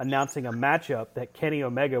be announcing a matchup that Kenny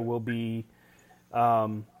Omega will be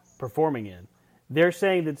performing in. They're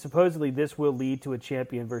saying that supposedly this will lead to a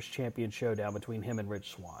champion versus champion showdown between him and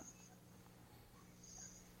Rich Swann.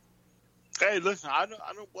 Hey, listen, I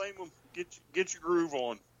don't blame them. Get your groove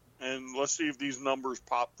on, and let's see if these numbers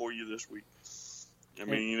pop for you this week. I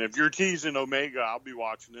mean, if you're teasing Omega, I'll be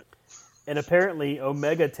watching it. And apparently,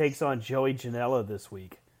 Omega takes on Joey Janela this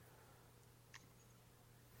week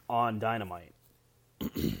on Dynamite.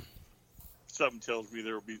 Something tells me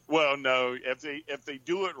there will be. Well, no, if they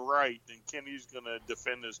do it right, then Kenny's going to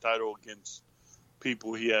defend his title against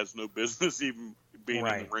people he has no business even being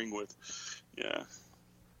in the ring with. Yeah.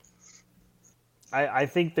 I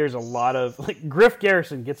think there's a lot of Griff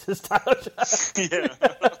Garrison gets his title shot. Yeah.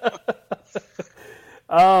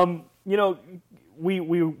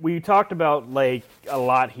 We talked about a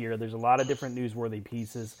lot here. There's a lot of different newsworthy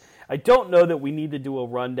pieces. I don't know that we need to do a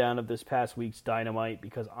rundown of this past week's Dynamite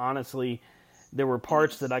because honestly, there were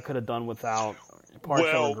parts that I could have done without. Parts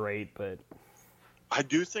that were great, but I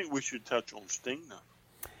do think we should touch on Sting now.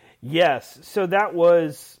 Yes, so that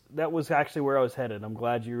was actually where I was headed. I'm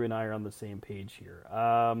glad you and I are on the same page here.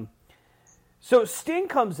 So Sting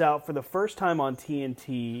comes out for the first time on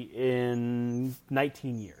TNT in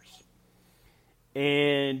 19 years.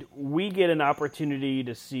 And we get an opportunity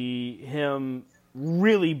to see him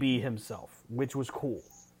really be himself, which was cool.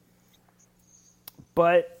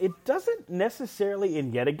 But it doesn't necessarily,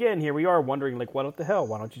 and yet again, here we are wondering, what the hell?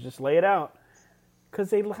 Why don't you just lay it out? Because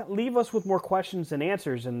they leave us with more questions than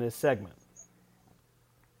answers in this segment.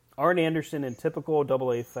 Arn Anderson, in typical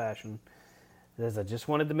AA fashion, says, I just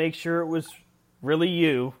wanted to make sure it was really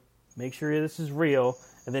you. Make sure this is real.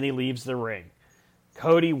 And then he leaves the ring.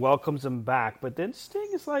 Cody welcomes him back, but then Sting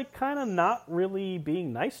is like kind of not really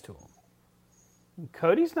being nice to him. And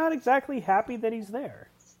Cody's not exactly happy that he's there.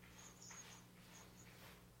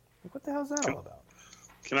 What the hell is that all about?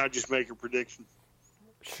 Can I just make a prediction?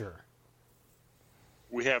 Sure.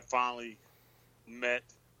 We have finally met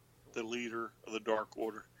the leader of the Dark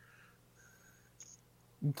Order.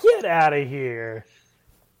 Get out of here.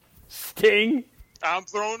 Sting? I'm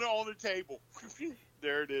throwing it on the table.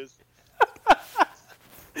 There it is.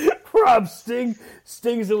 Rob,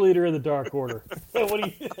 Sting's the leader of the Dark Order. What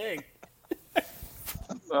do you think?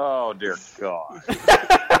 Oh, dear God.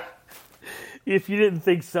 If you didn't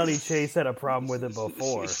think Sonny Chase had a problem with it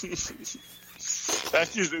before.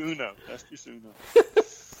 That's just Uno.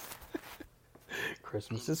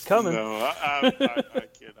 Christmas is coming. No, I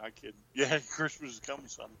kid. Yeah, Christmas is coming,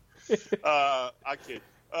 Sonny. I kid.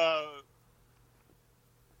 I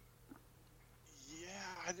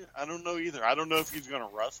don't know either. I don't know if he's going to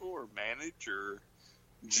wrestle or manage or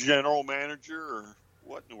general manager or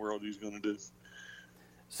what in the world he's going to do.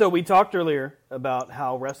 So we talked earlier about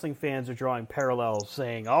how wrestling fans are drawing parallels,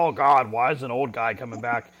 saying, oh, God, why is an old guy coming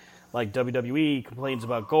back? Like WWE complains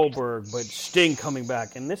about Goldberg, but Sting coming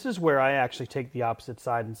back. And this is where I actually take the opposite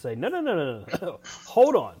side and say, no.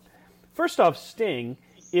 Hold on. First off, Sting,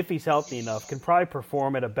 if he's healthy enough, can probably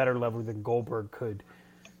perform at a better level than Goldberg could,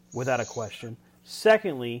 without a question.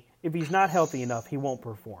 Secondly, if he's not healthy enough, he won't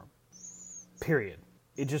perform. Period.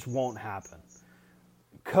 It just won't happen.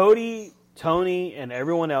 Cody, Tony, and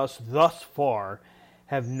everyone else thus far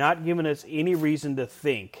have not given us any reason to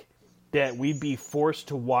think that we'd be forced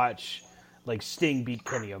to watch like Sting beat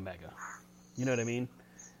Kenny Omega. You know what I mean?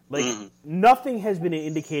 Like, nothing has been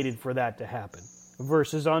indicated for that to happen.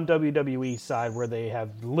 Versus on WWE's side where they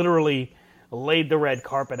have literally laid the red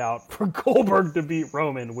carpet out for Goldberg to beat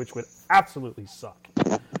Roman, which would absolutely suck.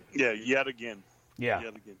 Yeah, yet again. Yeah.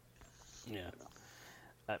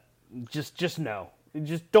 Just no.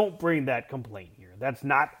 Just don't bring that complaint here. That's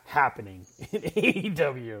not happening in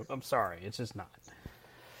AEW. I'm sorry. It's just not.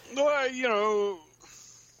 Well, you know,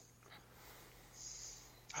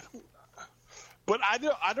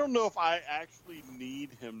 I don't know if I actually need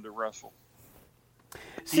him to wrestle.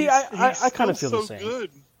 See, I kind of feel the same.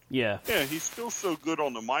 Good. Yeah, he's still so good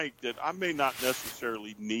on the mic that I may not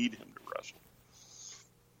necessarily need him to wrestle.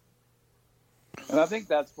 And I think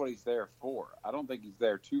that's what he's there for. I don't think he's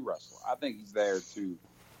there to wrestle. I think he's there to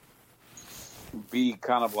be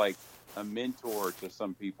kind of like a mentor to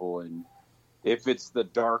some people. And if it's the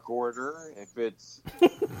Dark Order, if it's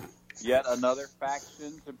yet another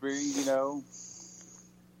faction to be, you know.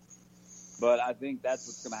 But I think that's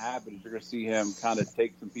what's going to happen is you're going to see him kind of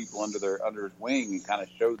take some people under his wing and kind of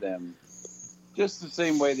show them just the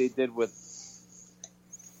same way they did with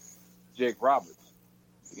Jake Roberts.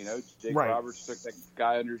 You know, Jake Roberts took that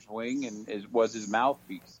guy under his wing and was his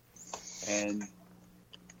mouthpiece. And,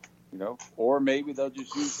 you know, or maybe they'll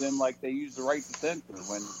just use him like they use the right to censor.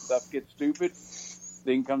 When stuff gets stupid,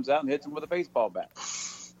 Sting comes out and hits him with a baseball bat.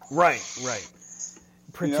 Right.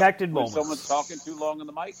 Protected moments. When someone's talking too long on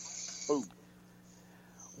the mic, boom.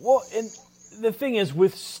 Well, and the thing is,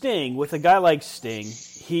 with Sting, with a guy like Sting,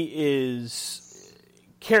 he is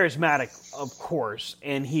charismatic, of course,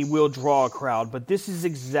 and he will draw a crowd, but this is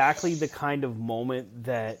exactly the kind of moment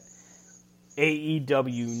that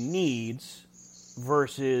AEW needs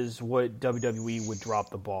versus what WWE would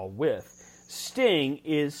drop the ball with. Sting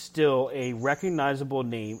is still a recognizable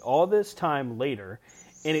name all this time later,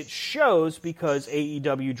 and it shows because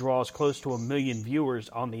AEW draws close to 1 million viewers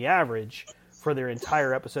on the average for their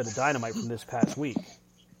entire episode of Dynamite from this past week.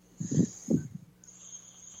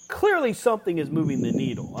 Clearly something is moving the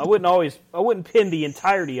needle. I wouldn't pin the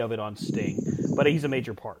entirety of it on Sting, but he's a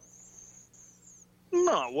major part.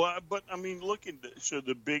 No, well, but I mean, look at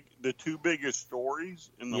the two biggest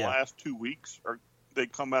stories in the last 2 weeks they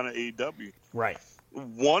come out of AEW. Right.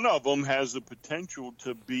 One of them has the potential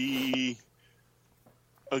to be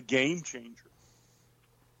a game changer.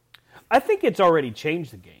 I think it's already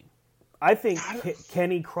changed the game. I think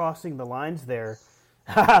Kenny crossing the lines there.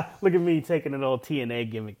 Look at me taking an old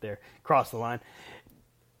TNA gimmick there. Cross the line.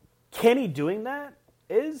 Kenny doing that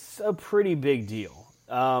is a pretty big deal.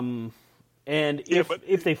 And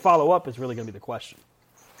if they follow up, it's really going to be the question.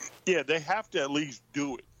 Yeah, they have to at least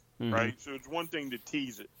do it, right? So it's one thing to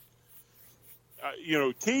tease it.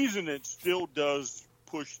 Teasing it still does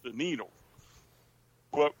push the needle.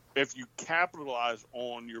 But if you capitalize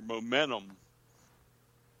on your momentum,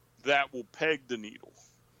 that will peg the needle.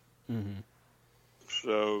 Mm-hmm.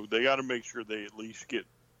 So they got to make sure they at least get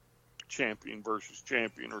champion versus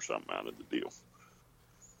champion or something out of the deal.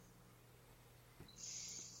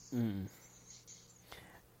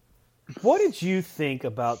 What did you think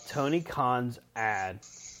about Tony Khan's ad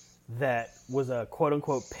that was a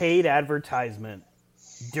quote-unquote paid advertisement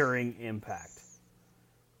during Impact?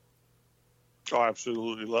 Oh, I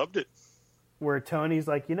absolutely loved it. Where Tony's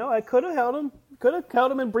like, I could have held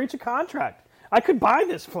him in breach of contract. I could buy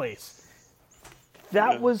this place.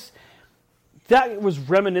 That was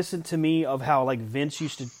reminiscent to me of how like Vince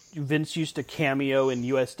used to cameo in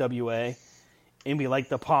USWA and be like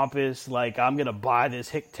the pompous, like, I'm gonna buy this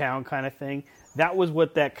hick town kind of thing. That was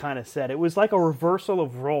what that kind of said. It was like a reversal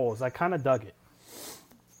of roles. I kind of dug it.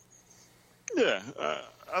 Yeah,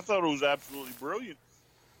 I thought it was absolutely brilliant.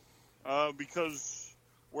 Because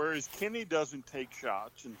whereas Kenny doesn't take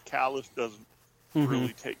shots and Callis doesn't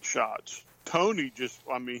really take shots, Tony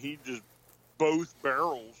he just both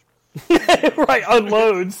barrels. Right,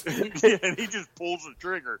 unloads. Yeah, and he just pulls the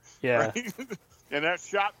trigger. Yeah. Right? And that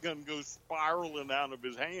shotgun goes spiraling out of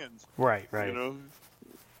his hands. Right.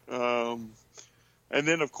 And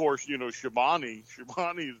then, of course, Schiavone.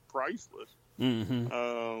 Schiavone is priceless.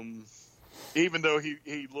 Mm-hmm. Even though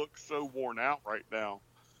he looks so worn out right now.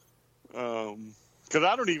 Because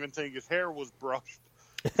I don't even think his hair was brushed.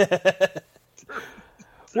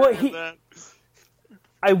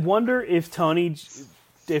 I wonder if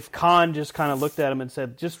Khan just kind of looked at him and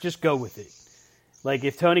said, just go with it. Like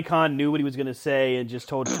if Tony Khan knew what he was going to say and just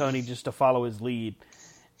told Tony just to follow his lead.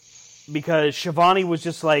 Because Schiavone was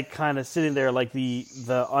just like kind of sitting there like the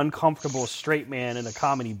uncomfortable straight man in a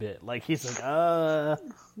comedy bit. Like he's like,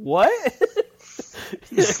 what?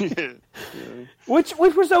 Yeah. Which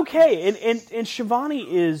was okay. And Schiavone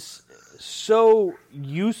is so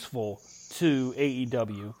useful to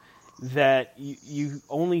AEW that you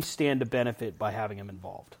only stand to benefit by having him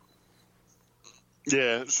involved.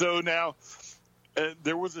 Yeah. So now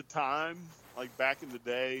there was a time like back in the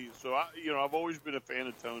day. So I've always been a fan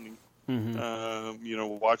of Tony.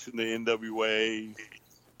 Mm-hmm. Watching the NWA,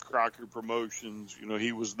 Crocker Promotions.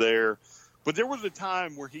 He was there, but there was a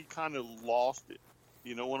time where he kind of lost it.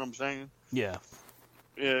 You know what I'm saying? Yeah.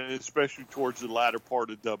 Especially towards the latter part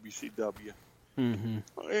of WCW. Mm-hmm.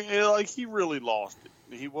 Like, he really lost it.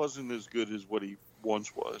 He wasn't as good as what he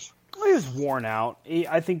once was. He was worn out.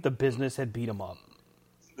 I think the business had beat him up.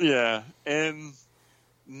 Yeah. And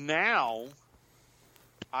now,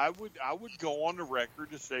 I would go on the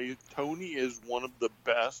record to say Tony is one of the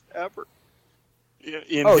best ever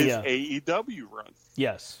in his AEW run.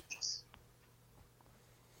 Yes.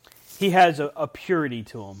 He has a purity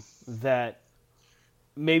to him that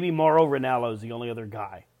maybe Mauro Ranallo is the only other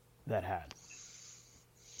guy that had.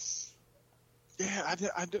 Yeah,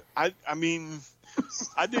 I mean,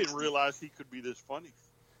 I didn't realize he could be this funny.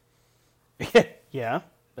 Yeah,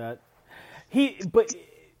 but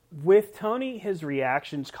with Tony, his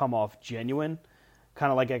reactions come off genuine,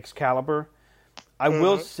 kind of like Excalibur. I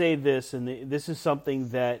will say this, and this is something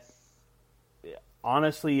that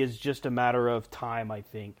honestly is just a matter of time, I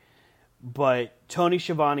think. But Tony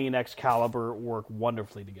Schiavone and Excalibur work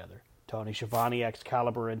wonderfully together. Tony Schiavone,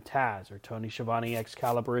 Excalibur, and Taz, or Tony Schiavone,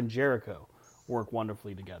 Excalibur, and Jericho work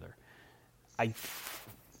wonderfully together.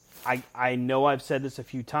 I know I've said this a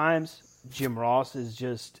few times. Jim Ross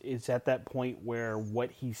is at that point where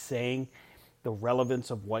what he's saying, the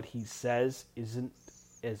relevance of what he says isn't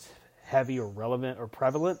as heavy or relevant or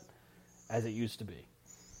prevalent as it used to be.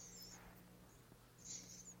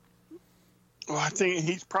 Well, I think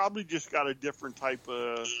he's probably just got a different type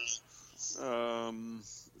of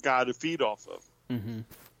guy to feed off of. Mm-hmm.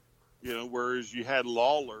 Whereas you had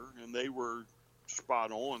Lawler, and they were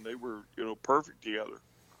spot on. They were, perfect together.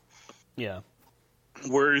 Yeah.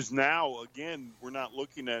 Whereas now, again, we're not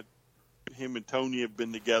looking at him and Tony have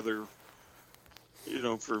been together,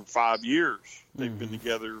 for 5 years. They've been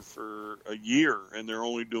together for a year, and they're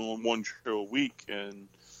only doing one show a week. And,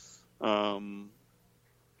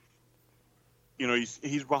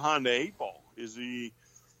 he's behind the 8 ball. Is he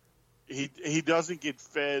doesn't get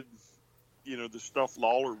fed, the stuff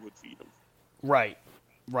Lawler would feed him. Right.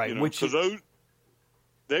 Because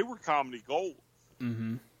they were comedy gold.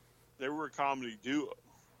 Mm-hmm. They were a comedy duo,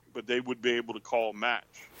 but they would be able to call a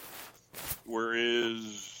match.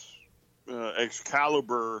 Whereas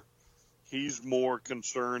Excalibur, he's more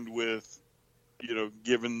concerned with,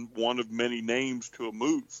 giving one of many names to a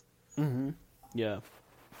move. Mm-hmm. Yeah.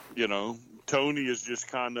 Tony is just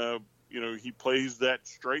kind of, he plays that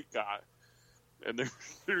straight guy, and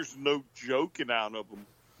there's no joking out of him.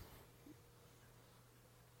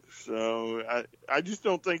 So I just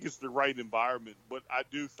don't think it's the right environment, but I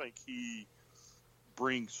do think he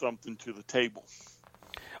brings something to the table.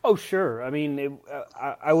 Oh, sure. I mean,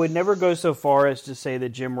 I would never go so far as to say that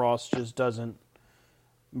Jim Ross just doesn't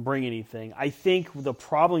bring anything. I think the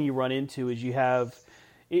problem you run into is you have,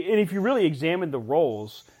 and if you really examine the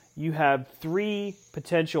roles, you have 3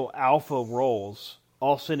 potential alpha roles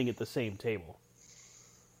all sitting at the same table.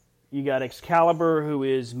 You got Excalibur, who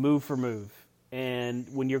is move for move. And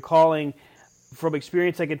when you're calling, from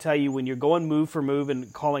experience I can tell you, when you're going move for move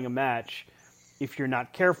and calling a match, if you're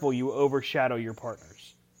not careful, you overshadow your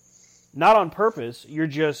partners. Not on purpose, you're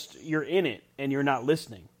in it and you're not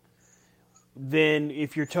listening. Then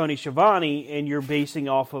if you're Tony Schiavone and you're basing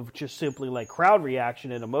off of just simply like crowd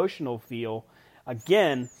reaction and emotional feel,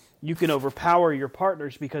 again, you can overpower your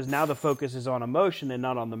partners because now the focus is on emotion and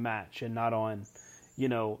not on the match and not on,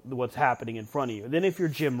 what's happening in front of you. Then if you're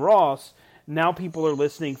Jim Ross, now people are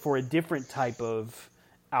listening for a different type of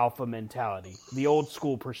alpha mentality, the old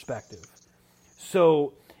school perspective.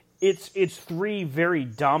 So it's 3 very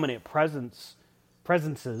dominant presences.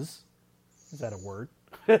 Is that a word?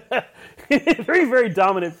 3 very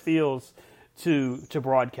dominant feels to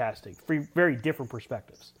broadcasting. 3 very different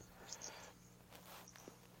perspectives.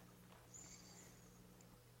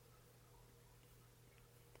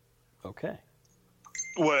 Okay.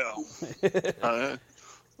 Well, I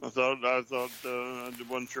thought I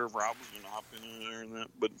wasn't sure if Rob was going to hop in there and that,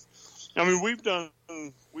 but I mean we've done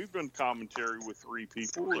commentary with 3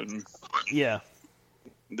 people, and yeah,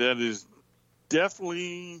 that is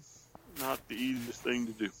definitely not the easiest thing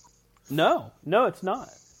to do. No, it's not.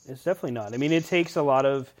 It's definitely not. I mean, it takes a lot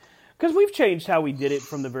of, because we've changed how we did it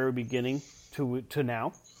from the very beginning to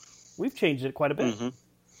now. We've changed it quite a bit.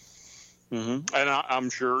 Mm-hmm. Mm-hmm. And I'm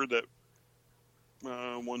sure that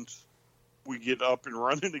once we get up and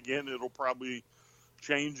running again, it'll probably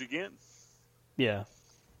change again. Yeah.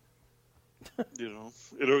 It'll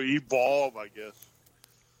evolve, I guess.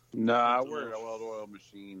 Nah, we're a well-oiled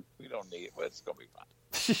machine. We don't need it, but it's going to be fine.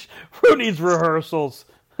 Who needs rehearsals?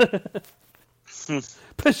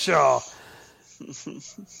 Pshaw.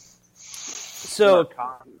 So,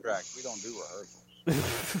 contract, we don't do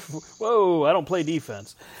rehearsals. Whoa, I don't play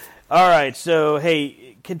defense. All right, so,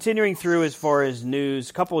 hey, continuing through as far as news,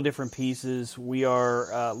 a couple of different pieces. We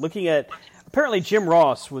are looking at, apparently Jim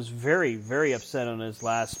Ross was very, very upset on his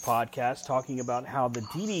last podcast, talking about how the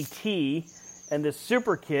DDT and the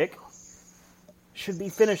super kick should be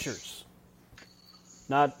finishers.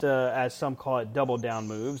 Not, as some call it, double down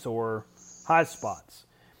moves or high spots.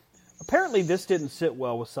 Apparently this didn't sit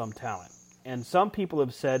well with some talent. And some people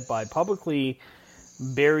have said by publicly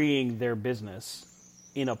burying their business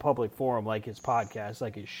in a public forum like his podcast,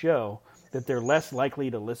 like his show, that they're less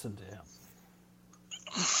likely to listen to him.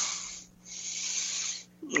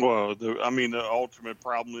 Well, the ultimate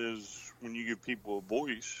problem is when you give people a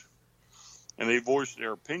voice and they voice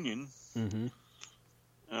their opinion, mm-hmm.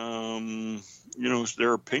 It's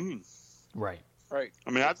their opinion. Right. Right.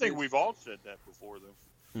 I mean, I think we've all said that before, though,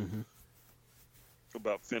 mm-hmm.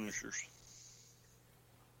 about finishers.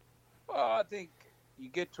 Well, I think you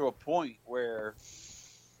get to a point where,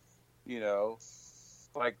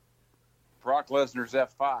 like Brock Lesnar's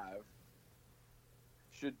F5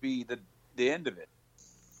 should be the end of it.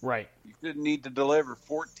 Right. You shouldn't need to deliver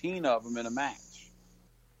 14 of them in a match.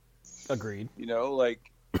 Agreed.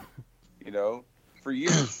 For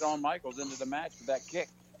years, Shawn Michaels ended the match with that kick.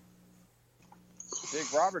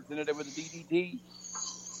 Jake Roberts ended it with a DDT.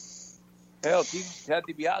 Hell, Ted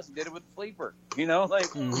DiBiase did it with a sleeper.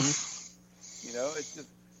 Mm-hmm. It's just,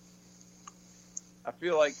 I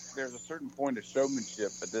feel like there's a certain point of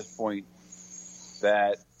showmanship at this point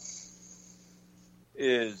that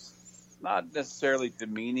is not necessarily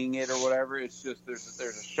demeaning it or whatever. It's just there's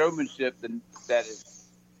a showmanship that is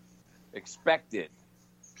expected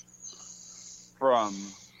from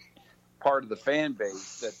part of the fan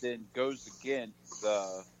base that then goes against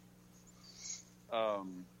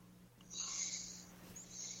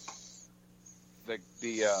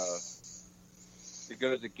it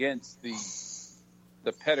goes against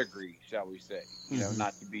the pedigree, shall we say? Mm-hmm.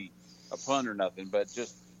 Not to be a pun or nothing, but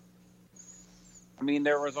just,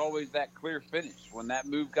 there was always that clear finish when that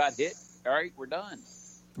move got hit. All right, we're done.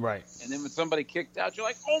 Right. And then when somebody kicked out, you're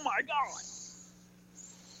like, oh my God.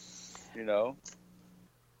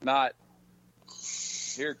 Not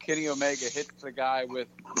here. Kenny Omega hits the guy with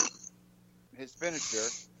his finisher,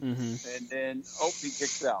 mm-hmm. and then he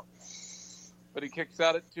kicks out. But he kicks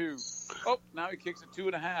out at 2. Oh, now he kicks at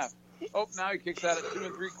 2.5. Oh, now he kicks out at 2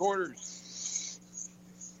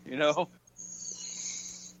 3/4.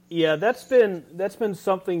 Yeah, that's been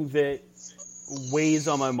something that weighs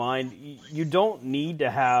on my mind. You don't need to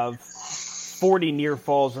have 40 near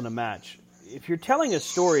falls in a match. If you're telling a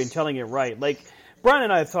story and telling it right, like Brian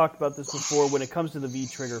and I have talked about this before when it comes to the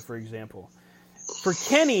V-trigger, for example. For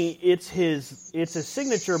Kenny, it's his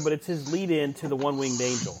signature, but it's his lead-in to the One-Winged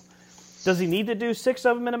Angel. Does he need to do 6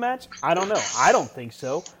 of them in a match? I don't know. I don't think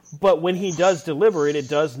so. But when he does deliver it, it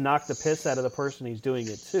does knock the piss out of the person he's doing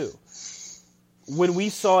it to. When we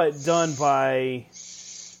saw it done by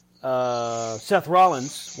Seth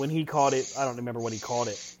Rollins, when he called it, I don't remember what he called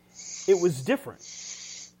it, it was different.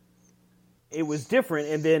 It was different,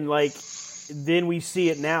 and then we see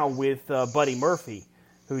it now with Buddy Murphy,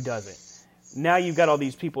 who does it. Now you've got all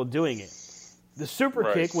these people doing it. The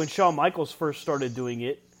super kick, when Shawn Michaels first started doing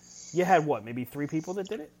it, you had maybe 3 people that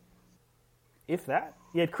did it? If that.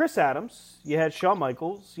 You had Chris Adams, you had Shawn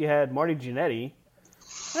Michaels, you had Marty Jannetty.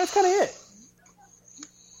 That's kind of it.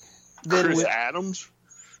 Chris Adams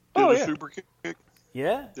did the super kick?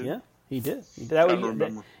 Yeah, he did. I remember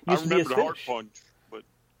the heart punch, but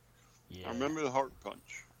I remember the heart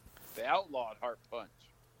punch. The outlawed heart punch.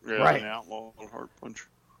 Yeah, the outlawed heart punch.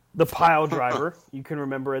 The pile driver. You can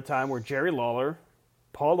remember a time where Jerry Lawler,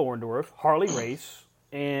 Paul Orndorff, Harley Race,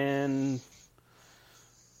 and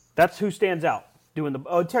that's who stands out doing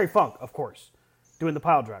Terry Funk, of course, doing the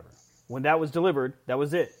pile driver. When that was delivered, that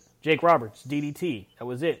was it. Jake Roberts, DDT, that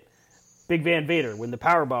was it. Big Van Vader, when the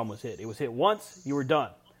powerbomb was hit, it was hit once, you were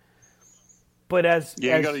done. But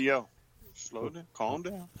you gotta yell. Slow down, calm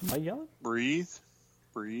down. Am I yelling? Breathe.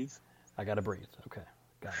 I gotta breathe. Okay,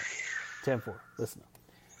 got it. 10-4. Listen up.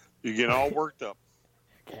 You get all worked up.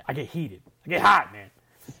 I get heated. I get hot, man.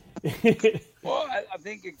 Well, I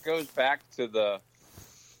think it goes back to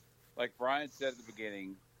like Brian said at the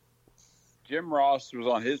beginning, Jim Ross was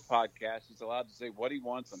on his podcast. He's allowed to say what he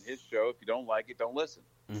wants on his show. If you don't like it, don't listen.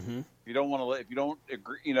 Mm-hmm. If you don't want to, if you don't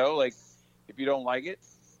agree, if you don't like it,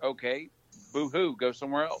 okay, boo-hoo, go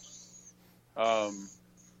somewhere else.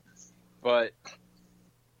 But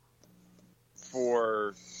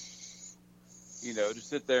for, to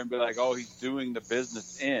sit there and be like, oh, he's doing the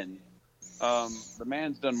business in, the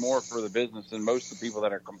man's done more for the business than most of the people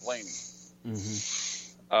that are complaining.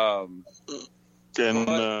 Mm-hmm.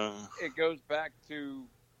 It goes back to,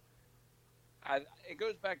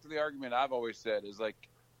 the argument I've always said is like,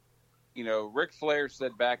 Ric Flair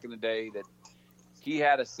said back in the day that he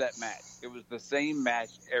had a set match. It was the same match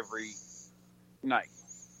every night.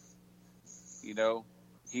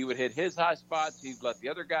 He would hit his high spots. He'd let the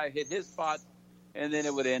other guy hit his spots, and then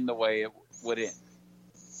it would end the way it would end.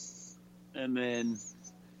 And then,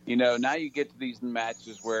 now you get to these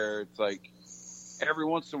matches where it's like every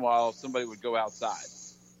once in a while somebody would go outside.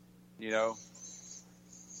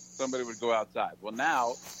 Somebody would go outside. Well,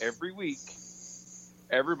 now, every week,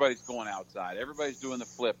 everybody's going outside. Everybody's doing the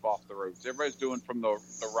flip off the ropes. Everybody's doing from the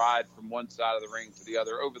ride from one side of the ring to the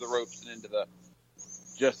other, over the ropes and into the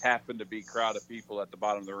just happened to be crowd of people at the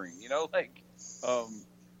bottom of the ring.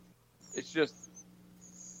 It's just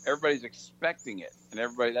everybody's expecting it, and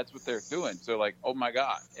everybody, that's what they're doing. So, like, oh my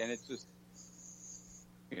God. And it's just,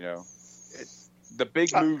 it's the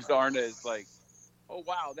big moves aren't as like, oh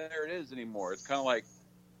wow, there it is anymore. It's kind of like,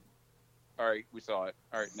 all right, we saw it.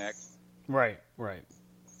 All right, next. Right.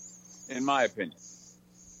 In my opinion.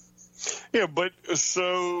 Yeah, but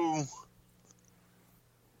so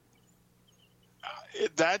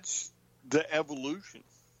that's the evolution,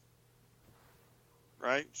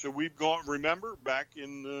 right? So we've gone, remember, back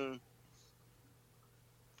in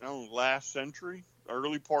the last century,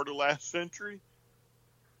 early part of last century,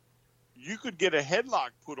 you could get a headlock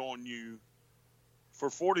put on you for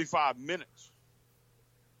 45 minutes.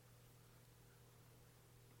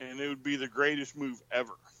 And it would be the greatest move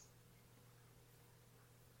ever.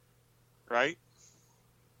 Right?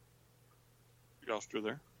 Y'all still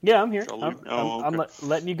there? Yeah, I'm here. I'm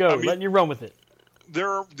letting you go, letting you run with it.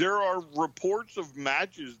 There are reports of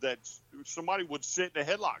matches that somebody would sit in a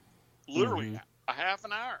headlock literally a half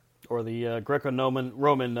an hour. Or the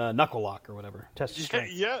Greco-Roman knuckle lock or whatever. Test of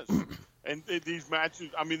strength. Yes. And these matches,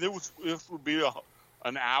 this would be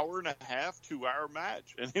an hour and a half, 2-hour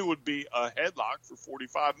match. And it would be a headlock for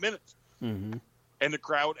 45 minutes. Mm-hmm. And the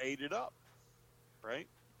crowd ate it up. Right?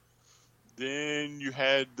 Then you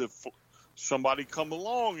had somebody come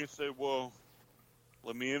along and say, well,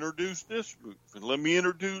 let me introduce this move. And let me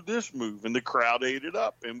introduce this move. And the crowd ate it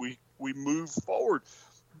up. And we moved forward.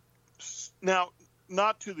 Now,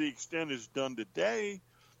 not to the extent it's done today,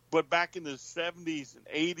 but back in the 70s and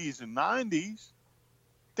 80s and 90s,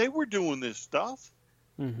 they were doing this stuff.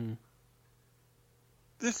 Mm-hmm.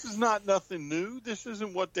 This is not nothing new. This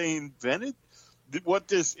isn't what they invented. What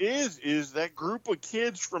this is that group of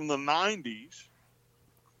kids from the 90s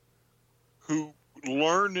who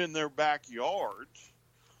learned in their backyards,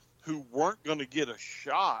 who weren't going to get a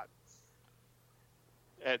shot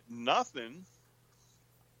at nothing.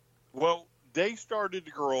 Well, they started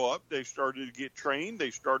to grow up. They started to get trained.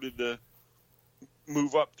 They started to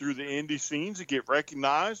move up through the indie scenes and get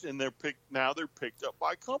recognized, and now they're picked up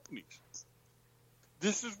by companies.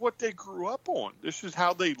 This is what they grew up on. This is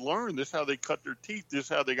how they learned. This is how they cut their teeth. This is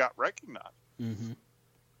how they got recognized. Mm-hmm.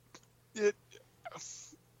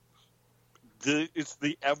 It's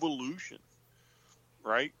the evolution,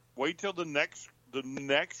 right? Wait till the next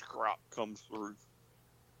crop comes through.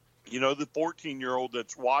 You know, the 14-year-old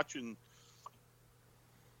that's watching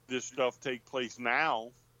this stuff take place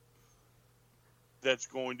now, that's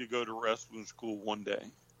going to go to wrestling school one day.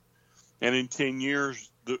 And in 10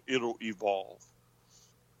 years, it'll evolve.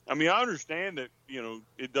 I mean, I understand that, you know,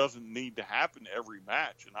 it doesn't need to happen every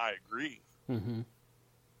match, and I agree. Mm-hmm.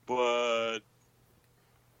 But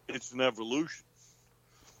it's an evolution.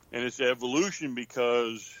 And it's evolution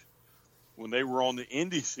because when they were on the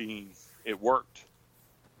indie scene, it worked.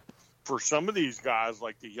 For some of these guys,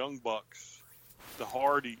 like the Young Bucks, the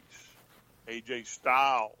Hardys, AJ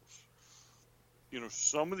Styles, you know,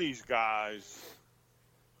 some of these guys,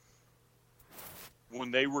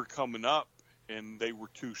 when they were coming up and they were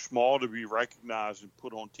too small to be recognized and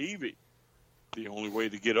put on TV, the only way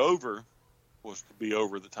to get over was to be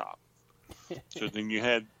over the top. So then you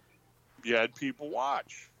had people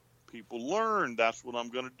watch. People learn, that's what I'm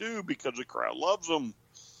going to do because the crowd loves them.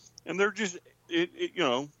 And they're just, you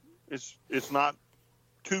know, it's not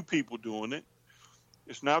 2 people doing it.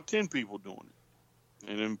 It's now 10 people doing it.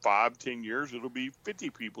 And in 5-10 years, it'll be 50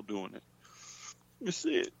 people doing it. It's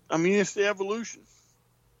it. I mean, it's the evolution.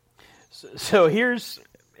 So here's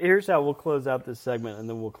how we'll close out this segment, and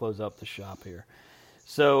then we'll close up the shop here.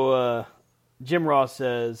 So Jim Ross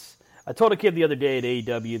says, I told a kid the other day at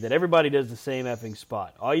AEW that everybody does the same effing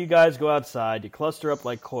spot. All you guys go outside, you cluster up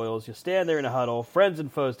like coils, you stand there in a huddle, friends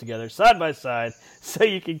and foes together, side by side, so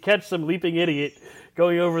you can catch some leaping idiot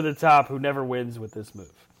going over the top who never wins with this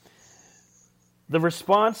move. The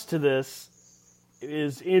response to this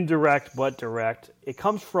is indirect but direct. It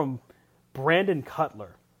comes from Brandon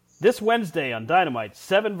Cutler. This Wednesday on Dynamite,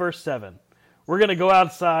 7 vs. 7. We're going to go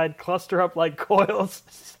outside, cluster up like coils,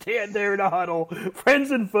 stand there in a huddle,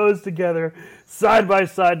 friends and foes together, side by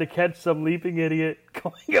side to catch some leaping idiot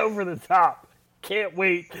going over the top. Can't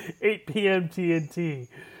wait. 8 p.m. TNT.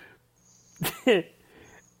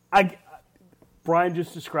 Brian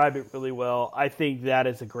just described it really well. I think that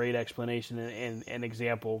is a great explanation and an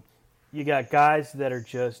example. You got guys that are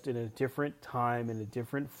just in a different time, in a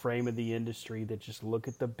different frame of the industry that just look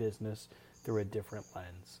at the business through a different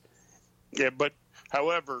lens. Yeah, but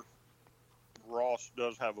however, Ross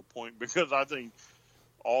does have a point because I think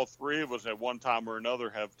all 3 of us at one time or another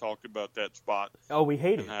have talked about that spot. Oh, we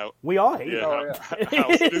hate it. We all hate it.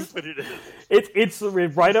 How stupid it is. It's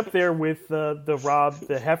right up there with the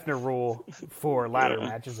Hefner rule for ladder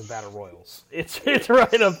matches and battle royals. It's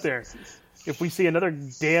right up there. If we see another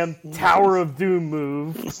damn Tower of Doom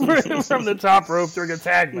move from the top rope during a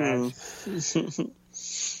tag match.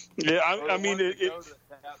 Yeah, I mean, it go to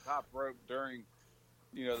that top rope during,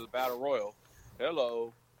 you know, the battle royal.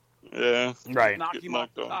 Hello. Yeah. Right. Knock him off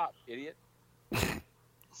the top, idiot.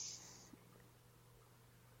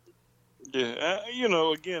 Yeah, you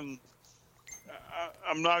know, again,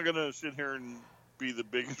 I'm not going to sit here and be the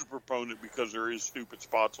biggest proponent because there is stupid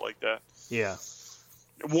spots like that. Yeah.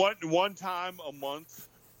 One time a month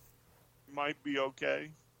might be okay.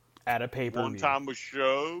 At a pay-per-view. One time a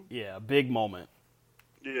show. Yeah, big moment.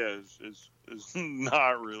 Yeah, is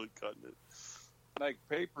not really cutting it. Like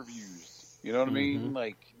pay-per-views, you know what I mean?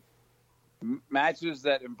 Like matches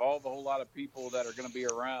that involve a whole lot of people that are going to be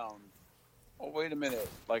around. Oh, wait a minute,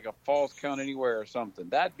 like a Falls Count Anywhere or something.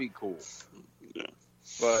 That'd be cool. Yeah.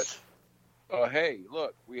 But hey,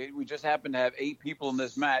 look, we just happen to have 8 people in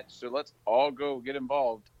this match, so let's all go get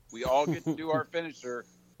involved. We all get to do our finisher.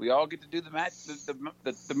 We all get to do the match,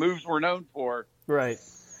 the moves we're known for. Right.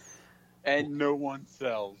 And no one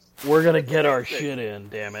sells. We're going to get our shit in,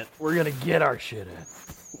 damn it. We're going to get our shit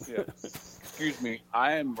in. Yeah. Excuse me.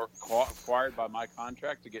 I am required by my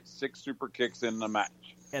contract to get 6 super kicks in a match.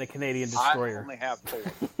 And a Canadian Destroyer. I only have 4.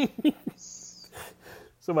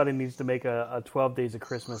 Somebody needs to make a 12 Days of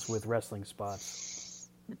Christmas with wrestling spots.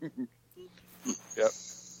 Yep.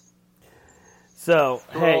 So,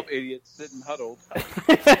 12 idiots sitting huddled.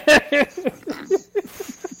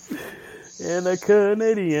 And a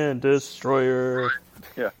Canadian Destroyer.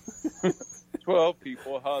 Yeah. 12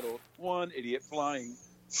 people huddled. 1 idiot flying.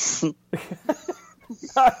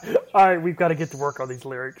 All right, we've got to get to work on these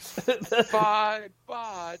lyrics. 5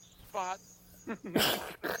 spot.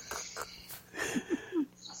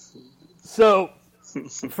 So,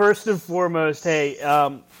 first and foremost, hey,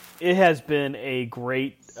 it has been a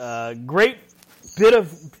great great bit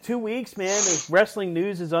of 2 weeks, man. The wrestling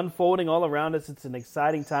news is unfolding all around us. It's an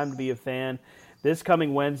exciting time to be a fan. This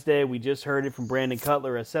coming Wednesday, we just heard it from Brandon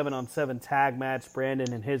Cutler, a 7-on-7 tag match,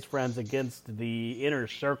 Brandon and his friends against the Inner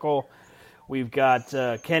Circle. We've got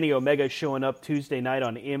Kenny Omega showing up Tuesday night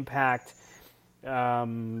on Impact.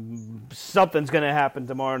 Something's going to happen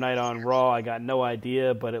tomorrow night on Raw. I got no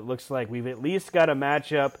idea, but it looks like we've at least got a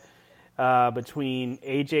matchup between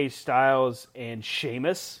AJ Styles and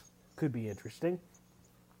Sheamus. Could be interesting.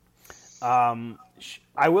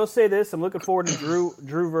 I will say this. I'm looking forward to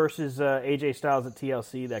Drew versus AJ Styles at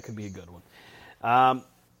TLC. That could be a good one.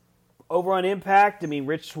 Over on Impact, I mean,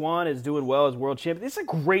 Rich Swann is doing well as world champion. It's a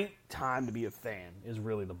great time to be a fan, is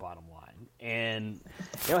really the bottom line. And,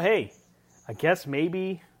 hey, I guess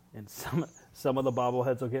maybe, and some of the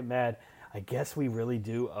bobbleheads will get mad, I guess we really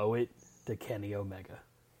do owe it to Kenny Omega.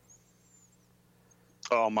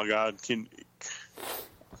 Oh, my God.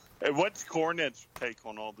 What's Cornette's take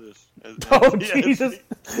on all this? Oh, Jesus.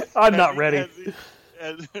 I'm not ready.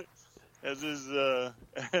 Has his the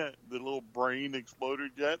little brain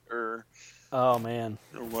exploded yet? Or oh, man.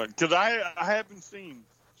 Or what? Because I haven't seen,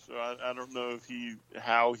 so I don't know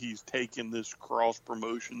how he's taken this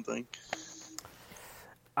cross-promotion thing.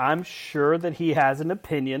 I'm sure that he has an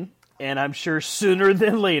opinion, and I'm sure sooner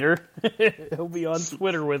than later he'll be on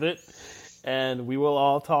Twitter with it, and we will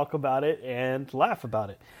all talk about it and laugh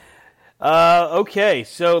about it. Okay,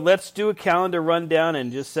 so let's do a calendar rundown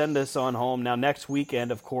and just send us on home. Now, next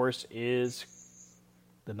weekend, of course, is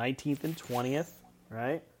the 19th and 20th,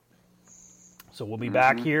 right? So we'll be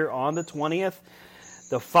back here on the 20th.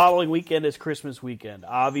 The following weekend is Christmas weekend.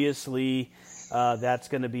 Obviously, that's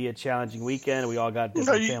going to be a challenging weekend. We all got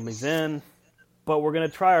different families in, but we're going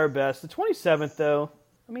to try our best. The 27th, though,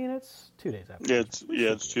 I mean, it's 2 days after. It's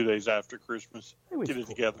 2 days after Christmas. Get it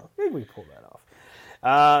together. I think we pull that off.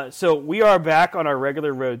 So we are back on our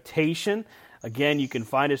regular rotation. Again, you can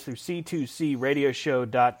find us through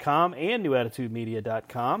c2cradioshow.com and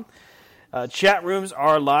newattitudemedia.com. Chat rooms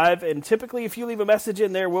are live, and typically if you leave a message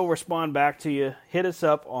in there, we'll respond back to you. Hit us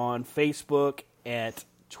up on Facebook, at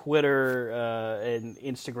Twitter, and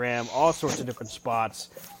Instagram, all sorts of different spots.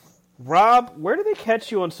 Rob, where do they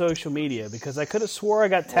catch you on social media? Because I could have swore I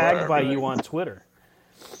got tagged by you on Twitter.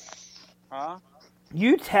 Huh?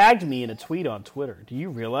 You tagged me in a tweet on Twitter. Do you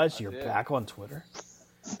realize you're back on Twitter?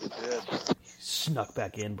 I did. Snuck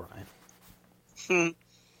back in, Brian.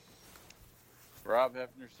 Rob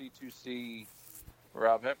Hefner C2C.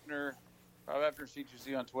 Rob Hefner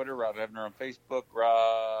C2C on Twitter. Rob Hefner on Facebook.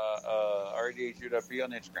 RDHU.P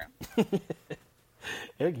on Instagram.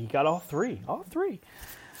 You got all three. All three.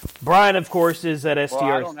 Brian, of course, is at STR. Well,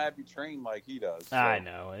 I don't have you trained like he does. So. I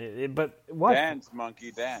know. But what? Dance,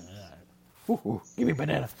 monkey, dance. Give me a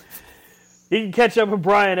banana. You can catch up with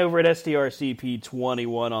Brian over at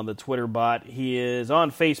STRCP21 on the Twitter bot. He is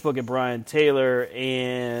on Facebook at Brian Taylor,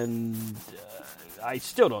 and I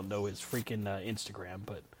still don't know his freaking Instagram,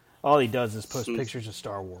 but all he does is post pictures of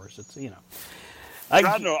Star Wars. It's, I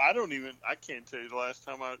can't tell you the last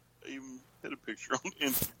time I even hit a picture on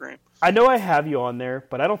Instagram. I know I have you on there,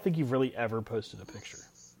 but I don't think you've really ever posted a picture.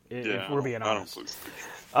 If we're being honest. I don't post pictures.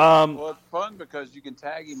 Well, it's fun because you can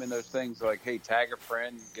tag him in those things like, hey, tag a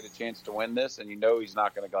friend, get a chance to win this, and he's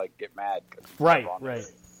not going to get mad. Right.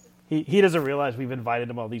 He doesn't realize we've invited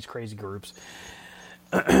him all these crazy groups.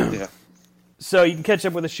 Yeah. So you can catch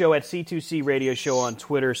up with the show at C2C Radio Show on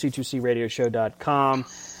Twitter, c2cradioshow.com.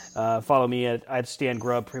 Follow me at Stan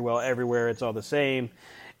Grubb pretty well everywhere. It's all the same.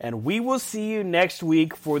 And we will see you next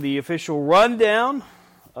week for the official rundown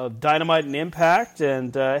of Dynamite and Impact.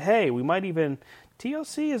 And, hey, we might even...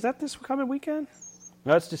 TLC, is that this coming weekend?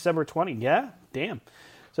 No, it's December 20. Yeah? Damn.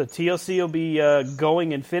 So TLC will be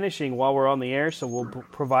going and finishing while we're on the air, so we'll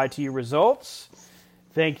provide to you results.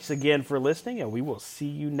 Thanks again for listening, and we will see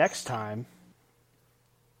you next time.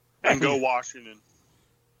 And go Washington.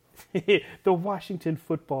 The Washington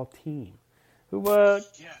football team, who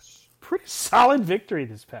pretty solid victory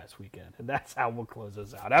this past weekend. And that's how we'll close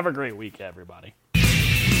this out. Have a great week, everybody.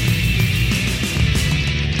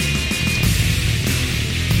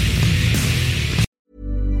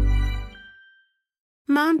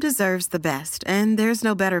 Mom deserves the best, and there's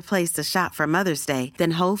no better place to shop for Mother's Day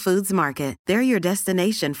than Whole Foods Market. They're your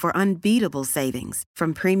destination for unbeatable savings,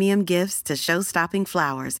 from premium gifts to show-stopping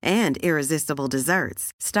flowers and irresistible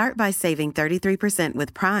desserts. Start by saving 33%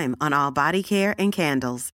 with Prime on all body care and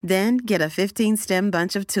candles. Then get a 15-stem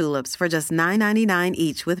bunch of tulips for just $9.99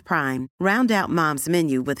 each with Prime. Round out Mom's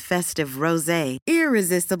menu with festive rosé,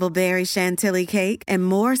 irresistible berry chantilly cake, and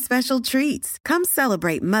more special treats. Come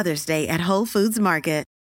celebrate Mother's Day at Whole Foods Market.